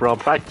bullets, bro. I'm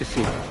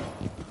practicing.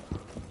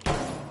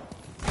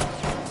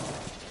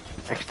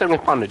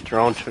 Accidentally found a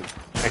drone,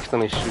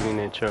 accidentally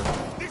shooting at you.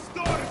 This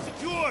door is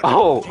secure.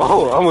 Oh,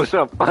 almost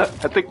up. I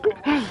think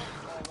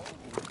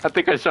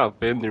I shot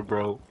Fender,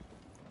 bro.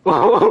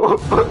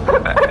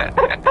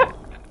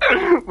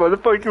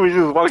 Motherfucker was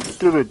just walking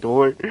through the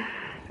door,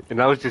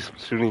 and I was just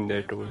shooting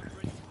that door.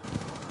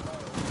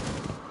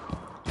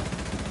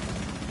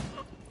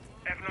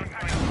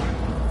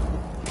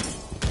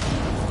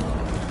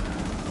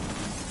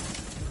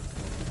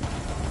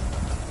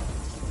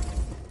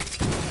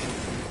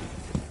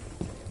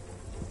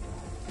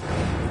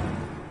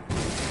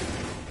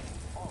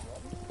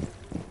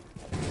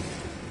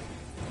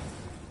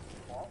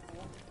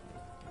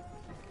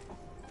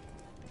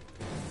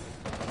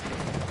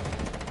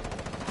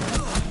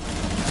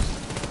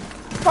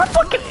 My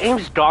fucking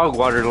aim's dog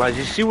water, like,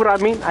 you see what I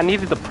mean? I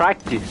needed the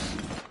practice.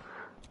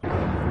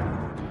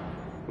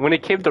 When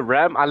it came to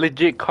Ram, I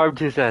legit carved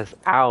his ass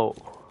out.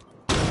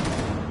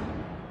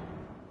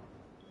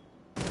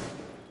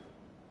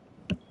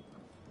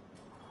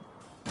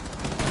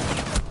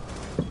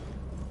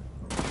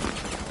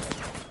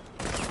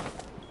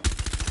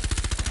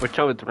 Watch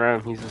out with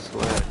Ram, he's a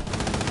sweat.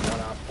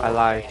 I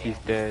lied, he's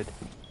dead.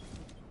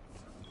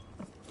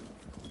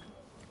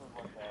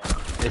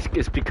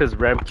 It's because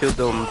Ram killed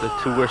them, the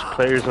two worst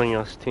players on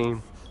y'all's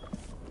team.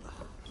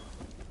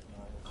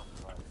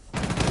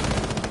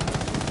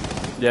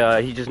 Yeah,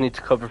 he just needs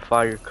to cover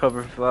fire,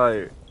 cover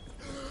fire.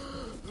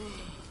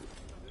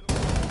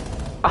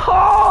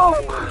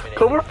 Oh!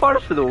 Cover fire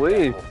for the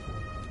win.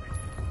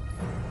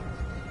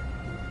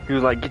 He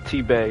was like, get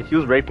teabagged. He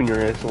was raping your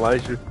ass,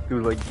 Elijah. He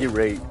was like, get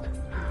raped.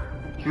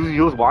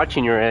 He was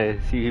watching your ass.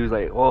 He was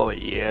like, oh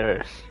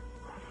yes.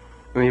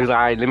 And he was like,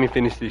 alright, let me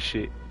finish this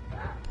shit.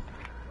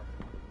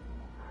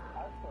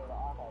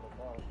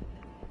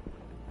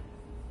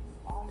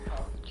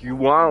 You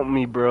want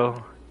me,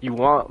 bro. You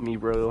want me,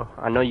 bro.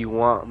 I know you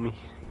want me.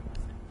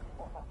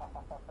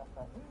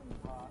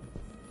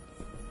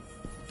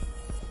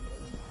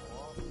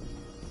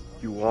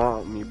 You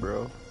want me,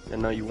 bro. I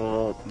know you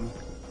want me.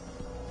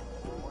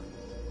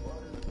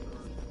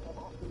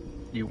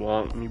 You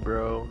want me,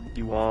 bro.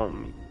 You want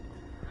me.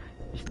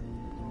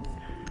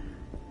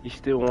 You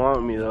still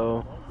want me,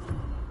 though.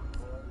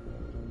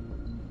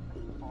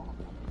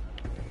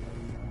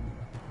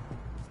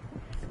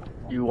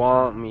 You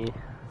want me.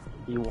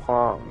 You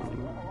want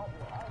me.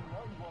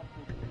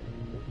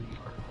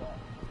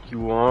 You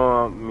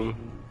want me.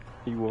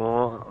 You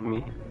want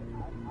me.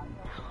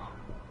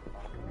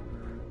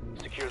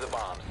 Secure the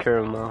bombs.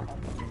 Caramel.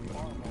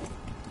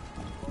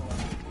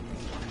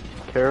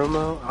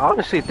 Caramel? I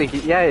honestly think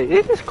yeah,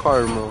 it is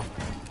caramel.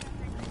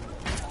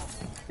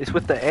 It's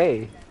with the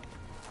A.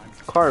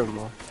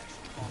 Caramel.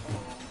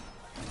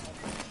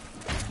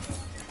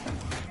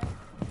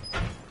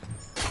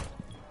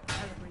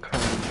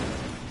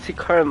 See,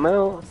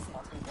 caramel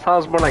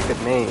sounds more like a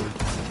name.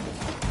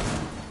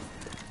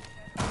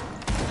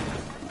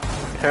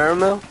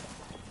 Caramel?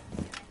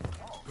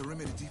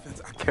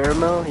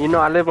 Caramel? You know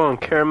I live on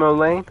Caramel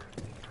Lane.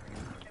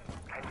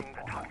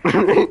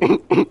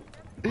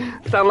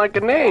 Sound like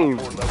a name.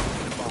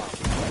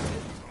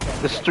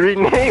 The street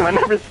name. I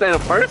never said a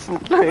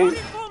person's name.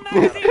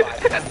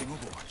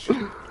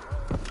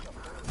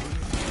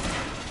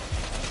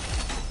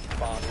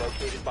 Bomb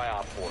located by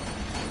Op 4.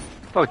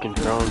 Fucking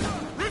drone.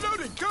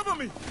 Reloading, cover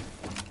me!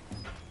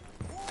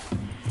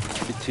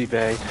 Get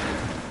teabagged.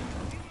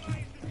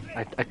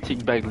 I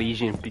teabag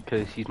Legion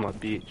because he's my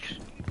bitch.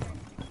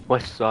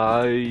 West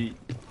side.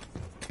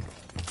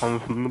 I'm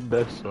from the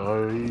best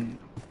side.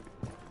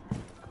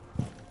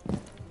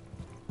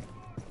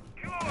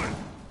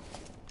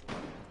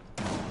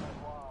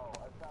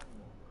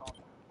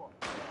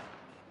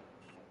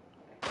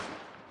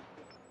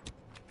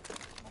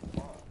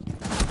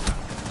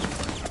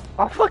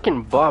 I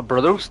fucking bought,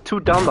 bro. There was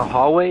two down the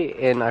hallway,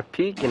 and I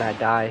peek and I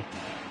die.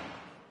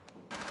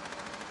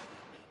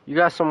 You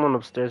got someone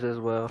upstairs as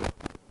well.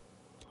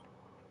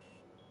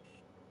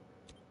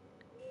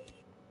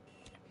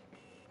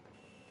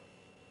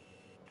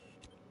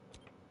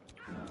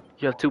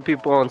 You have two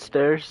people on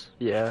stairs?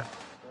 Yeah.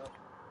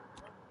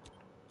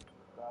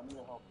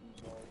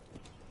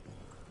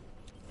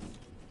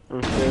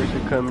 And stairs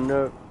are coming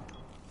up.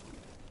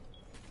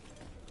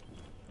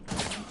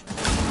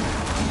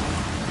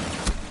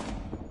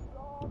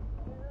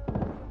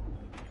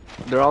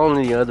 They're all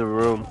in the other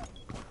room.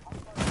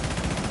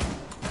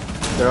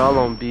 They're all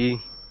on B.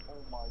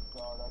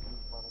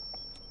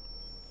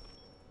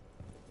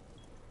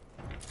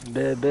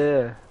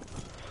 Baby,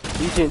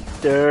 you can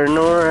turn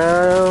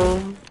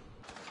around.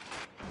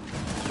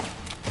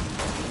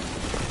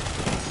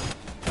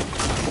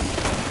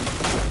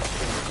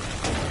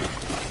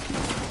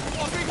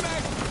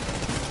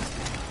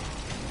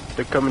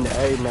 They're coming to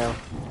A now.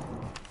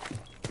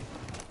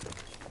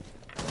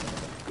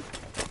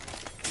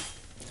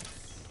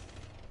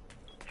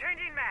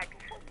 Changing mag!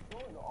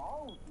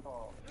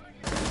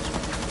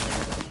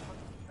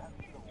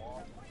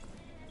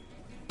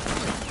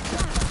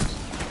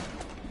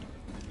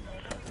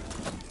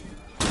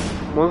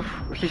 Well,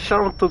 he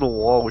shot him through the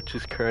wall, which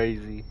is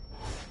crazy.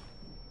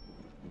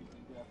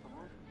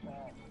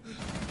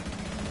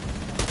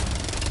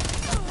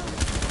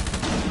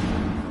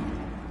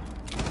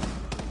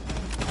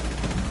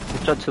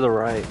 Watch out to the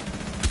right.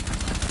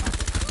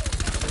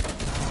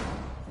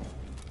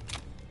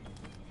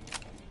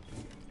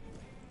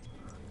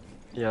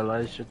 Yeah,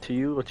 Elijah, to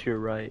you or to your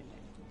right?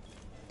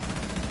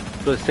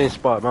 So same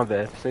spot, my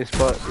bad. Same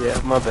spot, yeah,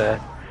 my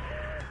bad.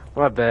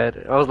 My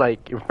bad. I was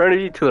like, in front of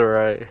you to the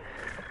right.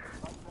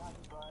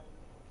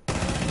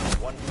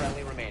 One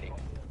friendly remaining.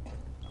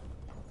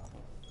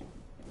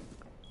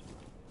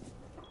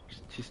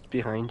 Just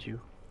behind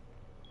you.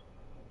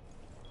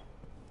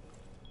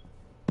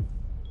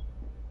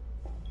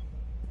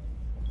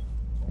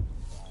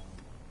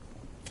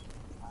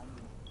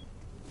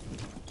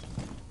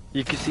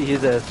 You can see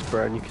his ass,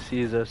 Brian. You can see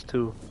his ass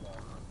too.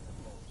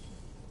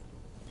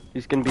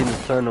 He's gonna be in the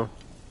tunnel.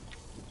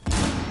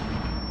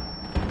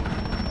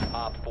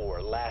 Op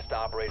 4, last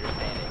operator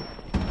standing.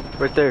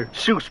 Right there.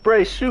 Shoot,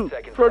 spray, shoot.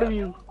 In front of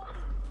you.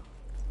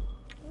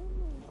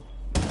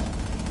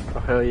 Oh,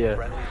 hell yeah.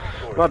 Friendly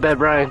secure. My bad,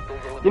 Brian.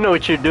 You know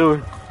what you're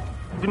doing.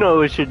 You know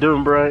what you're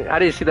doing, Brian. I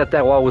didn't see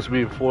that wall was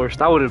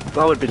reinforced. I would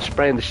have been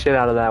spraying the shit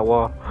out of that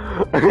wall.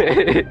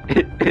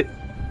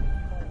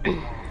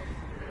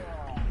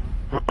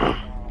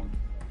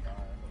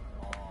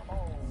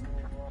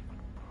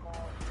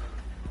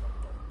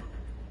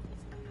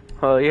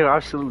 Oh, yeah,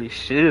 absolutely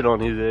shit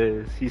on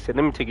his ass. He said,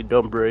 let me take a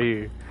dump right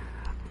here.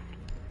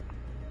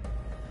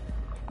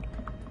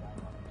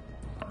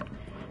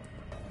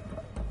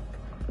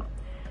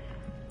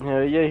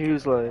 Hell yeah, he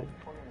was like...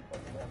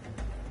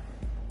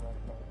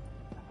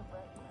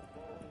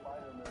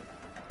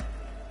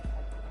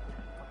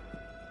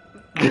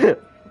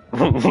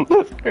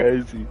 That's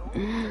crazy.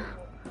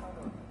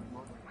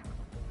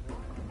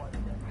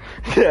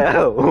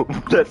 Yeah,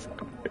 that's...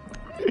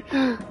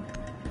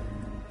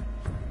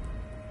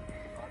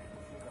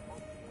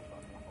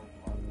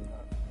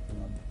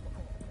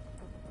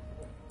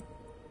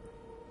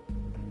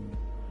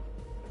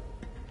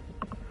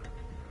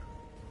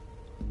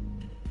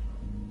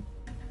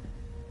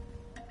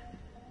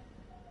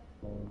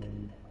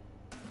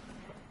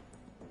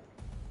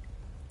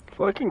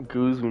 Fucking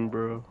Guzman,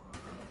 bro.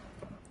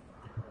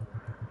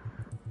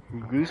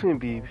 Guzman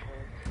be...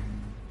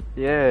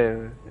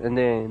 Yeah, and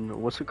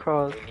then, what's it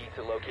called? We need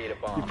to locate a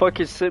He bomb.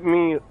 fucking sent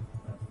me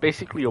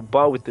basically a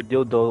bot with the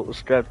dildo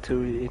strapped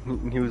to it,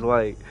 and he was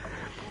like,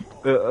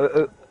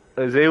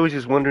 Isaiah was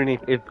just wondering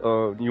if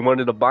you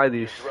wanted to buy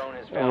this. Drone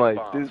has I'm found like, a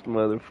bomb. this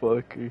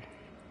motherfucker.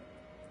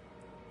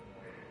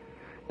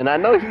 And I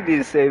know he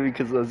didn't say it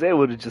because Isaiah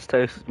would have just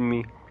texted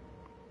me.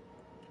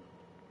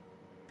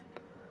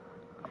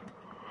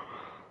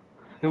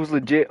 It was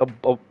legit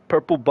a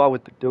purple ball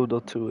with the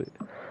dildo to it.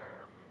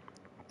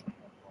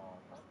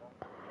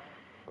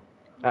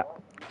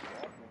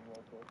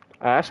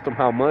 I asked him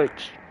how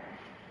much.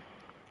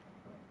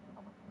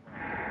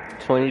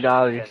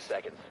 $20. 10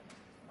 seconds.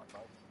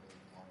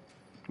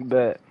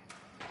 Bet.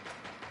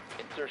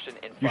 Insertion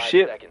in You 5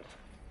 ship? seconds.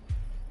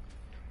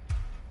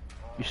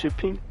 You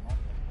shipping?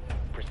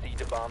 Proceed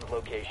to bomb's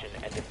location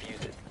and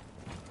defuse it.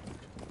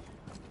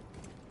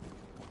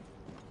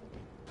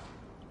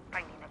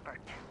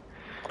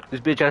 This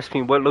bitch asked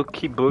me, what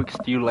low-key books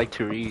do you like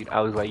to read?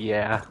 I was like,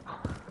 yeah.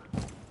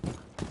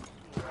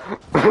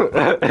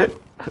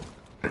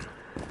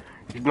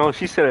 No,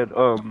 she said,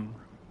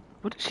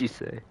 what did she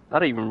say? I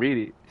didn't even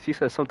read it. She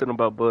said something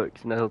about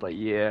books, and I was like,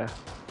 yeah.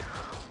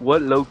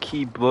 What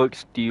low-key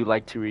books do you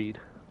like to read?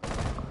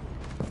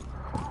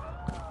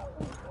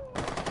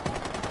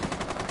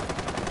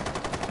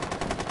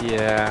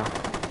 Yeah.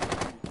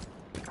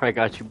 I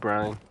got you,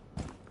 Brian.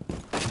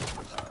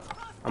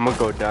 I'm gonna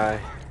go die.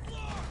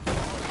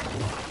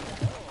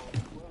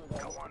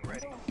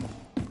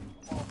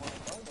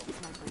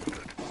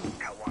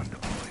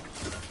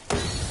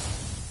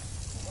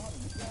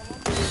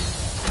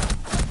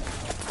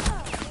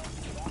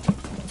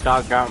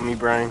 Doc got me,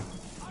 Brian.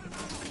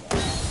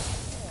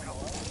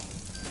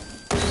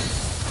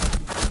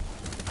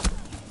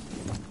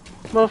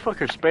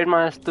 Motherfucker sprayed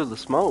my ass through the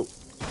smoke.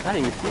 I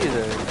didn't even see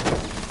that.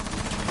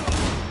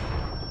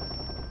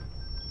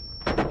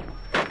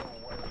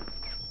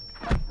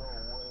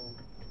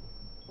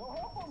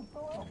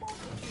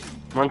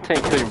 One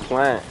tank couldn't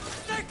plant.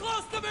 Stay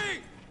close to me!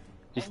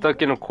 He's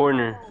stuck in a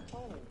corner.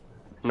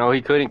 No,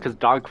 he couldn't because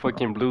Doc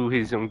fucking blew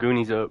his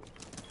Goonies up.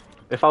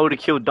 If I would have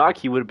killed Doc,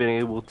 he would have been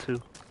able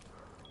to.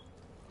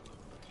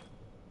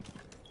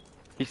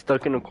 He's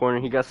stuck in a corner.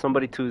 He got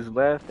somebody to his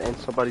left and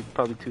somebody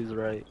probably to his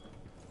right.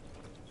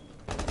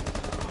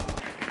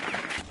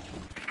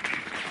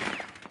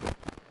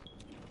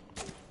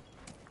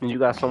 And you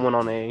got someone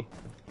on A.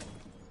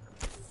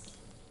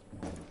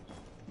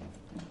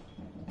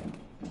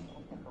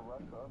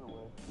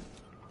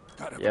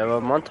 Yeah,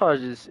 but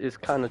Montage is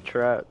kind of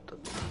trapped.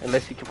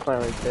 Unless he can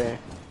plant right there.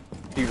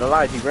 He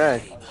lied, he ran.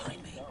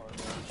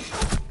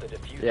 The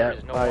diffuser Yeah,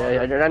 is no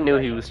I knew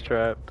he was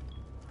trapped.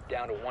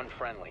 down to 1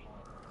 friendly.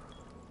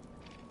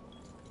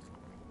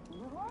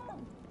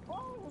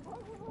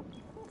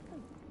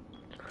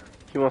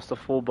 He wants the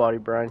full body,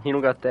 Brian. He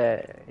don't got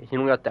that. He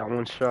don't got that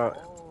one shot.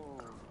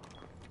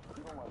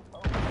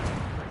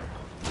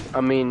 I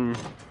mean,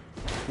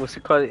 what's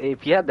it called?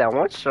 If he had that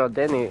one shot,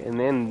 then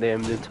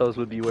the toes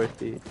would be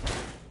worth it.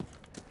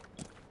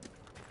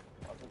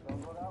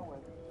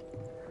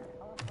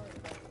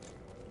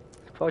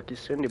 Fuck you,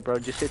 Cindy, bro.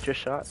 Just hit your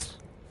shots.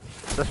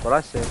 That's what I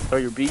said. Throw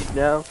your bees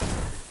now.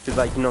 Cause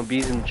like, you know,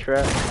 bees in the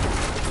trap.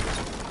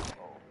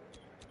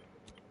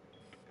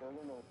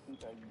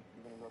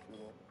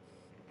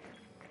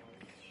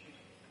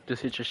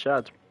 Just hit your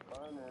shots.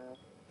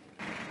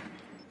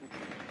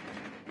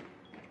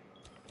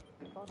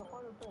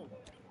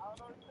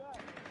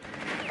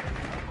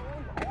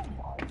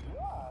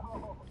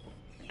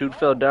 Dude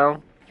fell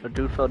down. A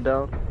dude fell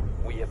down.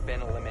 We have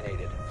been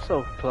eliminated.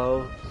 So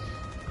close.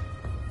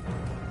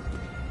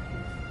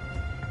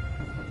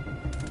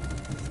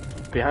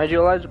 Behind you,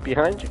 Elijah.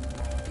 Behind you.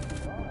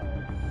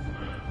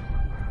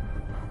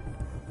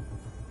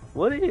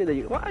 What are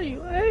you? Why are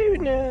you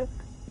aiming at?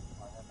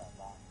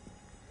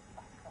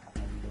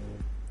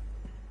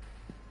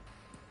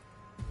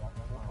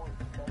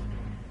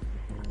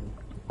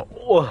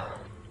 Oh.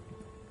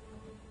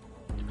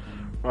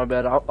 My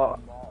bad.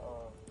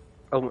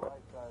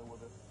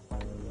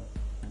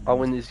 I'll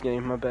win this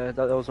game. My bad.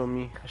 That was on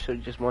me. I should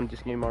have just won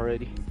this game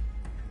already.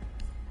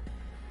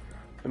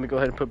 Let me go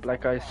ahead and put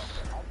black ice.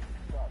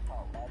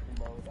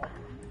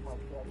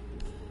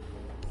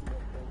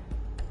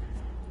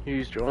 You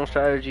used your own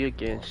strategy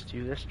against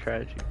you. That's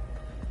tragic.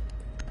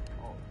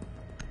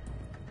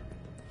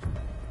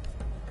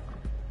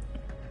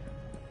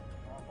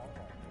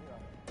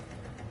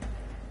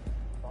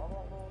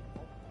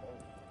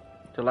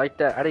 To like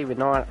that, I didn't even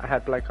know I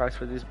had black ice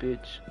for this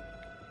bitch.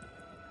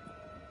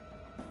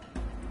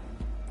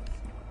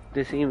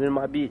 This ain't even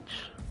my bitch.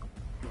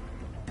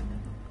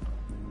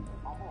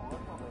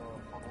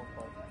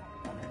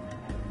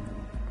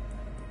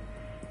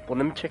 Well,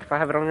 let me check if I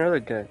have it on your other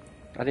gun.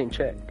 I didn't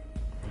check.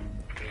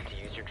 You need to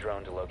use your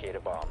drone to locate a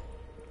bomb.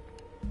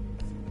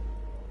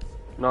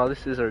 No,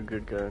 this is our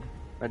good gun.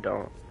 I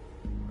don't.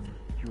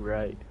 You're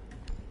right.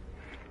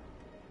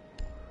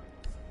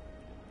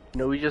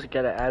 No, we just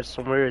gotta add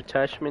some more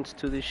attachments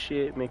to this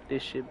shit, make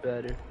this shit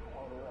better.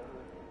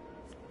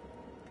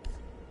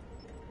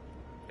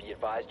 Be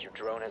advised your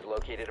drone has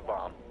located a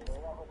bomb.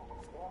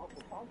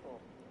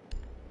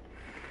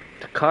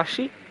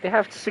 Takashi? They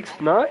have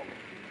 6'9"?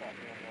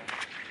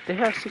 They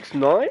have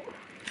 6'9"?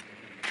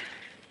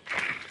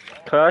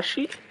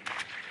 Takashi?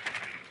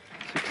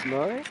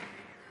 6'9"?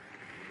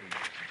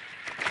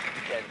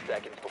 10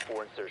 seconds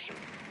before insertion.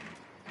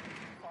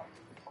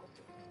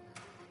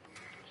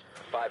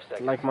 5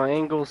 seconds. Like my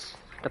angles,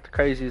 got the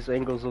craziest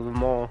angles of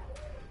them all.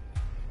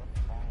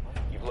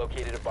 You've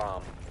located a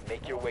bomb.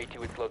 Make your way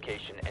to its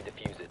location and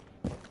defuse it.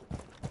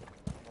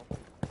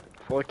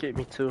 Fuck it,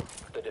 me too.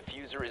 The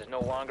diffuser is no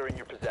longer in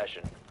your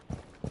possession.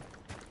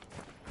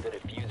 The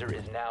diffuser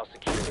is now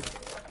secured.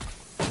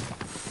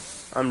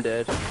 I'm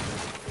dead.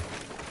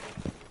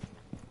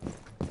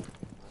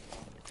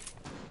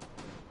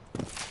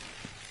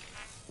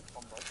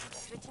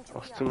 I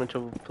was too much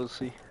of a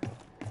pussy.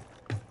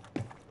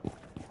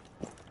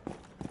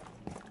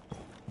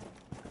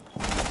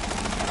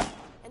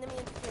 Enemy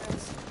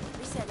interference.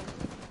 Resetting.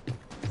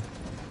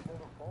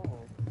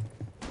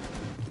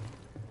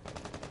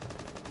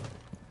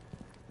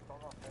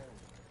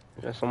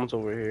 Yeah, someone's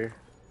over here.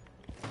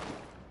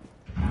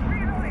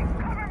 Reloading!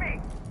 Cover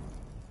me!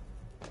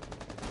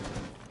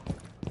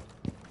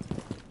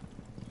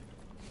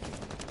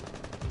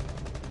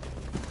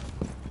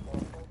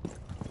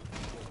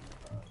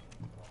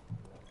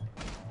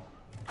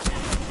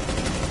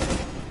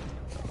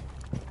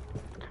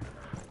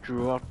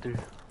 Drew up there.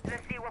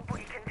 Let's see what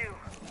Boogie can do.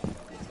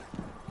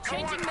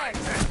 Changing mags.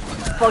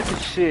 Fucking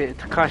shit,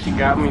 Takashi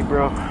got me,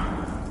 bro.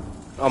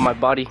 On my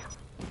body.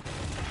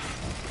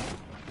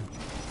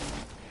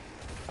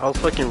 I was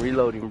fucking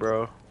reloading,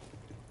 bro.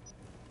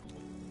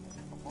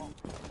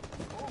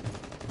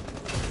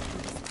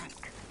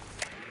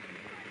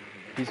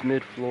 He's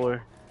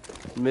mid-floor,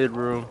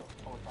 mid-room.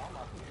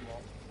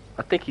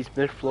 I think he's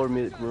mid-floor,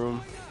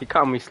 mid-room. He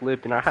caught me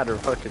slipping. I had to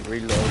fucking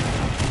reload.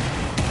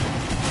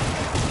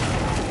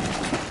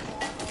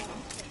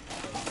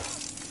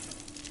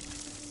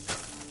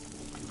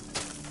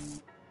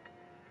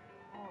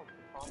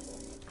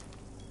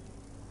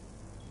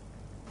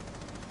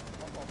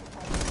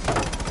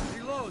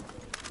 Reload!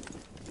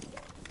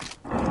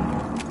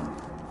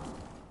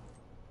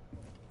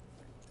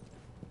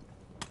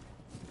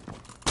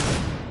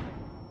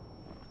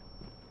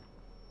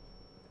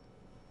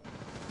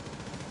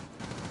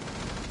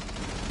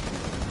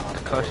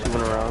 Takashi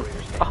went around.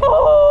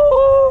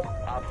 Oh!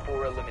 Op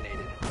 4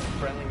 eliminated.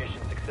 Friendly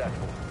mission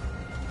successful.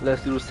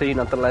 Last dude was saying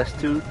not the last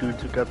two. Dude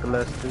took out the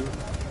last two.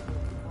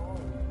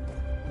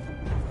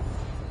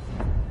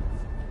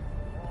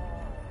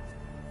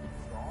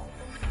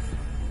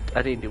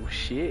 I didn't do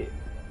shit.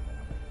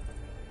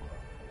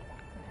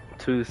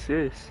 2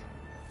 assists.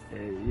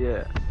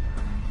 Yeah.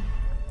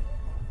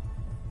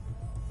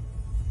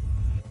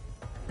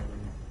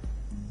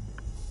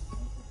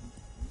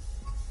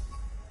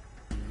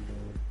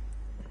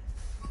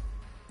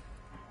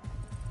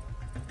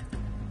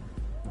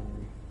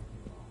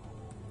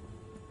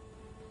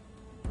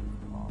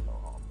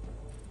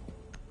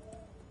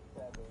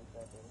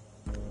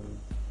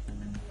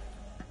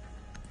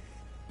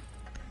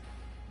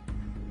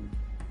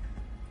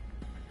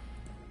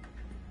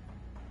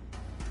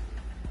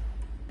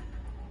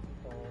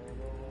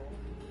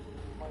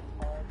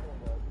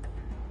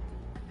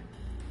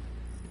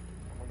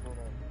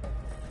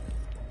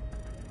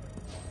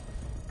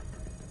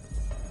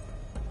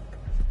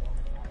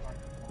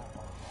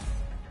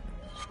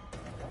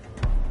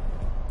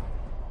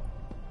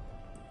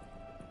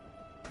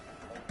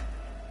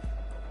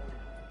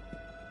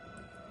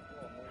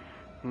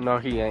 No,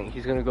 he ain't.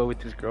 He's gonna go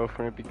with his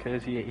girlfriend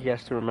because he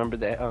has to remember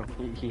that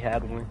he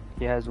had one.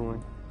 He has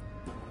one.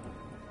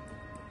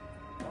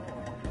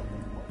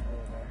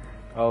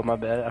 Oh my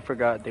bad. I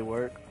forgot they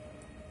work.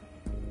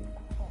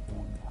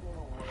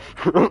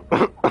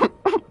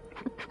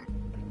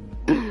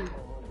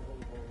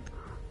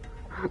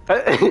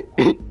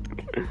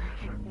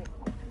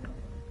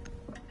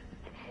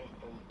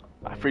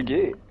 I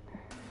forget.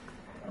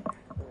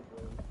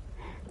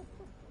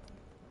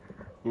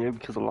 Yeah,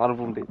 because a lot of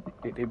them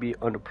they be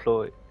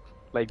unemployed.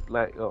 I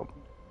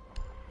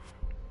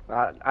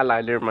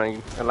lied there,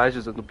 man.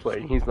 Elijah's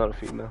unemployed. He's not a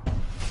female.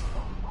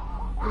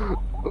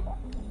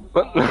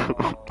 What?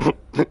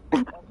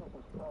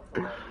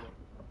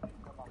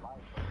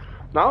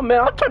 Nah,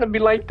 man, I'm trying to be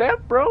like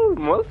that, bro.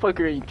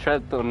 Motherfucker ain't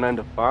trapped on 9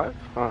 to 5.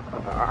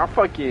 I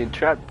fucking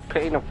trapped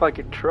paying a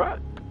fucking truck.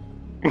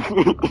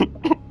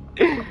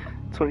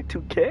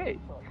 22K.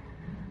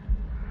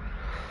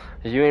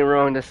 You ain't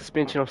wrong. That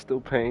suspension I'm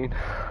still paying.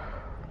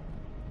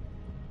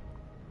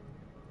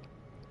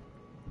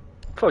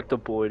 Fuck the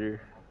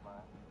border.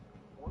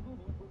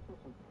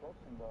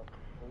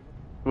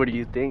 What do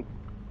you think?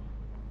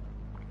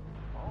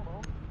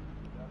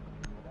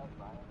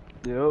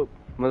 Yup.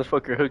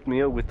 Motherfucker hooked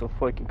me up with the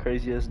fucking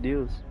crazy ass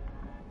deals.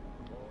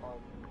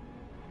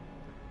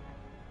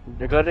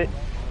 I got it.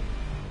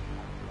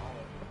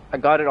 I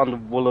got it on the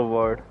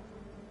boulevard.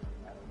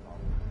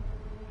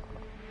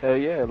 Hell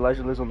yeah,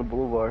 Elijah lives on the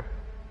boulevard.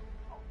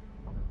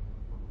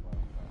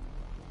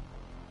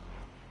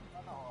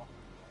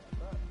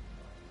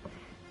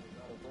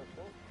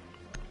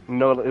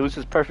 No, it was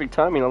just perfect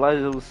timing.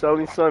 Elijah was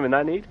selling some and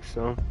I needed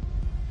some.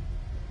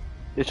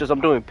 It's just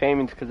I'm doing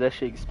payments because that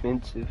shit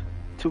expensive.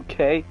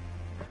 2K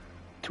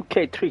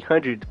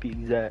 300 to be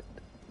exact.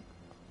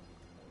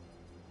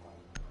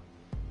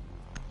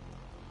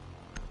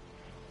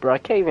 Bro, I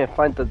can't even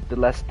find the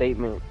last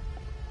statement.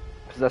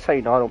 Because that's how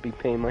you know I don't be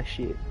paying my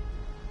shit.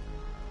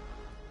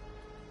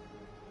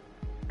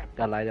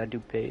 I lied, I do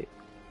pay it.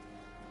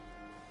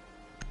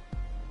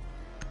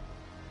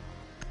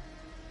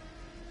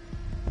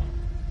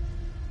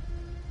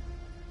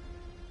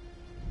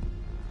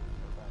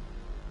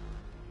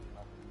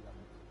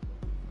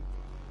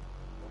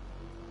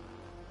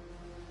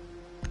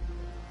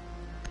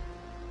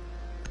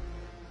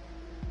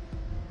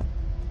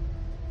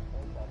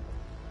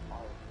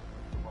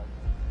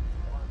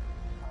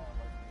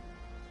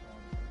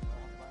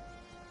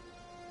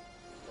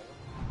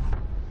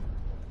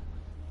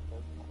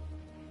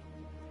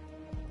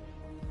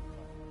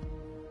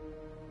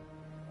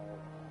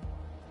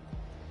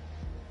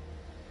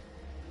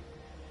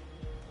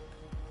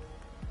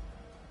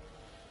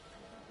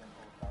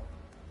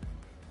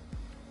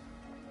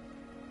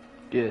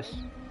 Yes.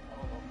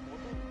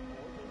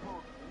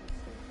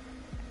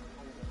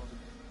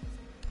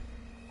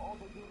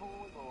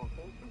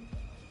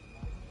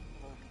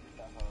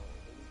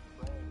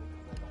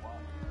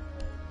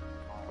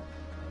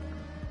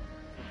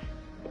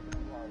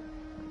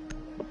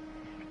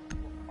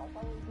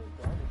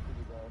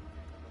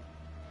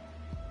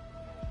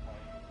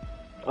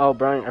 Oh,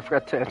 Brian, I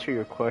forgot to answer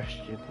your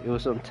question. It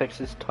was on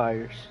Texas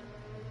tires.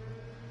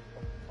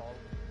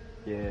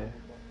 Yeah.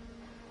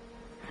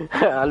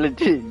 I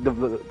legit,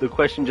 the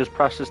question just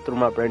processed through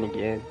my brain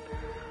again.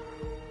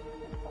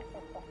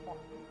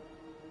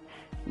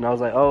 And I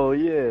was like, oh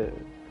yeah.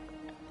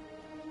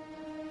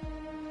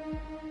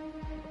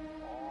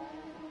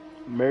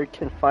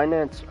 American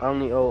Finance, I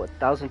only owe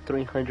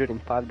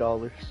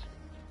 $1,305.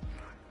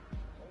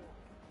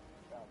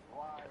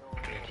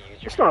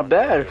 It's not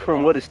bad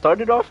from what it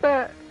started off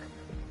at.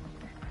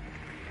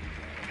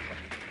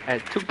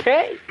 At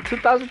 2K,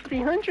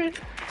 2,300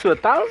 to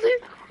 1,000.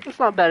 It's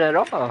not bad at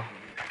all.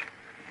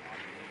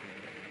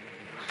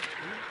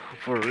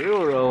 For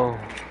real though.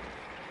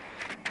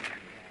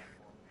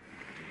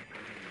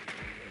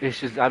 It's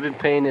just I've been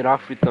paying it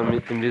off with the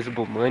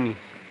invisible money.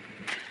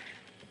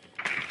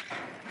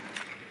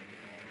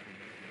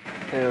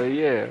 Hell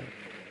yeah.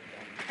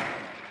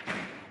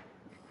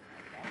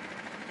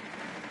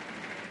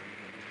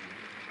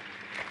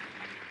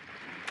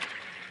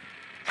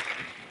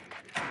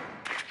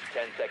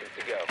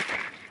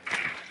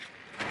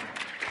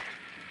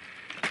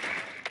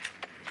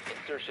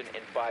 Insertion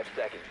in 5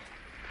 seconds.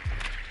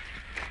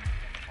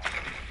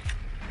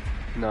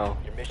 No.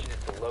 Your mission is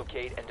to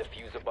locate and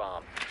defuse a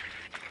bomb.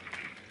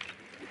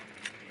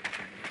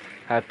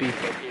 Happy?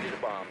 Located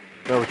a bomb.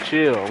 Bro,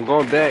 chill. I'm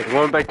going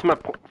back to my...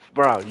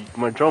 Bro,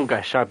 my drone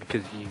got shot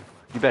because you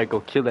better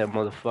go kill that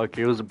motherfucker.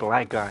 It was a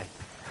black guy.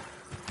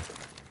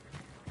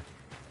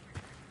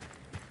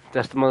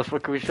 That's the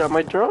motherfucker who shot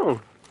my drone.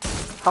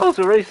 How's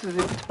it racist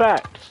if it's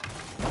facts?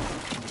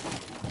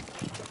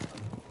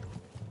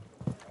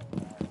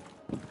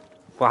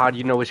 Well, how do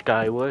you know which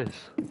guy it was?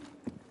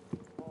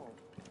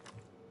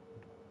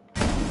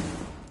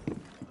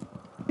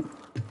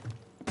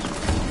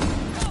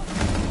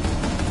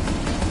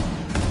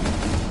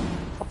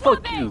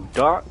 Fuck you,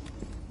 dog.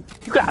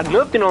 You got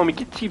nothing on me.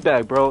 Get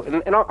teabag, bro.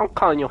 And I'm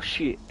calling your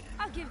shit.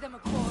 I'll give them a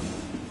call.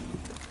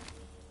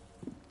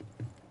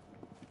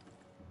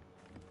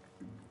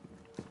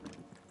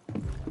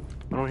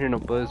 don't hear no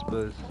buzz.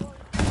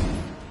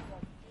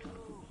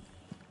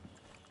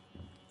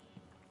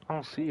 I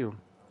don't see him.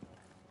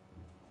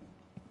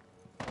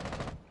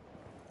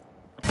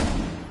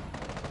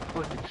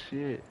 Fucking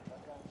shit.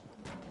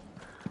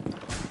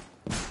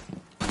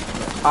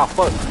 Ah,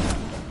 fuck.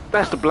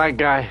 That's the black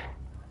guy.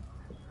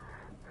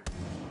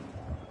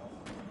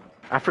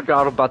 I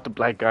forgot about the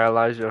black guy,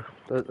 Elijah.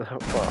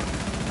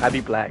 Fuck. I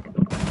be black.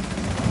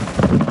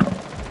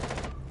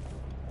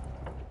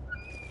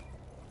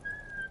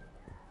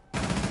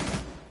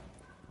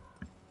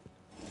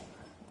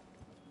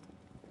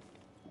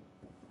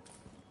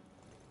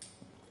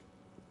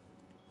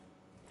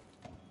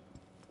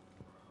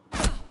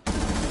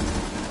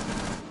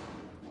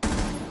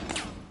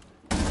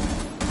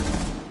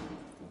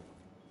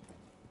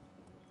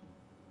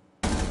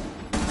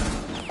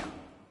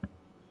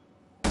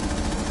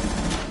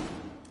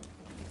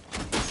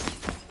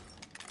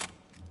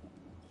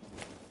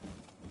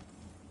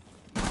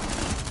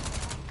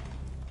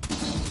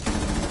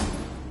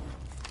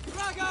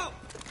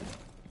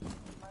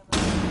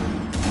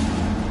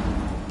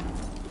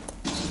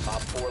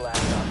 Op 4 last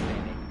stop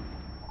standing.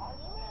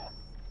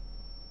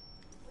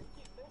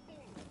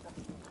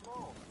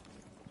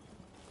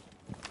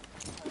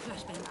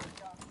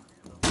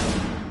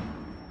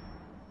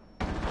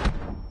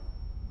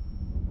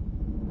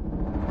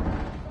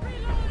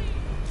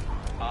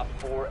 Op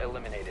 4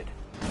 eliminated.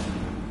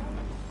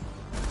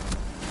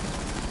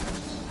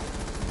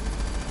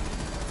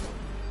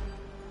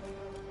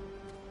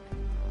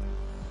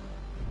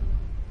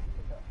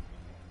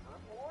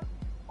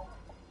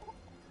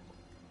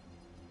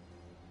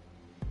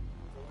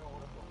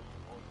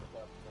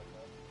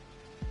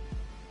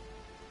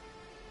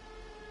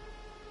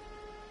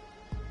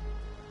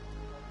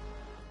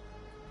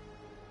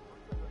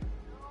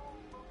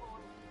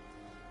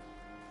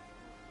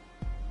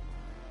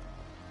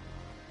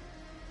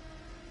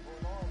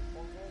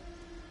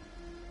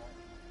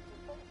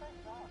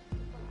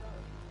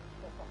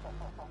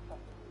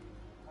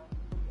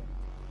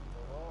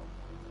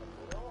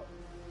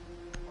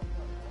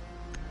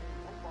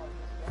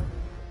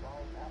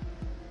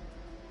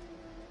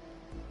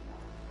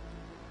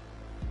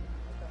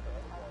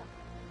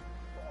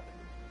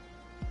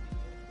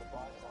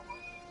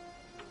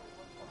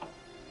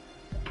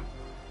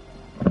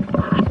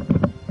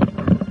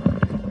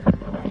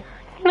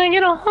 Can I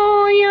get a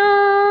Hoya?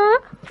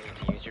 You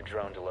need to use your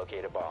drone to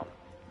locate a bomb.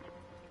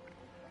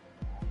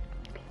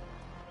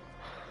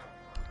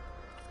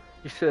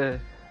 You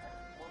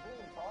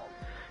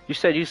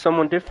said you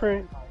someone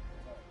different?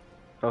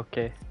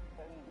 Okay.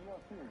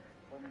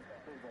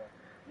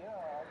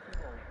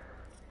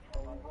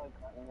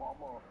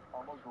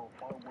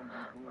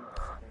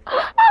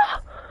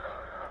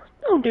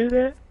 Don't do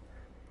that.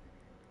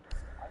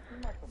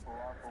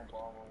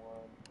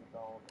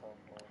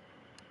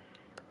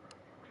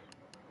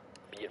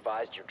 Be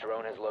advised your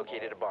drone has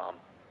located a bomb.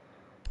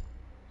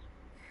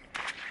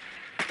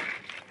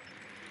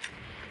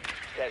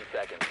 10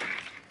 seconds.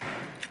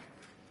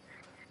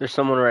 There's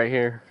someone right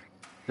here.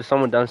 There's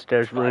someone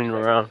downstairs running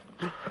around.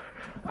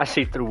 I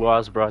see through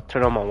walls, bro.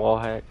 Turn on my wall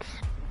hacks.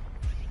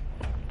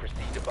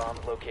 Proceed to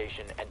bomb's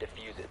location and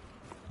defuse it.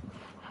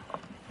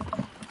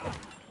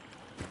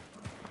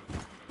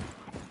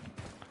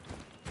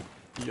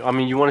 I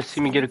mean, you want to see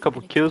me get a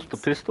couple kills with the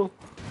pistol?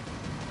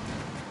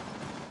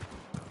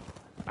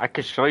 I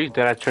could show you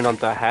that I turned on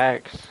the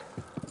hacks.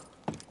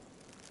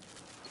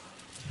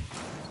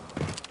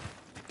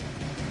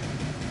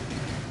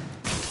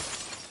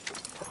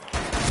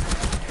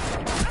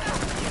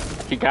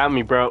 He got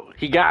me, bro.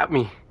 He got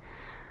me.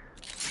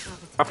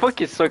 I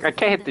fucking suck. I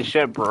can't hit the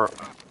shit, bro.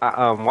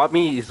 What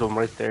me is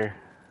right there.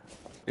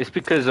 It's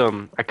because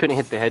I couldn't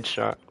hit the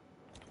headshot.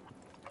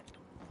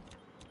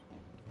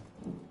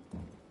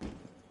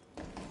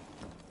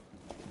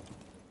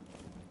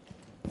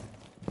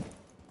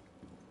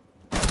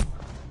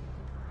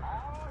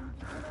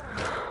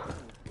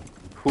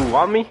 Who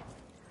want me?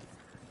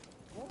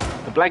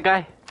 The black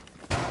guy?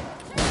 The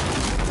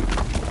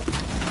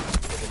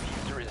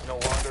diffuser is no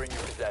longer in your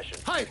possession.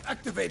 Hive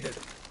activated.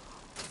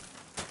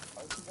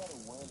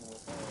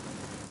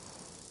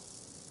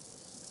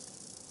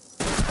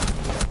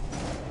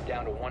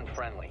 Down to one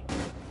friendly.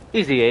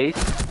 Easy ace.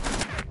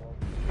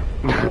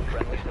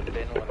 Friendlies have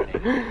been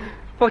eliminated.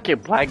 Fucking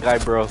black guy,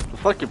 bro.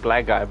 Fucking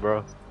black guy,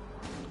 bro.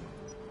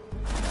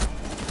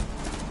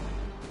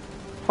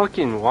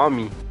 Fucking want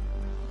me.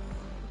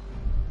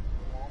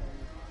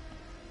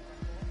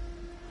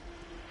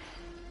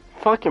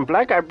 Fucking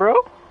black guy, bro.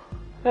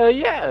 Hell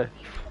yeah.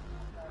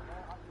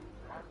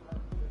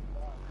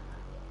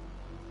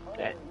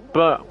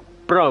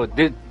 Bro,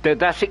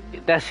 that's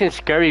in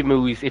scary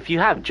movies. If you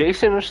have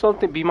Jason or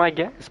something, be my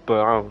guest.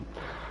 But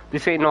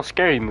this ain't no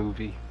scary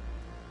movie.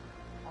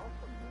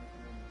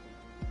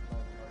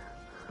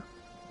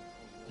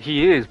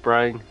 He is,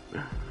 Brian.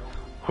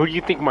 Who do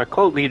you think my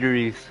cult leader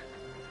is?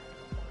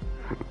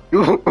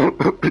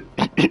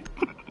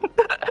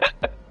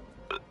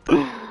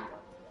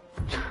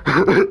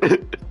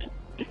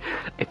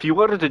 If you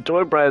wanted to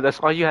join, Brian, that's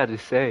all you had to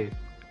say.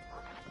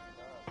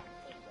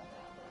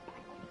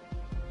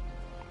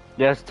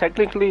 Yes,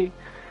 technically,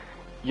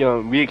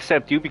 we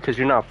accept you because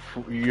you're not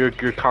you're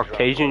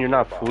Caucasian. You're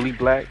not fully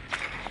black.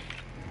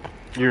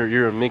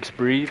 You're a mixed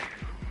breed.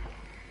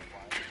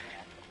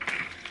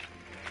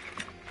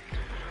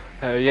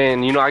 Yeah,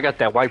 and I got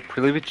that white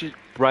privilege.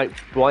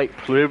 White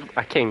privilege.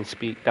 I can't even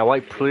speak. That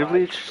white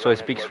privilege, so it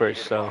speaks for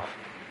itself.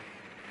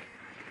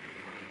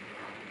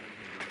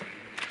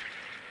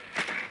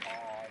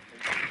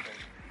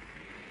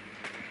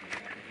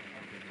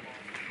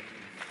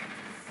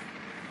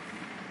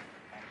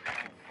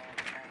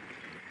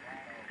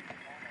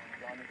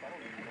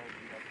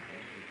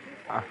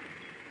 Ah.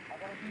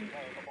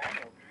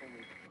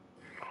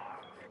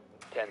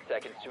 10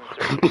 seconds to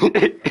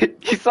insertion.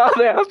 You saw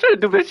that? I was trying to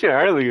do that shit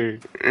earlier.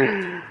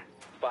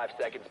 5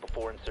 seconds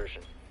before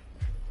insertion.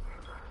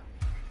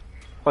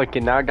 Okay,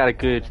 now I got a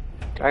good.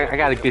 I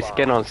got a good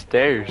scan on Way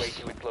stairs.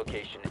 to its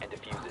location and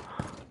defuse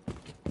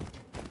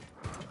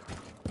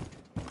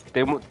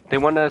it. They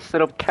want to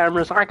set up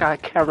cameras. I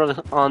got cameras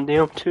on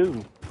them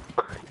too.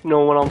 You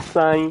know what I'm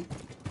saying?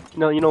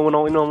 No, you know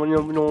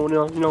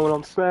what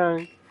I'm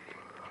saying?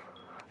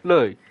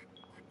 Look,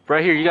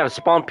 right here you got a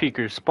spawn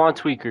peeker, spawn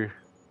tweaker,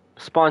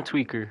 spawn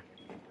tweaker,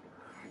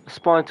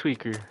 spawn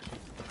tweaker.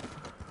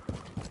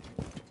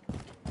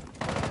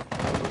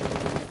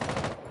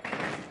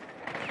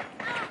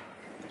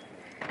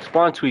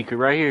 Spawn tweaker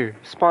right here.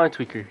 Spawn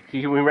tweaker.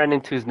 We ran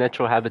into his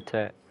natural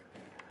habitat.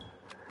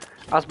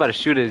 I was about to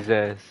shoot his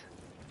ass.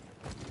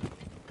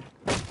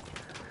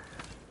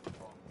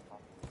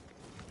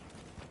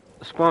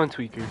 Spawn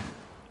tweaker.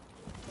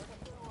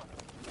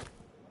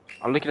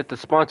 I'm looking at the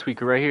spawn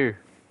tweaker right here.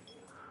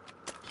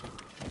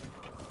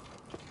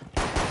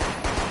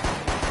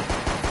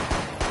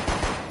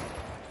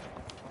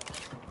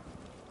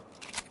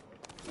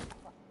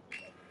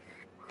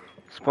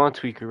 Spawn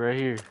tweaker right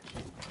here.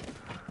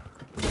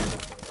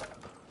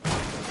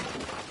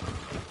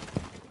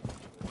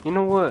 You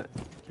know what?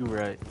 You're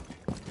right.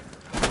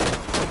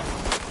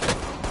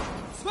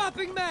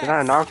 Did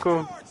I knock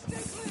him?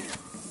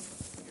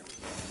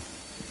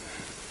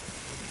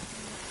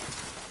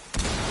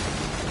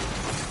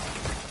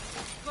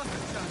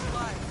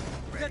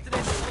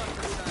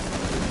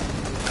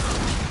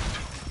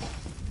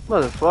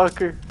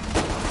 Motherfucker.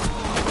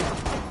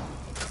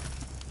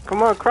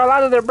 Come on, crawl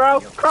out of there,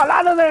 bro. Crawl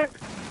out of there.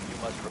 You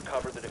must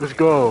recover the Let's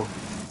go.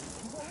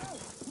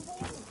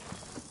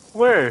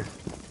 Where?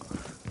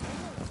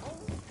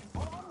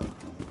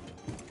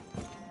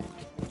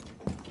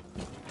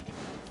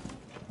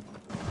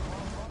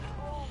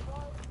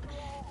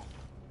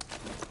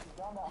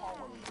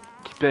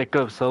 Get back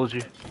up,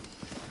 soldier.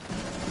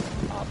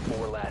 Op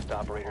 4 last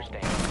operator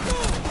standing.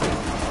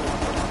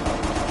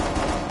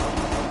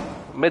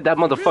 Made that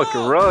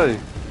motherfucker run.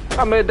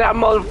 I made that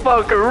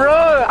motherfucker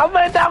run. I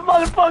made that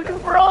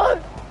motherfucker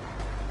run.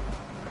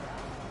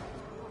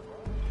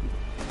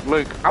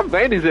 Look, I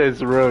made his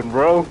ass run,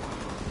 bro.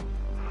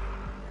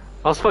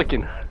 I was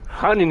fucking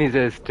hunting his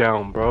ass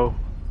down, bro.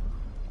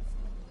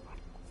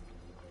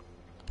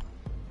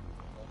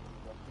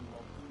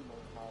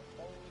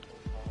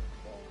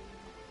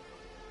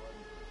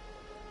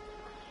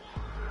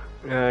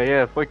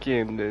 Yeah,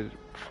 the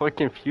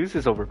fucking fuse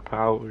is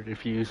overpowered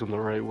if you use them the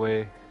right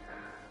way.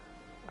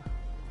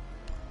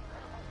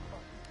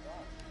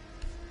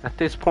 At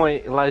this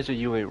point, Elijah,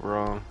 you ain't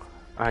wrong.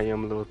 I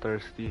am a little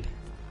thirsty.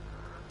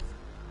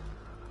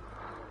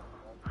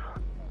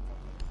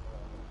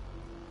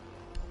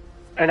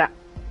 And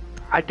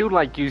I do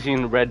like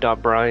using red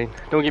dot brine.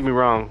 Don't get me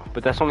wrong,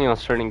 but that's only on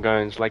certain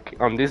guns. Like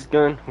on this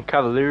gun, on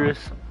Cavaliers,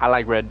 I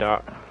like red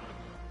dot.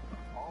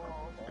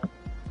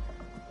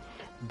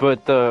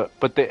 But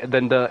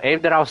then the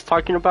aim that I was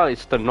talking about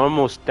is the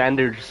normal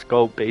standard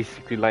scope,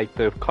 basically like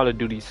the Call of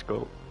Duty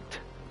scope.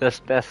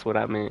 That's what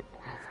I meant.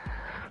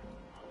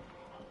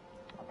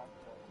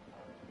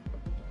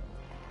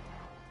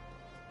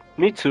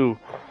 Me too.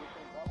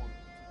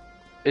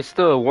 It's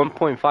the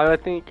 1.5, I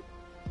think.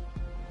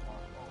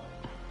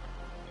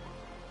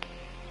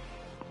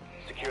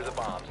 Secure the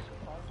bombs.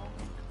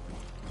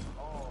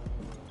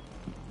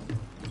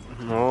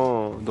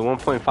 No, the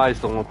 1.5 is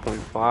the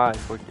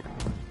 1.5. Okay.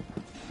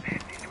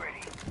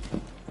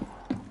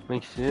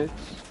 Makes sense.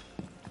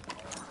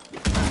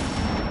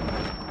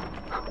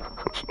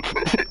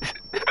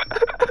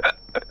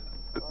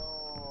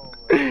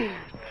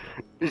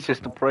 It's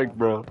just a prank,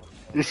 bro.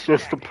 It's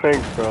just a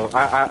prank, bro.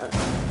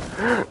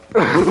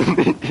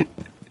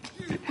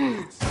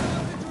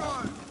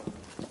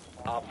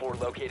 Op 4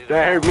 located.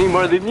 That hurt me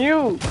more than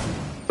you.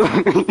 10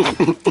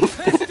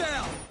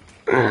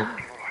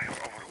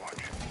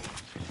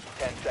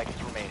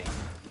 seconds remaining.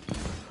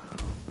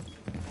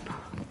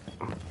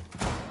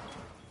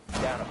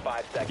 Down to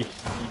 5 seconds.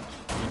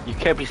 You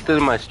can't be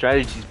stealing my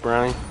strategies,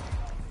 Brian.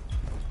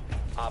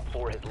 Op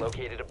 4 has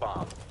located a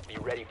bomb. Be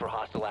ready for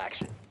hostile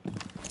action.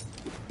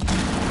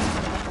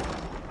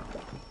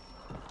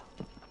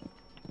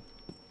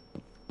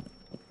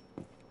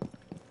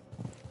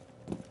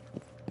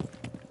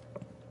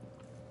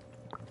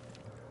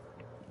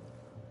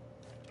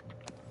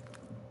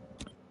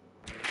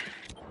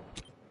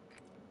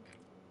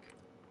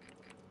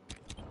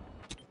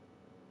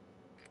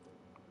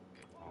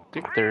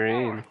 think they're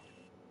in.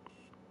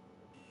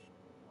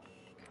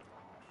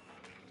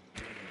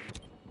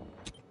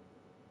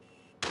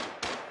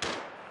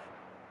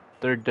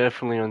 They're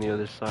definitely on the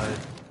other side.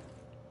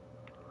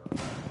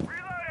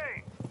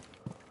 Reloading!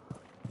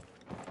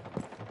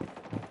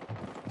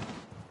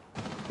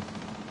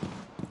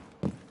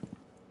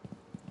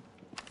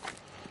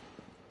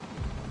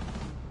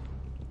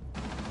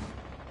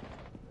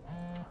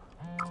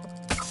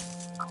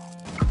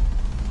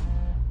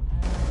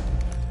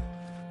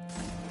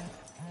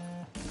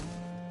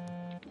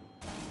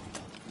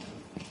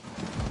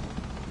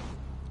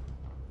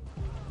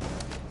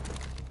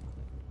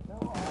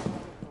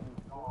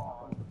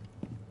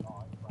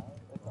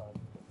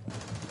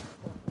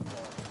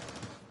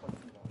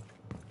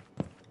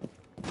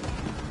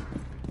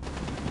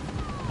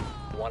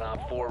 One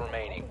op 4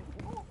 remaining.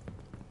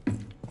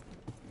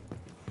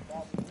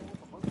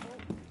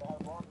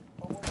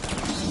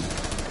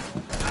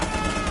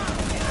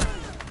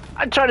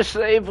 I tried to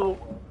save him.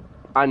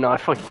 I know, I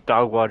fucking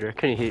dog water. I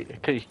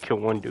couldn't kill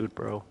one dude,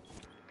 bro.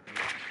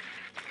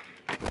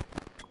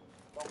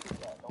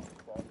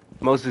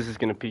 Moses is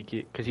gonna peek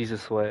it, cause he's a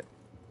sweat.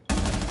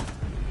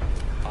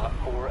 Op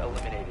 4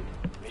 eliminated.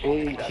 Mission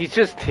Hey, successful. he's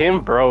just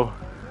him, bro.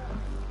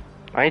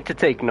 I need to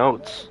take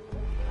notes.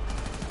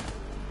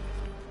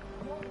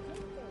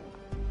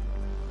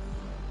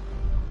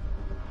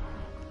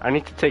 I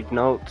need to take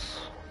notes.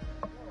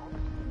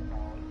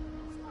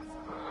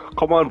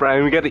 Come on,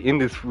 Brian, we gotta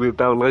end this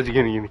without Legend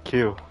getting a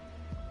kill.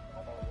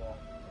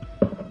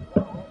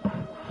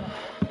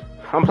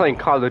 I'm playing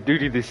Call of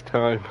Duty this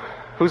time.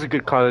 Who's a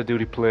good Call of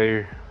Duty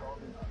player?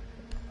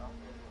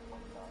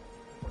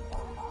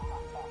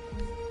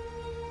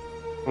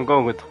 I'm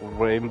going with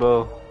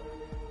Rainbow.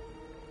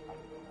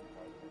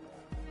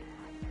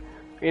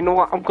 You know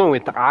what? I'm going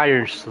with the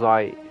Iron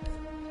Sight.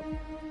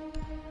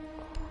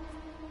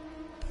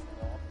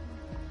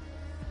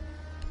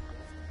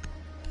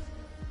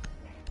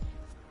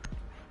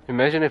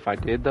 Imagine if I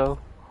did, though.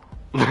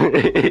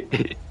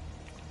 I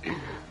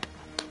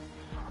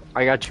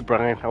got you,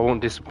 Brian. I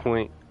won't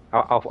disappoint.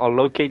 I'll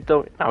locate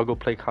them and I'll go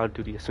play Call of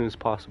Duty as soon as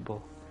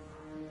possible.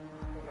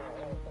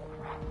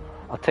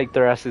 I'll take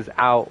their asses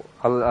out.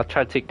 I'll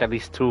try to take at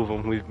least 2 of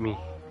them with me.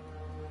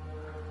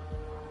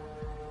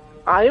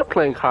 I am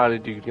playing Call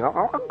of Duty.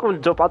 I'm gonna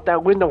jump out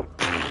that window.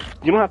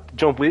 You don't have to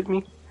jump with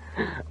me.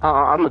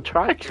 I'm gonna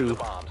try Secure the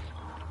to. bombs.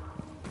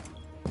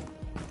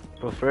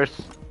 But first,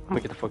 I'm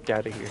gonna get the fuck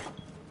out of here.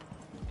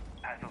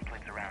 Pass those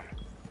plates around.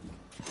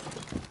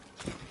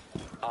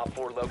 Op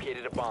 4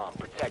 located a bomb.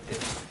 Protect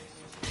it.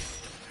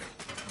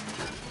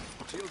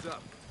 Shields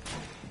up.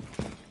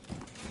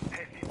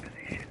 Testing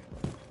position.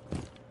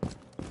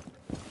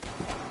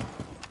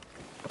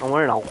 I'm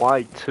wearing a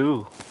white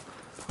too.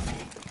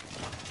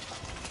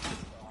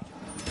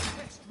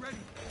 Next, ready.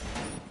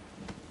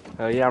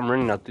 Yeah, I'm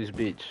running out this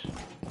bitch. See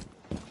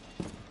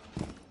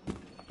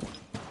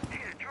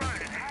the drone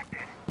and hacked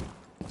it.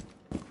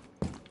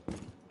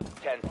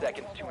 10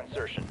 seconds to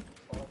insertion.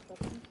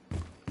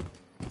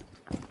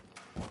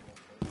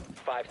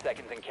 5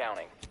 seconds and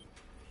counting.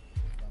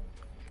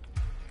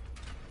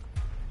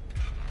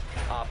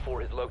 Op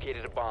 4 has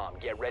located a bomb.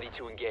 Get ready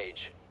to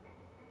engage.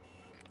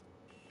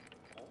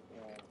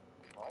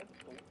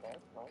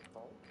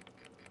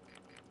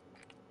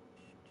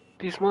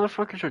 These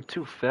motherfuckers are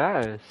too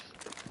fast.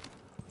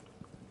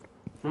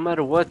 No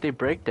matter what, they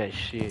break that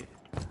shit.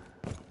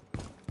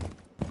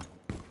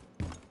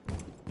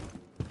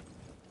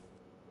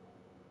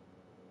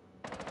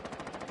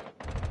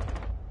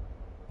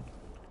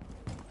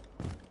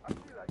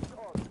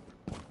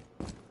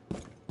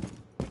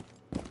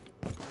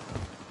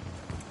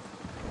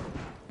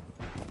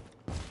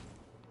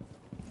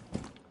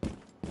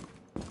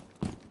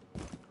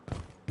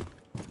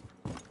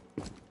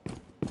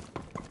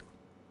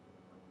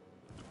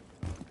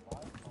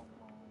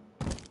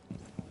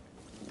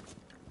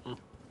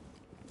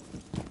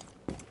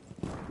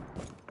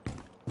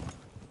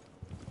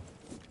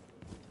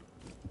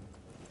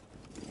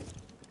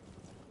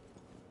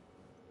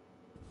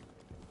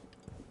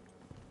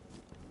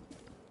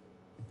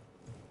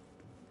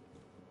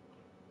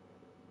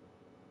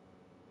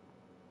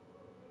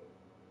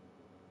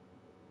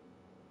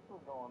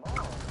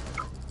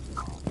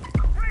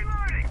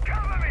 Reloading!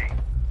 Cover me!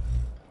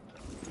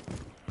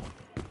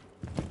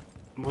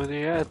 Where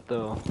they at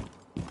though?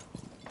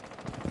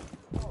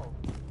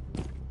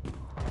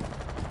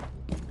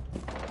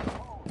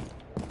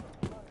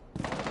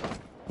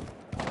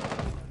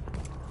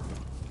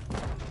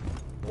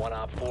 One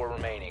op 4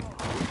 remaining.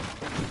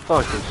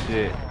 Fucking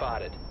shit.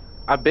 Spotted.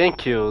 I've been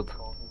killed.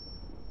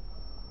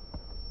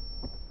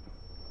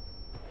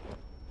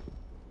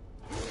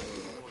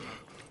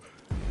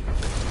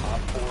 Op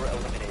 4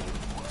 eliminated.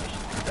 Mission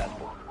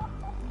successful.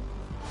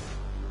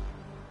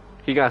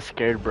 He got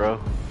scared, bro.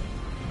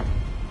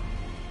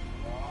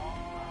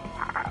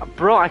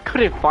 Bro, I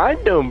couldn't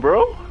find him,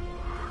 bro.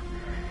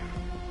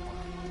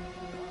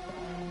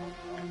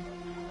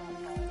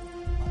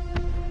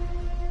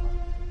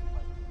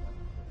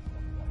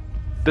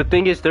 The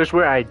thing is, there's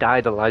where I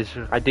died,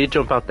 Elijah. I did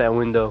jump out that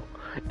window.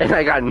 And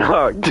I got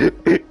knocked.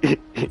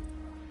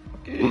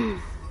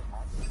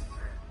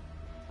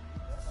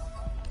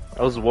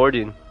 I was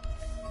warding.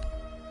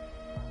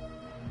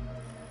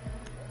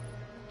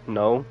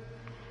 No.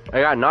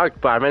 I got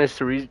knocked, but I managed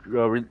to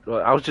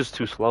I was just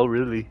too slow,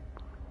 really.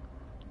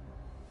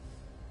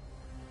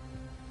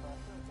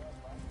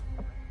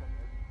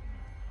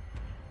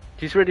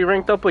 He's already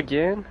ranked up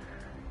again?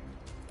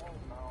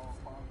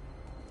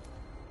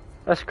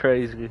 That's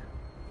crazy.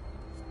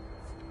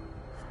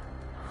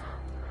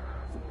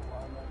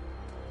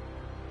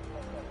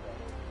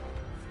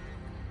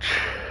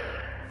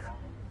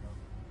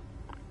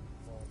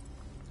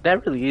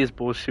 That really is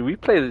bullshit. We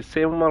play the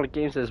same amount of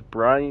games as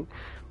Brian.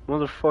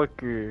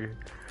 Motherfucker.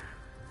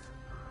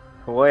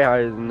 Way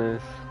higher than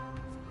this.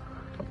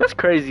 That's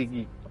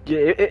crazy. Yeah,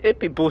 it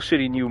be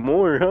bullshitting you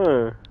more,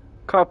 huh?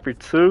 Copper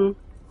 2.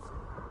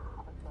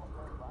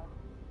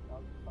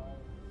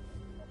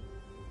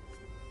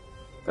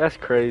 That's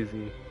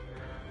crazy.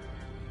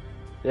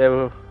 Yeah,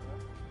 well,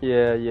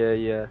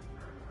 yeah.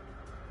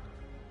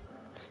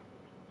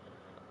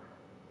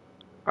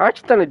 I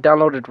accidentally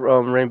downloaded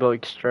Rainbow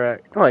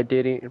Extract. No, I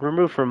didn't.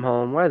 Remove from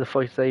home. Why the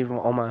fuck is that even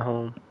on my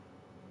home?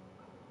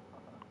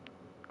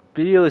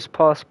 Video is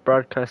past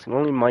broadcasting.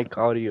 Only mic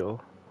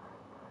audio.